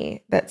of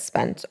money that's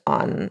spent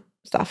on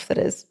stuff that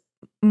is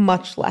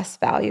much less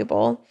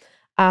valuable.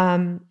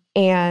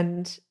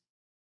 And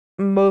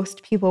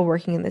most people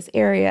working in this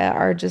area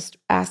are just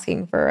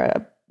asking for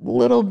a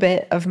little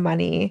bit of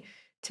money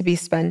to be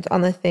spent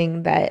on the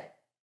thing that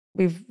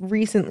we've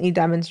recently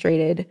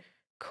demonstrated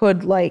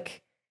could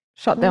like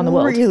shut down the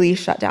world. Really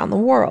shut down the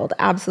world.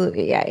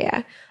 Absolutely.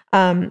 Yeah.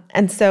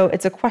 And so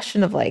it's a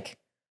question of like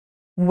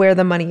where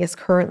the money is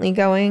currently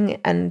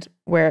going and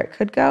where it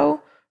could go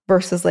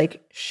versus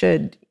like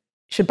should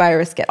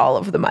biorisk get all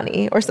of the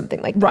money or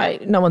something like that.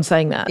 Right. No one's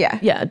saying that.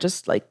 Yeah.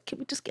 Just like, can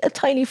we just get a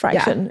tiny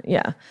fraction?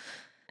 Yeah.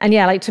 And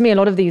yeah, like to me, a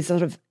lot of these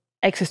sort of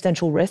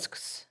existential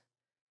risks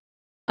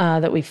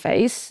that we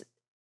face,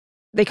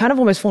 they kind of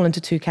almost fall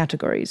into two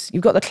categories.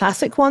 You've got the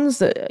classic ones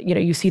that, you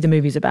know, you see the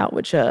movies about,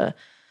 which are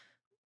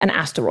an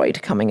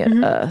asteroid coming at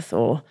Earth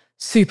or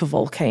super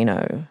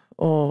volcano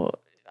or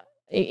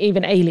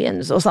even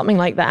aliens or something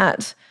like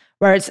that,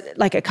 where it's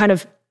like a kind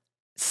of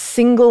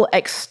single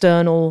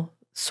external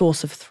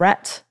source of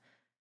threat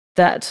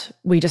that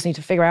we just need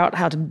to figure out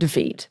how to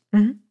defeat.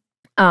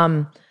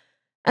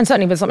 And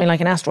certainly with something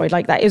like an asteroid,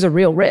 like that is a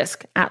real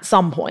risk at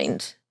some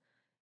point.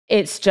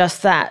 It's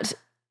just that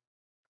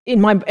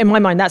in my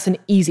mind, that's an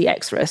easy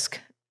X risk.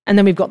 And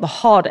then we've got the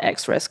hard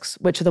X risks,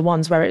 which are the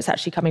ones where it's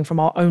actually coming from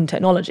our own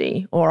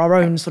technology or our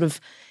own sort of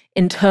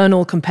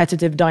internal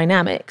competitive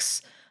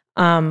dynamics,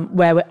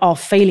 where our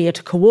failure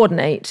to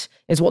coordinate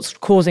is what's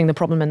causing the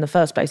problem in the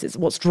first place. It's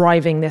what's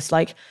driving this,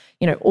 like,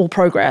 you know, all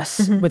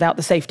progress without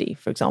the safety,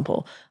 for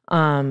example. You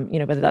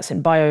know, whether that's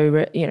in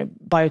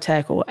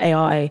biotech or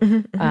AI,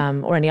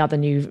 or any other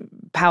new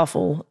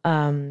powerful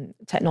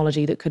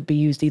technology that could be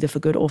used either for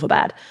good or for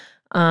bad.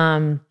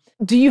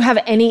 Do you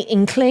have any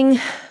inkling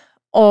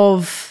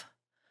of,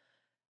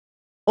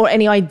 or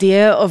any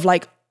idea of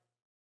like,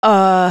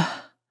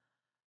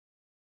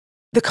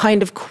 the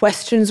kind of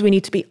questions we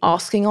need to be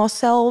asking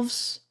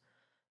ourselves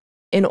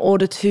in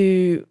order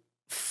to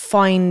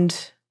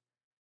find,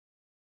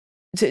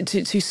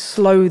 to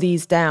slow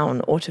these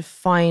down, or to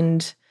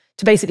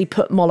basically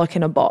put Moloch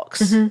in a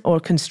box or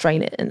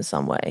constrain it in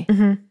some way?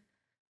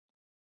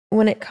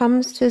 When it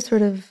comes to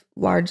sort of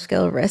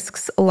large-scale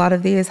risks, a lot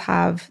of these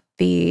have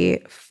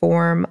the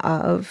form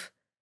of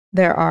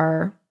there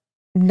are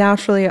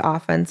naturally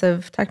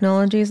offensive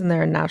technologies and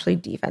there are naturally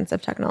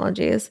defensive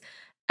technologies.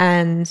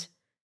 And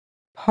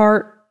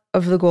part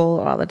of the goal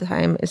all the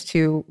time is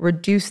to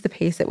reduce the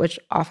pace at which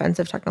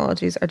offensive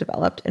technologies are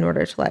developed in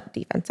order to let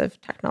defensive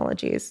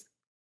technologies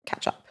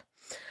catch up.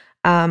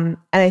 And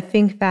I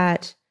think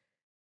that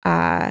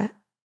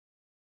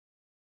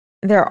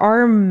there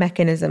are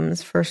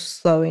mechanisms for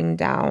slowing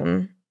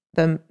down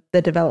the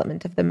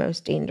development of the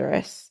most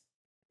dangerous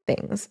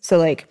things. So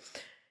like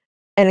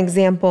an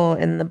example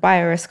in the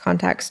biorisk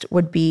context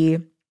would be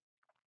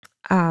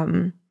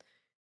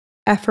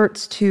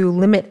efforts to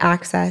limit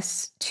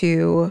access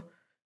to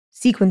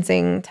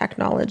sequencing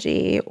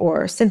technology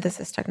or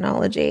synthesis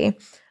technology,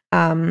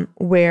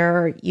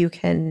 where you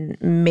can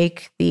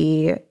make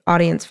the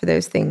audience for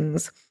those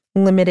things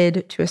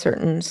limited to a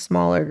certain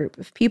smaller group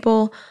of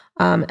people.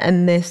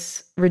 And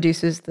this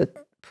reduces the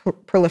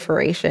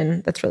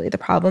proliferation. That's really the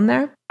problem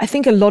there. I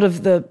think a lot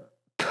of the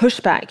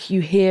pushback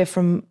you hear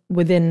from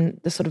within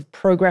the sort of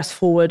progress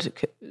forward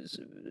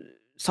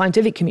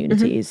scientific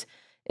communities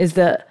is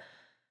that,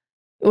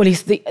 or at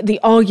least the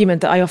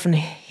argument that I often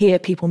hear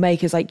people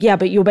make is like, yeah,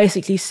 but you're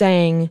basically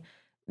saying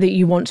that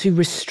you want to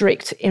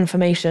restrict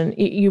information.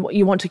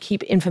 You want to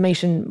keep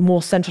information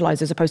more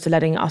centralized as opposed to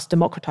letting us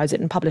democratize it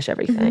and publish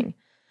everything.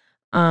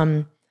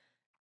 And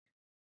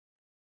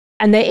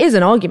there is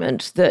an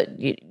argument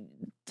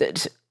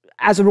that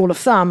as a rule of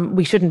thumb,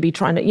 we shouldn't be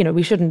trying to,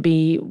 we shouldn't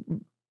be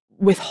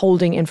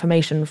withholding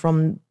information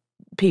from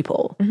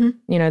people.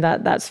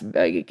 That's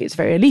it's a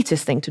very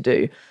elitist thing to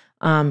do.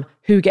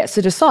 Who gets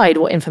to decide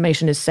what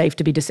information is safe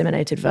to be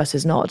disseminated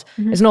versus not?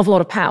 There's an awful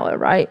lot of power,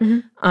 right?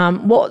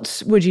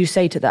 What would you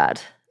say to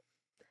that?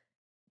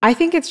 I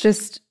think it's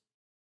just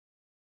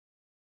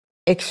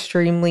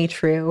extremely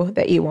true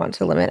that you want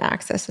to limit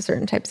access to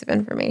certain types of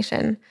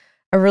information.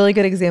 A really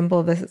good example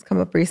of this that's come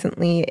up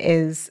recently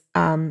is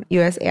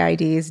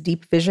USAID's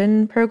Deep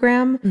Vision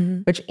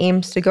program, which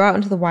aims to go out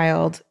into the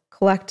wild,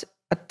 collect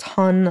a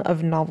ton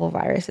of novel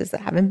viruses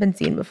that haven't been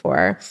seen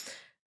before,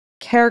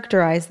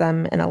 characterize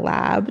them in a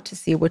lab to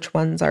see which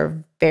ones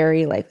are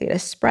very likely to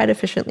spread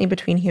efficiently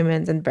between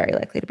humans and very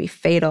likely to be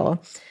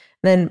fatal.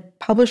 Then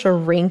publish a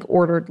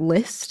rank-ordered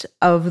list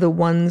of the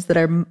ones that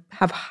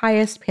have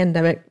highest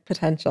pandemic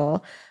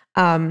potential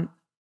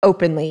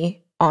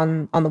openly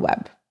on the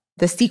web,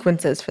 the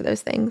sequences for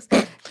those things.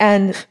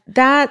 And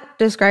that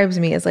describes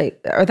me as like,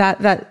 or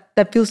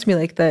that feels to me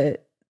like the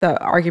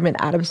argument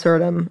ad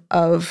absurdum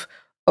of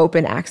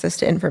open access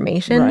to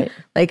information. Right.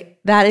 Like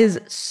that is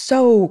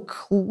so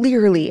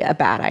clearly a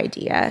bad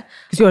idea.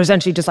 Because you're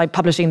essentially just like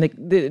publishing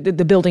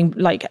the building,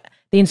 like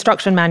the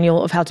instruction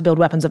manual of how to build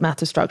weapons of mass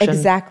destruction.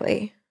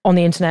 Exactly. On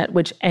the internet,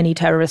 which any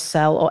terrorist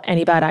cell or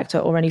any bad actor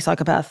or any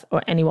psychopath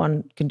or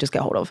anyone can just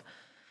get hold of.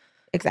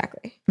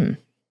 Exactly.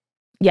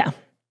 Yeah.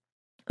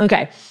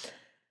 Okay.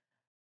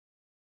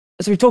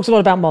 So we've talked a lot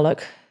about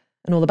Moloch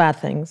and all the bad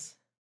things.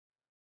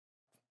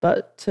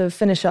 But to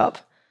finish up,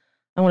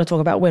 I want to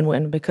talk about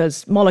win-win,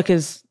 because Moloch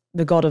is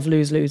the god of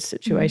lose-lose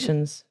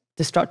situations,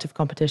 destructive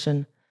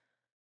competition.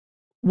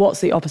 What's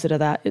the opposite of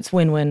that? It's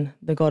win-win,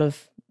 the god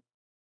of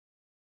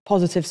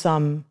positive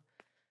sum,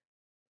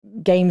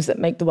 games that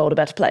make the world a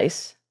better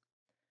place.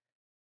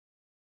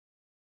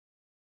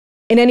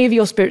 In any of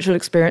your spiritual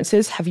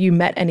experiences, have you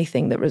met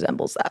anything that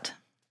resembles that?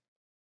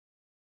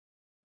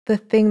 The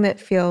thing that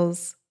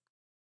feels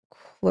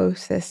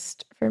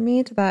closest for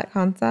me to that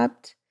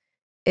concept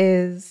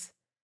is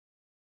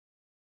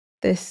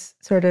this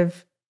sort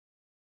of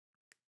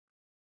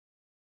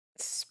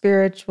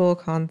spiritual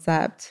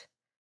concept.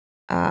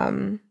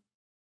 It's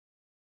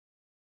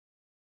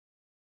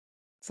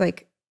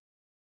like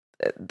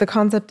the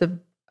concept of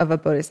a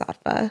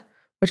bodhisattva,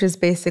 which is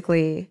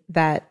basically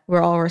that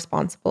we're all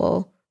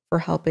responsible for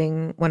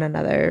helping one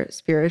another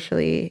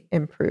spiritually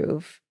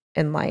improve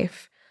in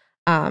life.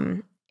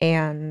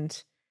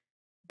 And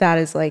that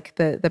is like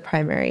the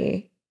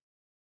primary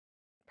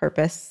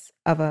purpose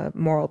of a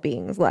moral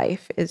being's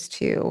life, is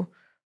to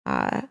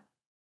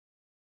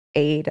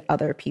aid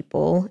other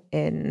people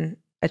in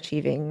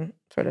achieving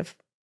sort of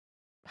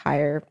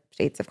higher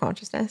states of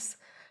consciousness.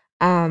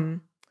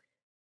 And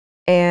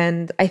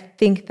I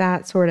think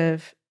that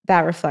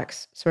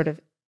reflects sort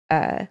of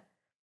a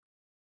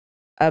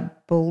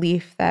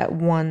belief that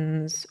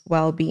one's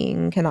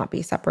well-being cannot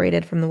be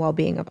separated from the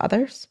well-being of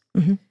others.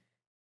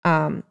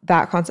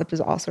 That concept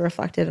is also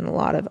reflected in a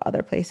lot of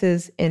other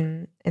places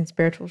in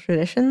spiritual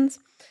traditions.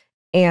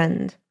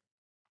 And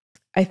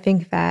I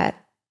think that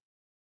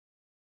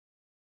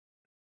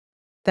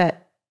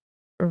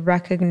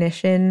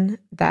recognition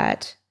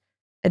that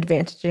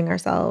advantaging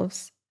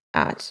ourselves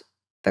at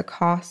the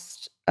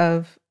cost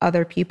of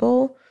other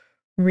people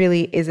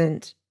really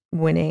isn't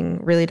winning,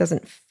 really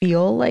doesn't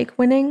feel like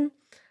winning,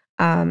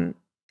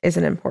 is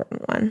an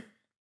important one.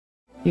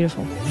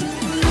 Beautiful.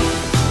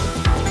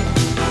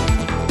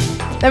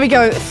 There we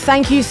go.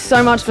 Thank you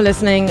so much for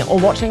listening or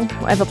watching,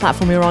 whatever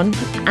platform you're on.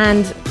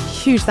 And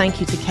huge thank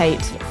you to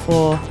Cate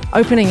for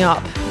opening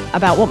up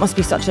about what must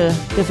be such a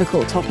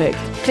difficult topic.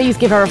 Please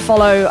give her a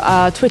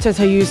follow. Twitter is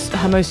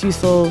her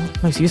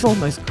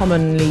most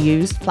commonly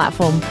used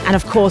platform. And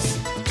of course,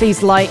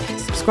 please like,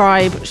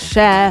 subscribe,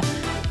 share,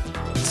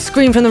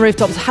 scream from the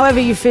rooftops, however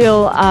you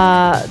feel,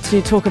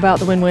 to talk about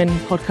the Win-Win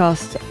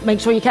podcast.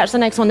 Make sure you catch the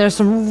next one. There's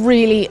some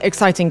really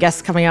exciting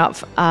guests coming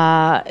up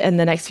in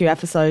the next few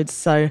episodes.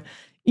 So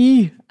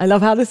I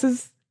love how this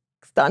is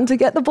starting to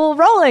get the ball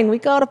rolling. We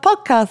got a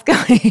podcast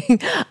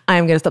going.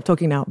 I'm going to stop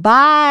talking now.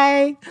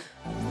 Bye.